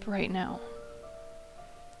your help right now.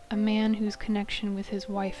 A man whose connection with his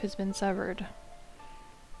wife has been severed.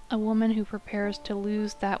 A woman who prepares to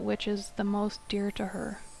lose that which is the most dear to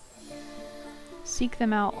her. Seek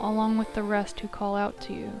them out along with the rest who call out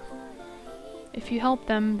to you. If you help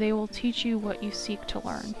them, they will teach you what you seek to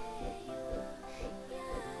learn.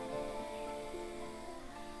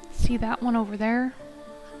 See that one over there?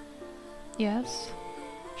 Yes?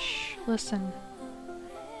 Shh, listen.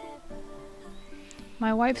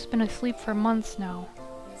 My wife's been asleep for months now.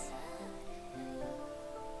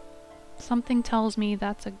 Something tells me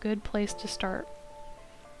that's a good place to start.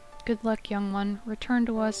 Good luck, young one. Return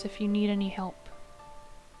to us if you need any help.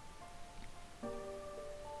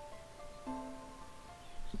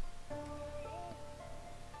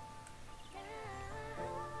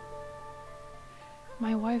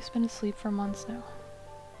 My wife's been asleep for months now.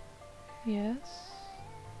 Yes?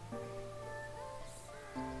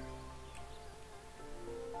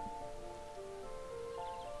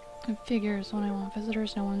 It figures when I want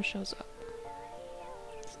visitors, no one shows up.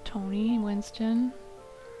 It's Tony, Winston.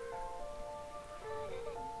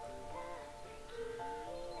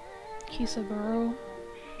 Kisaburo.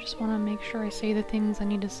 Just want to make sure I say the things I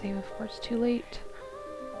need to say before it's too late.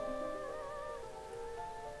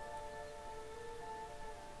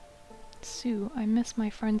 Sue, I miss my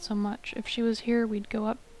friend so much. If she was here, we'd go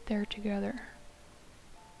up there together.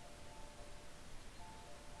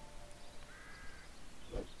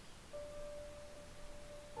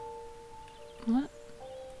 What?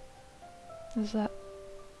 Is that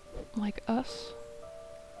like us?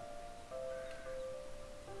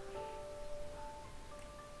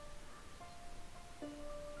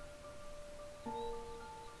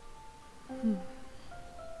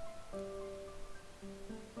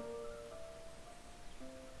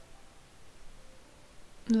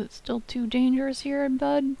 Is it still too dangerous here,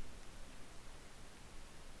 bud?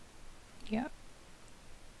 Yeah.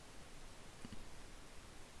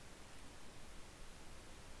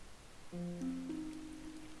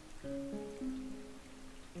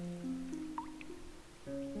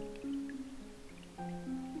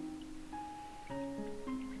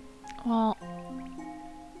 Well,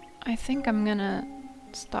 I think I'm gonna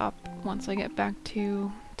stop once I get back to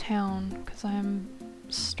town, because I'm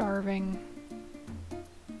starving.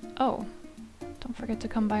 Oh, don't forget to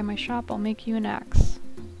come by my shop, I'll make you an axe.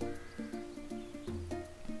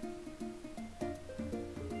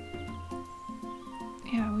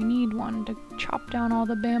 Yeah, we need one to chop down all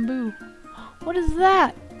the bamboo. What is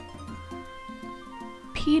that?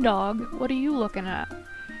 P-Dog, what are you looking at?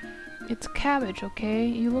 It's cabbage, okay?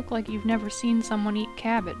 You look like you've never seen someone eat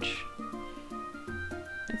cabbage.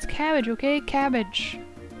 It's cabbage, okay? Cabbage.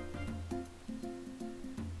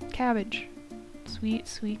 Cabbage. Sweet,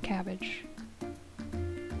 sweet cabbage.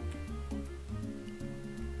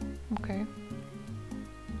 Okay.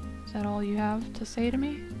 Is that all you have to say to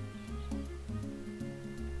me?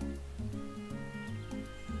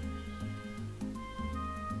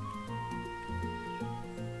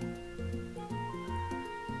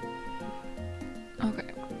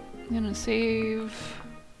 Okay. I'm gonna save.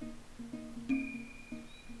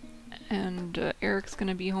 And Eric's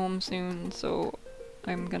gonna be home soon, so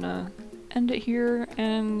I'm gonna end it here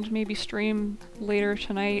and maybe stream later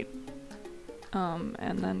tonight,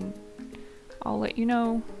 and then I'll let you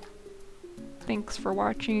know. Thanks for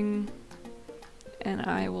watching. and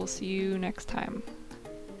I will see you next time.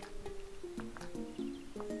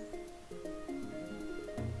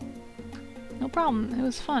 No problem, it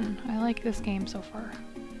was fun. I like this game so far.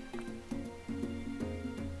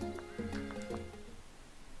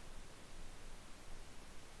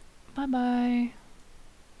 Bye bye.